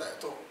ग्लाइडिंग होता है,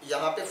 तो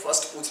यहाँ पे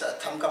फर्स्ट पूछ रहा है,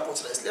 थंब का पूछ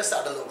रहा है, इसलिए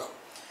सैडल होगा।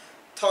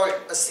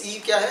 थर्ड सी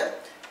क्या है?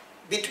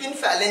 बिटवीन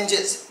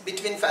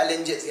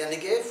फैलेंजेस यानी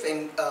कि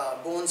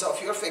बोन्स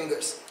ऑफ योर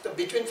फिंगर्स। तो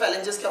बिटवीन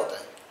फैलेंजेस क्या होता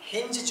है?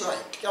 Hinge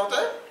joint. क्या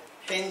होता है?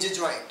 Hinge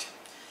joint.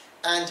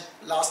 एंड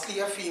लास्टली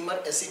है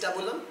फीमर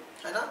एसिटाबुलम,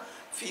 है ना।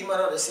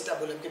 फीमर और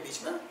एसिटाबुलम के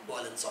बीच में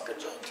बॉल एंड सॉकेट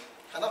जॉइंट,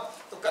 है ना।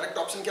 तो करेक्ट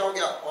ऑप्शन क्या हो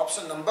गया?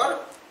 Option number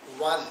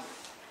 1।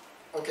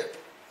 Okay,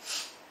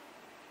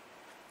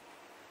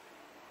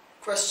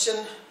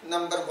 question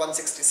number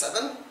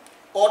 167,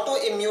 auto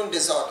immune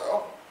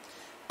disorder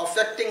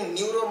affecting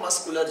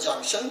neuromuscular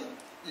junction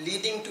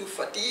leading to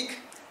fatigue,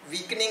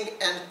 weakening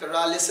and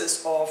paralysis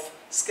of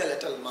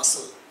skeletal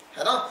muscle,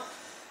 है ना।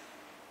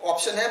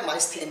 ऑप्शन है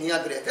myasthenia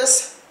gravis,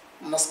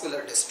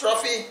 muscular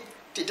dystrophy,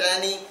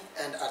 टिटैनी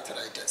and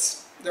arthritis.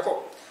 देखो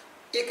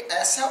एक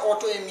ऐसा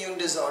ऑटो इम्यून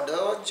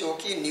डिसऑर्डर जो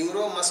कि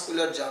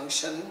न्यूरोमस्कुलर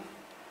जंक्शन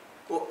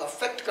को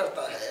affect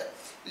करता है,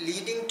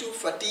 leading to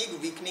fatigue,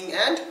 weakening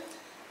and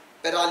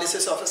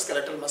paralysis of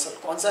skeletal muscle.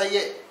 कौन सा है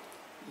ये?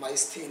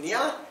 माइस्थेनिया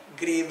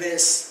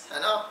ग्रेविस, है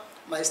ना।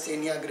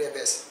 माइस्थेनिया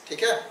ग्रेविस,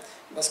 ठीक है।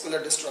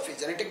 मस्कुलर डिस्ट्रॉफी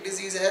जेनेटिक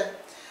डिजीज है।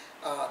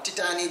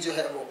 टिटैनी जो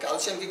है वो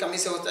कैल्शियम की कमी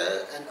से होता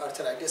है। And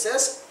arthritis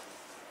is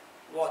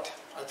what?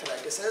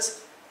 Arthritis is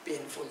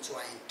painful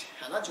joint,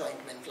 है ना।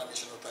 जॉइंट में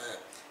इन्फ्लेमेशन होता है।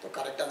 तो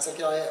करेक्ट आंसर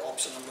क्या है?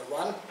 Option number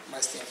 1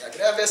 myasthenia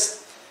gravis.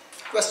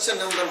 Question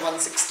number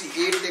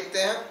 168 देखते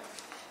हैं।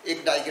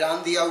 एक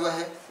डायग्राम दिया हुआ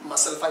है,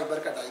 मसल फाइबर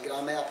का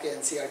डायग्राम है, आपके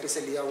NCERT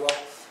से लिया हुआ,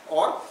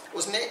 और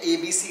उसमें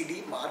ABCD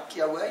मार्क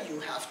किया हुआ है। यू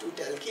हैव टू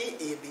टेल कि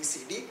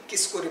ABCD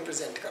किसको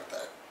रिप्रेजेंट करता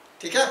है,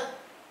 ठीक है।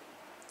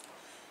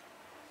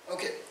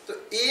 ओके, तो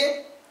A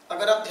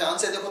अगर आप ध्यान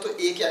से देखो तो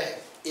A क्या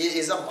है? A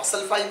is a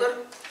muscle fibre.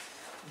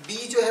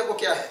 B जो है वो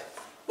क्या है?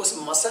 उस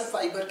मसल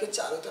फाइबर के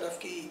चारों तरफ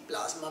की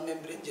प्लाज्मा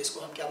मेम्ब्रेन, जिसको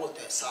हम क्या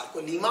बोलते हैं,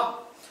 सार्कोलीमा।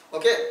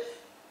 ओके,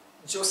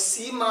 जो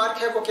सी मार्क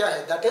है वो क्या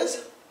है, that is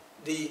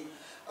the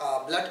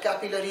blood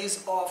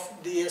capillaries of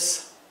this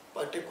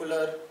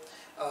particular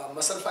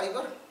muscle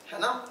fibre, है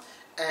ना।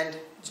 एंड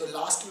जो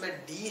लास्ट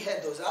में डी है,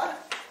 those are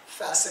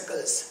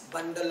fascicles,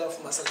 bundle of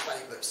muscle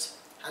fibres,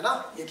 है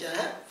ना। ये क्या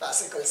है,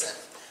 फैसिकल्स है।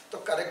 तो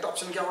करेक्ट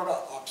ऑप्शन क्या होगा,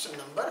 option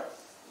number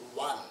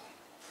 1।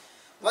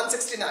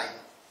 169.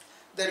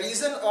 The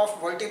region of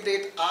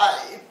vertebrate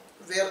eye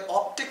where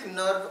optic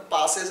nerve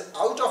passes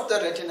out of the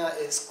retina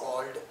is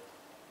called,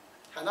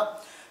 है ना।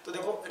 तो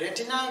देखो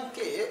रेटिना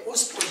के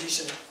उस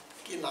पोजीशन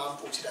की नाम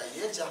पूछ रहा है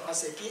ये, जहां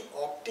से कि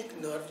ऑप्टिक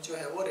नर्व जो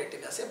है वो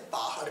रेटिना से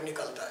बाहर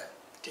निकलता है,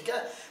 ठीक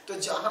है। तो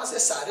जहां से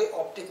सारे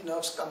ऑप्टिक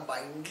नर्व्स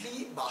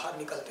कंबाइंडली बाहर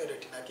निकलते हैं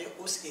रेटिना के,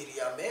 उस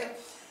एरिया में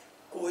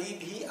कोई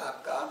भी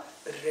आपका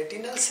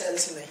रेटिनल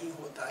सेल्स नहीं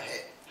होता है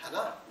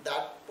ना।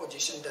 That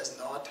position does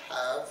not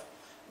have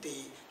the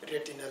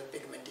retinal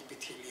pigment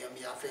epithelium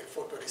या फिर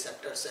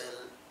photoreceptor cell,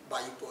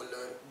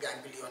 bipolar,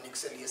 ganglionic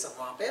cell, ये सब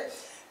वहाँ पे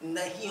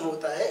नहीं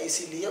होता है,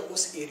 इसीलिए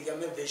उस एरिया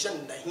में विजन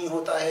नहीं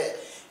होता है,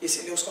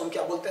 इसीलिए उसको हम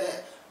क्या बोलते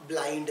हैं,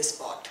 ब्लाइंड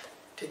स्पॉट,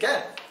 ठीक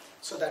है।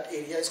 So that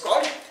area is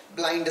called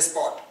blind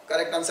spot.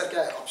 Correct answer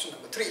क्या है, option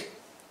number 3।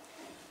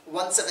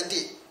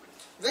 170.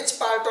 Which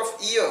part of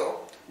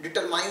year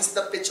determines the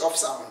pitch of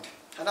sound,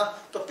 है ना।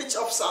 तो पिच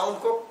ऑफ साउंड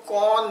को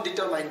कौन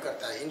डिटरमाइन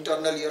करता है,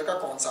 इंटरनल ईयर का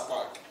कौन सा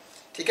पार्ट,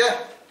 ठीक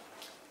है।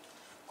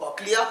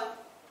 Cochlea,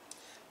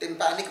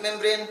 tympanic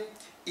membrane,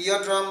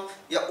 ear drum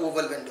या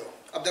ओवल विंडो।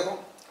 अब देखो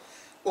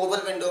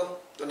ओवल विंडो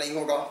तो नहीं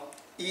होगा,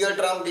 ईयर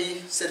ड्रम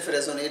भी सिर्फ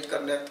रेजोनेट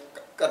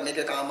करने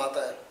के काम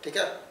आता है, ठीक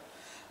है।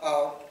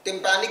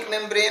 टिम्पैनिक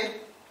मेम्ब्रेन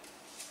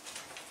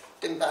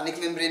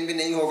भी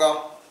नहीं होगा,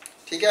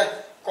 ठीक है।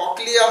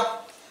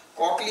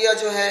 कॉक्लिया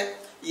जो है,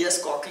 यस,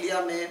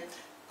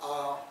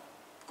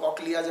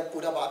 कॉक्लिया जब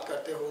पूरा बात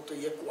करते हो तो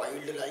ये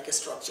क्वाइल्ड लाइक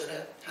स्ट्रक्चर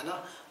है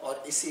ना।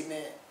 और इसी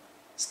में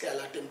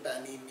स्केला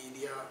टिम्पैनी,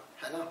 मीडिया,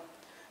 है ना,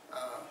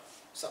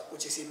 सब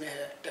कुछ इसी में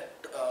है।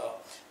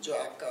 जो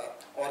आपका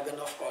ऑर्गन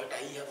ऑफ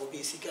कॉल्टाई है वो भी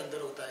इसी के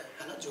अंदर होता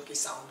है ना, जो कि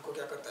साउंड को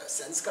क्या करता है,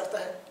 सेंस करता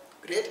है।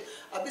 ग्रेट।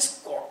 अब इस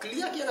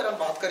कॉक्लिया की अगर हम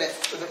बात करें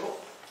तो देखो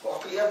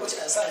कॉक्लिया कुछ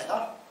ऐसा है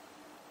ना,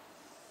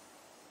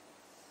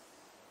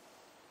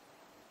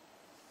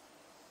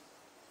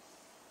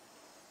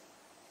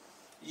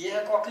 ये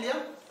है कॉक्लिया,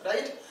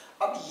 राइट।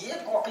 अब ये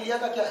कॉक्लिया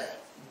का क्या है,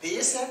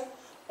 बेस है,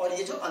 और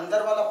ये जो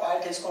अंदर वाला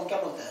पार्ट है इसको हम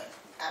क्या बोलते हैं,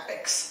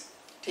 एपेक्स,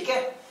 ठीक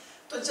है।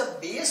 तो जब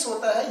बेस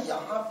होता है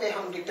यहाँ पे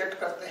हम डिटेक्ट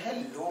करते हैं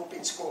लो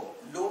पिच को,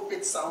 low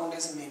pitch sound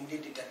is mainly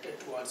detected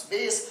towards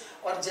base.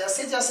 और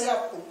जैसे जैसे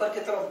आप ऊपर की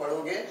तरफ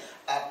बढ़ोगे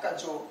आपका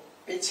जो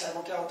पिच है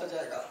वो क्या होता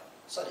जाएगा,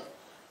 sorry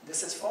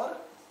this is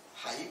for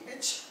high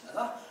pitch, है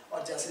ना।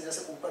 और जैसे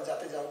जैसे ऊपर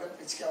जाते जाओगे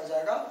पिच क्या हो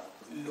जाएगा,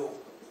 लो,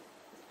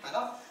 है ना।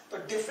 तो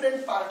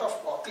डिफरेंट पार्ट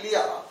ऑफ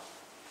कॉक्लिया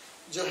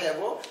जो है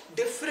वो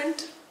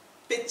डिफरेंट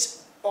पिच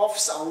ऑफ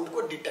साउंड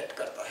को डिटेक्ट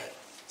करता है।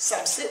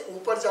 सबसे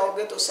ऊपर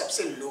जाओगे तो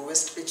सबसे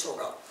लोवेस्ट पिच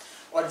होगा,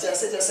 और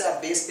जैसे जैसे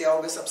आप बेस पे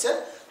आओगे सबसे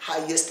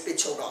हाईएस्ट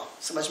पिच होगा।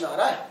 समझ में आ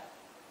रहा है,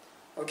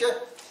 ओके।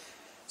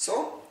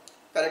 सो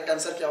करेक्ट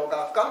आंसर क्या होगा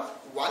आपका,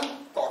 1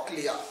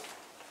 cochlea.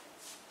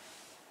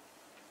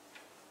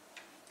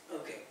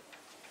 Okay,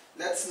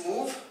 let's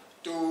move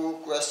to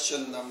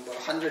question number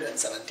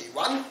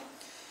 171.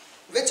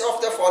 Which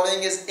of the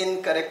following is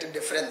incorrect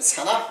difference,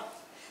 है ना।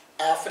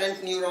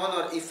 एफरेंट न्यूरॉन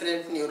और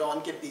इफरेंट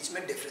न्यूरॉन के बीच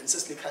में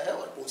डिफरेंसेस लिखा है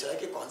और पूछ रहा है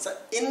कि कौन सा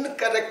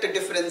इनकरेक्ट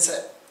डिफरेंस है।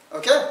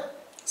 ओके,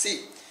 सी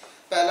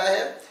पहला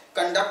है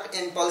conduct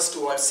impulse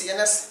towards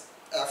CNS,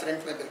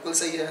 efferent में बिल्कुल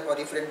सही है, और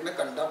इफरेंट में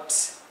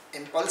conducts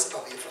impulse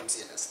away from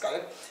CNS,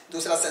 correct.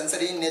 दूसरा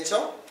सेंसरी इन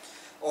नेचर,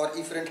 और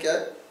इफरेंट क्या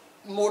है,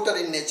 मोटर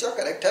इन नेचर,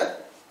 करेक्ट है।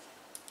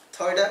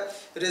 थर्ड है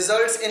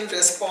results in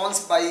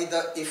response by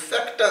the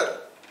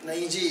effector,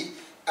 नहीं जी,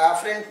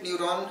 एफरेंट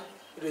न्यूरॉन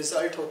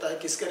रिजल्ट होता है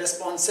किसके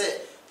रिस्पॉन्स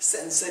से,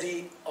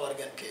 सेंसरी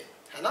ऑर्गन के,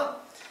 है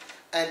ना।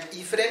 And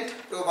efferent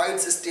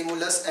provides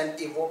stimulus and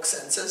evoke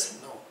senses,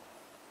 no,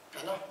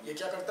 है ना। ये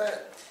क्या करता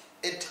है,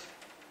 it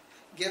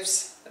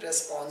gives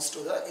response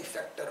to the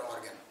effector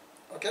organ,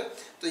 okay.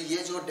 तो ये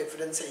जो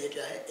डिफरेंस है ये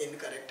क्या है,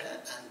 इनकरेक्ट है,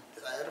 एंड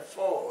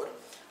देयरफॉर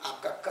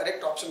आपका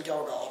करेक्ट ऑप्शन क्या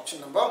होगा, ऑप्शन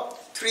नंबर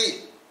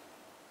 3,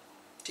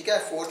 ठीक है।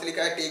 फोर्थ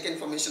लिखा है take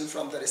information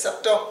from the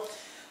receptor,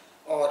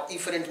 और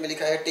इफरेंट में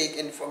लिखा है टेक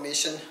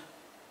इन्फॉर्मेशन,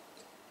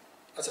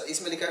 अच्छा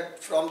इसमें लिखा है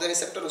फ्रॉम द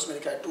रिसेप्टर, उसमें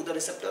लिखा है टू द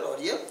रिसेप्टर,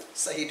 और ये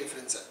सही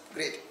डिफरेंस है।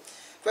 Great.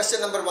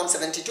 Question number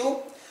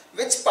 172.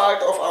 Which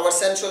part of our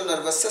central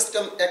nervous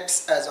system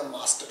acts as a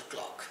master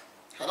clock,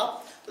 है ना।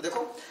 तो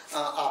देखो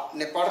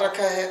आपने पढ़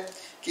रखा है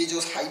कि जो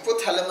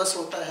हाइपोथैलेमस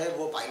होता है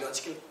वो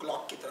बायोलॉजिकल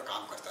क्लॉक की तरह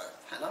काम करता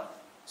है ना।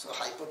 सो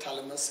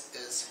hypothalamus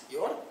is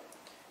your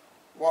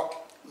what,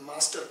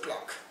 master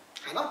clock,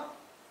 है ना।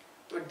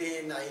 तो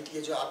डे नाइट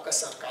ये जो आपका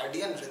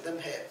सर्काडियन रिदम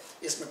है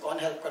इसमें कौन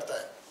हेल्प करता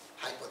है,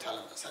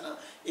 हाइपोथैलेमस, है ना।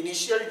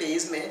 इनिशियल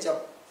डेज में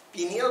जब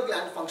पीनियल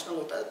ग्लैंड फंक्शनल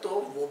होता है तो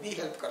वो भी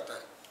हेल्प करता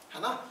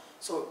है ना।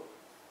 सो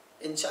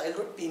in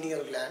childhood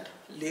pineal gland,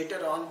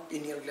 later on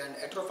pineal gland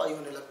एट्रोफाई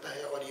होने लगता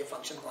है और ये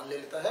फंक्शन कौन ले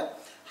लेता है?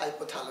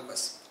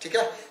 हाइपोथैलेमस। ठीक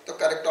है, तो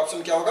करेक्ट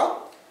ऑप्शन क्या होगा?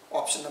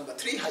 Option number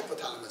 3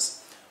 hypothalamus.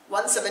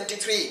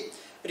 173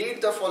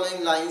 read the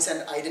following lines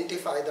and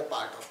identify the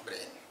part of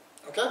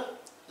brain. Okay,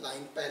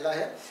 line पहला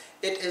है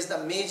it is the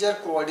major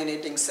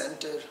coordinating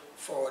centre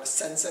for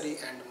sensory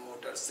and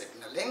motor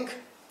signalling.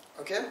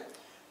 Okay,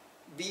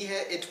 B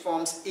है it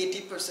forms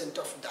 80%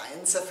 of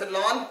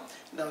diencephalon.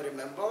 Now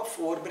remember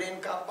fore brain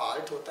का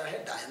part होता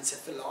है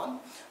diencephalon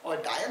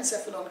और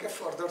diencephalon के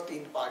further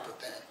 3 part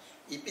होते हैं,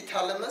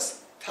 इपिथैलेमस,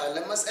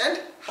 थैलेमस एंड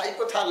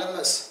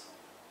हाइपोथैलेमस।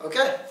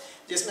 ओके,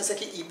 जिसमें से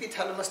कि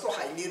इपिथैलेमस तो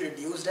हाईली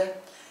रिड्यूस्ड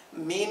है,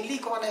 मेनली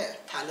कौन है?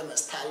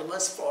 Thalamus.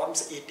 Thalamus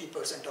forms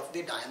 80% of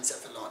the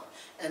diencephalon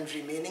and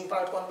remaining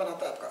part कौन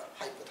बनाता है? आपका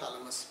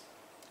हाइपोथैलेमस।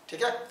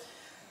 ठीक है,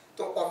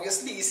 तो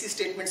ऑब्वियसली इसी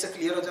स्टेटमेंट से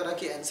क्लियर हो जा रहा है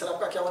कि आंसर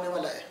आपका क्या होने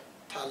वाला है?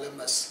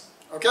 थैलेमस।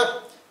 ओके,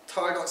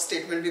 थर्ड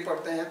स्टेटमेंट भी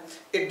पढ़ते हैं,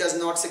 it does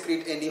not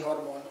secrete any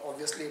hormone.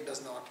 Obviously it does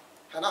not,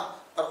 है ना।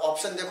 और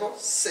ऑप्शन देखो,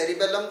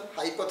 सेरिबेलम,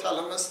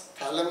 हाइपोथैलेमस,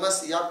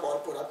 थैलेमस या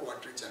कॉर्पोरा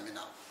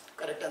क्वाड्रिजेमिना।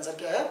 करेक्ट आंसर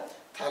क्या है?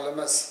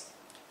 थैलेमस।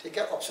 ठीक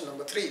है, option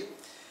number 3।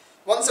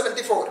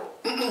 174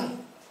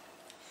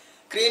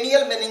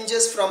 cranial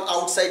meninges from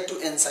outside to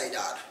inside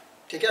are.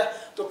 ठीक है,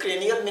 तो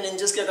क्रेनियल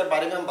मेनिंजेस के अगर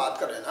बारे में हम बात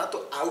कर रहे हैं ना,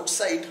 तो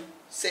आउटसाइड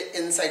से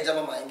इनसाइड जब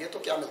हम आएंगे तो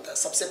क्या मिलता है?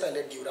 सबसे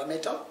पहले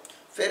ड्यूरामेटा,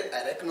 फिर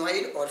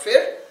एरेक्नोइड और फिर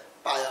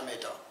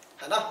पायामेटा,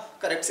 है ना।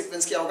 करेक्ट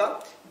सीक्वेंस क्या होगा?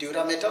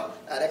 ड्यूरामेटा,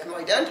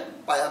 एरेक्नोइड एंड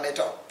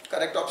पायामेटा।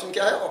 करेक्ट ऑप्शन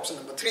क्या है? Option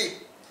number 3।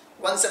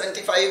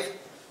 175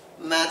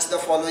 match the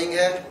following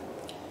है,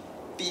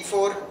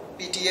 T4,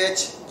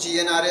 PTH,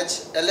 GnRH,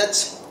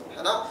 LH,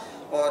 है ना।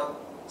 और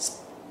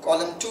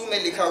कॉलम 2 में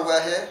लिखा हुआ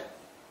है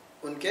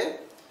उनके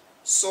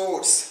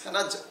सोर्स, है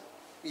ना,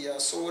 या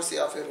सोर्स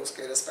या फिर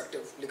उसके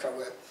रेस्पेक्टिव लिखा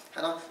हुआ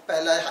है ना।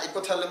 पहला है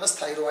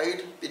हाइपोथैलेमस,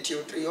 थायराइड,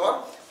 पिट्यूटरी और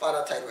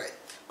पाराथायराइड।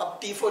 अब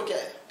T4 क्या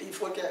है?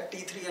 T4 क्या है?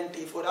 T3 and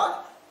T4 are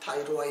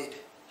thyroid,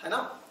 है ना।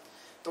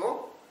 तो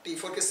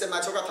T4 किससे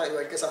मैच होगा?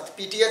 थायराइड के साथ।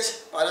 PTH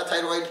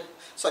पाराथायराइड,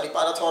 सॉरी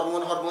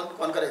पाराथॉर्मोन हार्मोन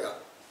कौन करेगा?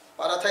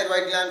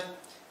 पाराथायराइड ग्लैंड।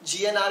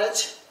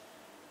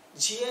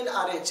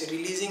 GnRH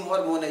रिलीजिंग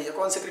हार्मोन है, ये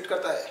कौन सेक्रेट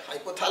करता है?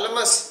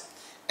 Hypothalamus.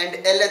 And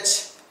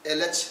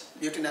LH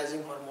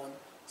luteinizing hormone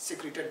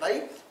secreted by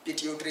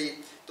pituitary।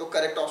 तो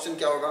करेक्ट ऑप्शन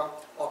क्या होगा?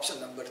 Option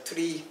number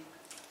 3।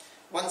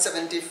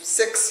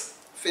 176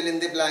 fill in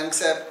the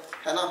blanks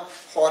है ना।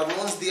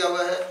 हार्मोन्स दिया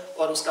हुआ है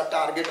और उसका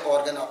टारगेट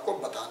ऑर्गन आपको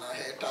बताना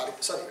है,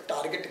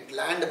 टारगेट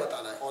ग्लैंड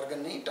बताना है, ऑर्गन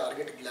नहीं,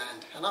 टारगेट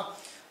ग्लैंड, है ना।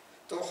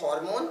 तो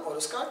हार्मोन और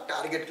उसका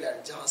टारगेट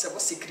ग्लैंड जहां से वो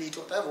सिक्रीट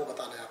होता है वो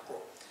बताना है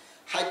आपको।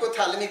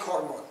 हाइपोथैलेमिक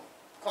हार्मोन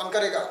कौन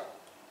करेगा?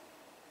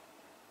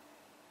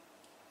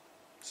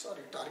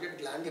 सॉरी, टारगेट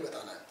ग्लैंड ही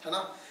बताना है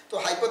ना। तो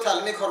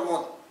हाइपोथैलेमिक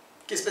हार्मोन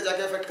किस पे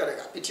जाके इफेक्ट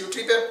करेगा?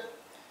 पिट्यूटरी पे।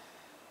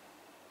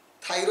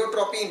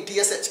 थायरोट्रोपिन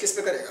TSH किस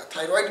पे करेगा?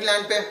 थायराइड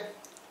ग्लैंड पे।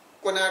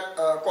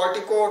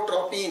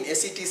 कॉर्टिकोट्रोपिन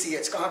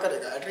ACTCH कहाँ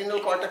करेगा? एड्रिनल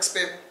कॉर्टेक्स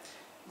पे।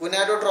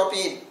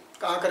 गोनाडोट्रोपिन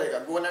कहाँ करेगा?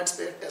 गोनाड्स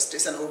पे,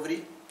 टेस्टिस एंड ओवरी,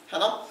 है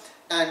ना।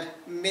 एंड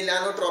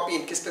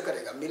मिलानोट्रोपिन किस पे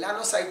करेगा?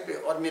 मिलानोसाइट पे।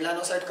 और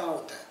मिलानोसाइट कहाँ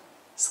होता है?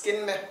 स्किन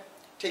में।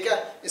 ठीक है,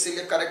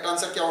 इसीलिए करेक्ट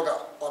आंसर क्या होगा?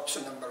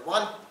 Option number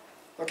 1।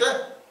 Okay,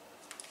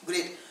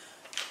 great.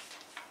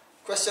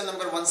 Question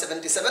number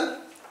 177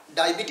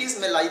 diabetes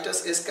mellitus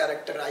is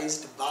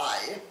characterized by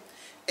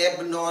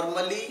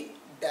abnormally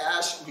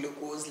dash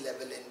glucose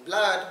level in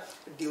blood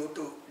due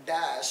to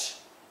dash,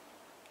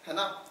 है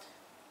ना,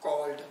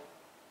 called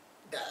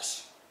dash,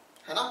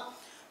 है ना।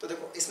 तो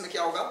देखो इसमें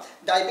क्या होगा?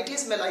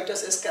 diabetes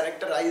mellitus is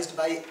characterized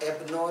by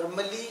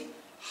abnormally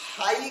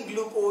high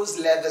glucose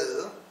level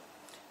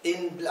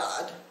in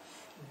blood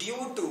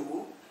due to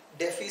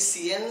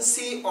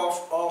deficiency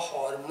of a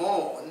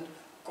hormone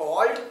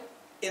called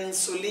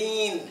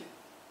insulin,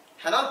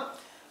 है ना।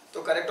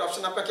 तो करेक्ट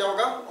ऑप्शन आपका क्या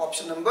होगा?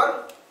 Option number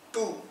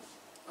 2।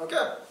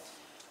 Okay.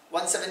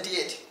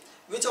 178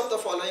 which of the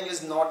following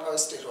is not a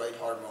steroid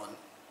hormone?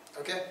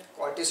 Okay,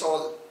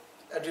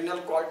 cortisol adrenal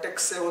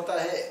cortex से होता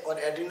है और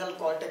एड्रिनल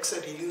कॉर्टेक्स से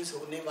रिलीज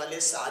होने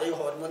वाले सारे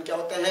हार्मोन क्या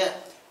होते हैं?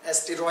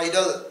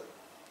 एस्टेरॉइडल,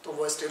 तो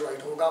वो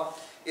स्टेरॉइड होगा।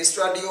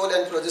 एस्ट्राडियोल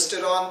एंड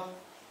प्रोजेस्टेरॉन,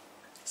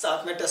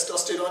 साथ में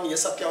टेस्टोस्टेरोन, ये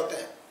सब क्या होते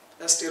हैं?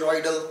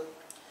 एस्टेरॉइडल।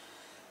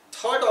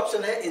 थर्ड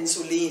ऑप्शन है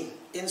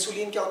इंसुलिन।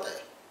 इंसुलिन क्या होता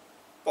है?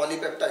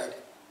 पॉलीपेप्टाइड,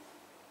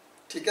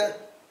 ठीक है।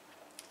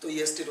 तो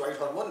ये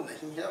स्टेरॉइड हार्मोन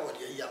नहीं है और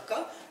यही आपका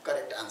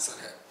करेक्ट आंसर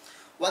है।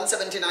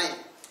 179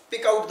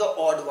 pick out the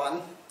odd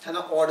one, है ना।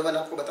 ऑड वन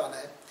आपको बताना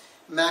है।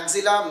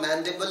 Maxilla,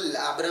 mandible,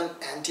 labrum,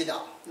 antenna.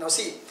 Now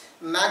see,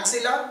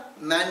 maxilla,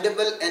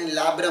 mandible and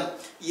labrum,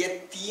 ये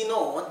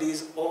तीनों,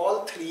 these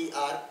all three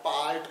are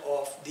part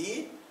of the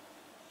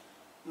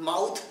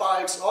mouth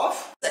parts of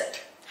insect,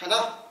 है ना।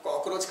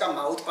 कॉकरोच का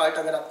माउथ पार्ट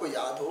अगर आपको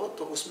याद हो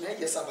तो उसमें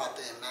ये सब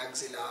आते हैं,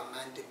 मैक्सिला,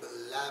 मैंडिबल,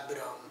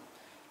 लैब्रम,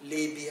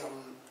 लेबियम,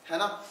 है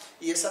ना।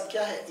 ये सब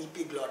क्या है?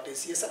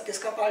 एपिग्लॉटिस, ये सब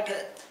किसका पार्ट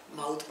है?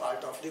 Mouth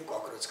part of the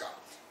cockroach का।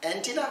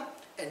 एंटीना,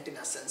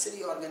 एंटीना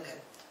सेंसरी ऑर्गन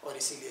है और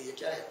इसीलिए ये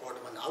क्या है?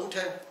 ऑड वन आउट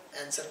है।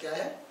 आंसर क्या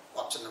है?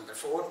 Option number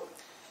 4।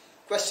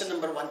 Question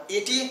number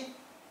 180,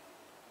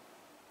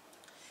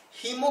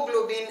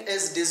 haemoglobin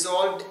is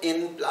dissolved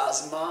in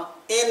plasma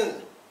इन,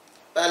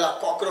 पहला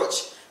कॉकरोच,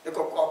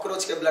 देखो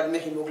कॉकरोच के ब्लड में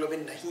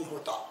हीमोग्लोबिन नहीं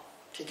होता,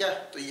 ठीक है,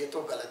 तो ये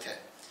तो गलत है।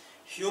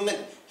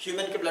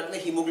 ह्यूमन के ब्लड में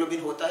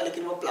हीमोग्लोबिन होता है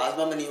लेकिन वो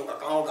प्लाज्मा में नहीं होगा,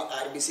 कहाँ होगा,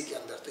 आरबीसी के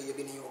अंदर, तो ये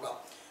भी नहीं होगा।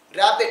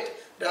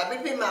 रैबिट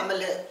भी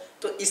मैमल है,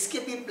 तो इसके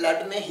भी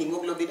ब्लड में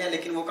हीमोग्लोबिन है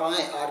लेकिन वो कहाँ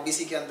है,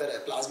 आरबीसी के अंदर है,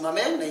 प्लाज्मा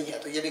में नहीं है,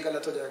 तो ये भी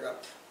गलत हो जाएगा।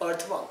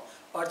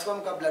 अर्थवर्म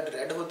का ब्लड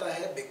रेड होता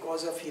है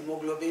बिकॉज ऑफ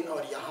हीमोग्लोबिन,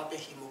 और यहाँ पे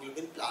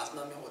हीमोग्लोबिन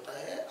प्लाज्मा में होता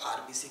है,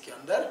 आरबीसी के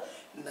अंदर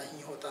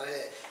नहीं होता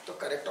है। तो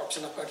करेक्ट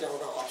ऑप्शन आपका क्या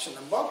होगा, option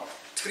number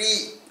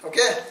 3।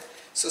 Okay,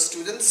 so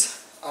students,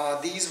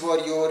 these were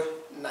your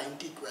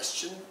 90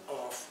 question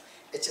of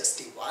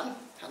HST 1,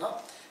 है ना।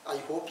 I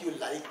hope you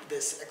like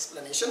this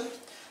explanation,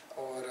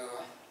 और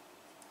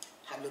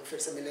हम लोग फिर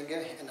से मिलेंगे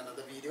in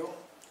another video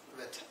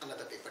with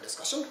another paper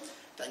discussion.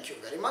 Thank you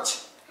very much,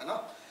 है ना।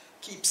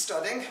 Keep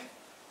studying.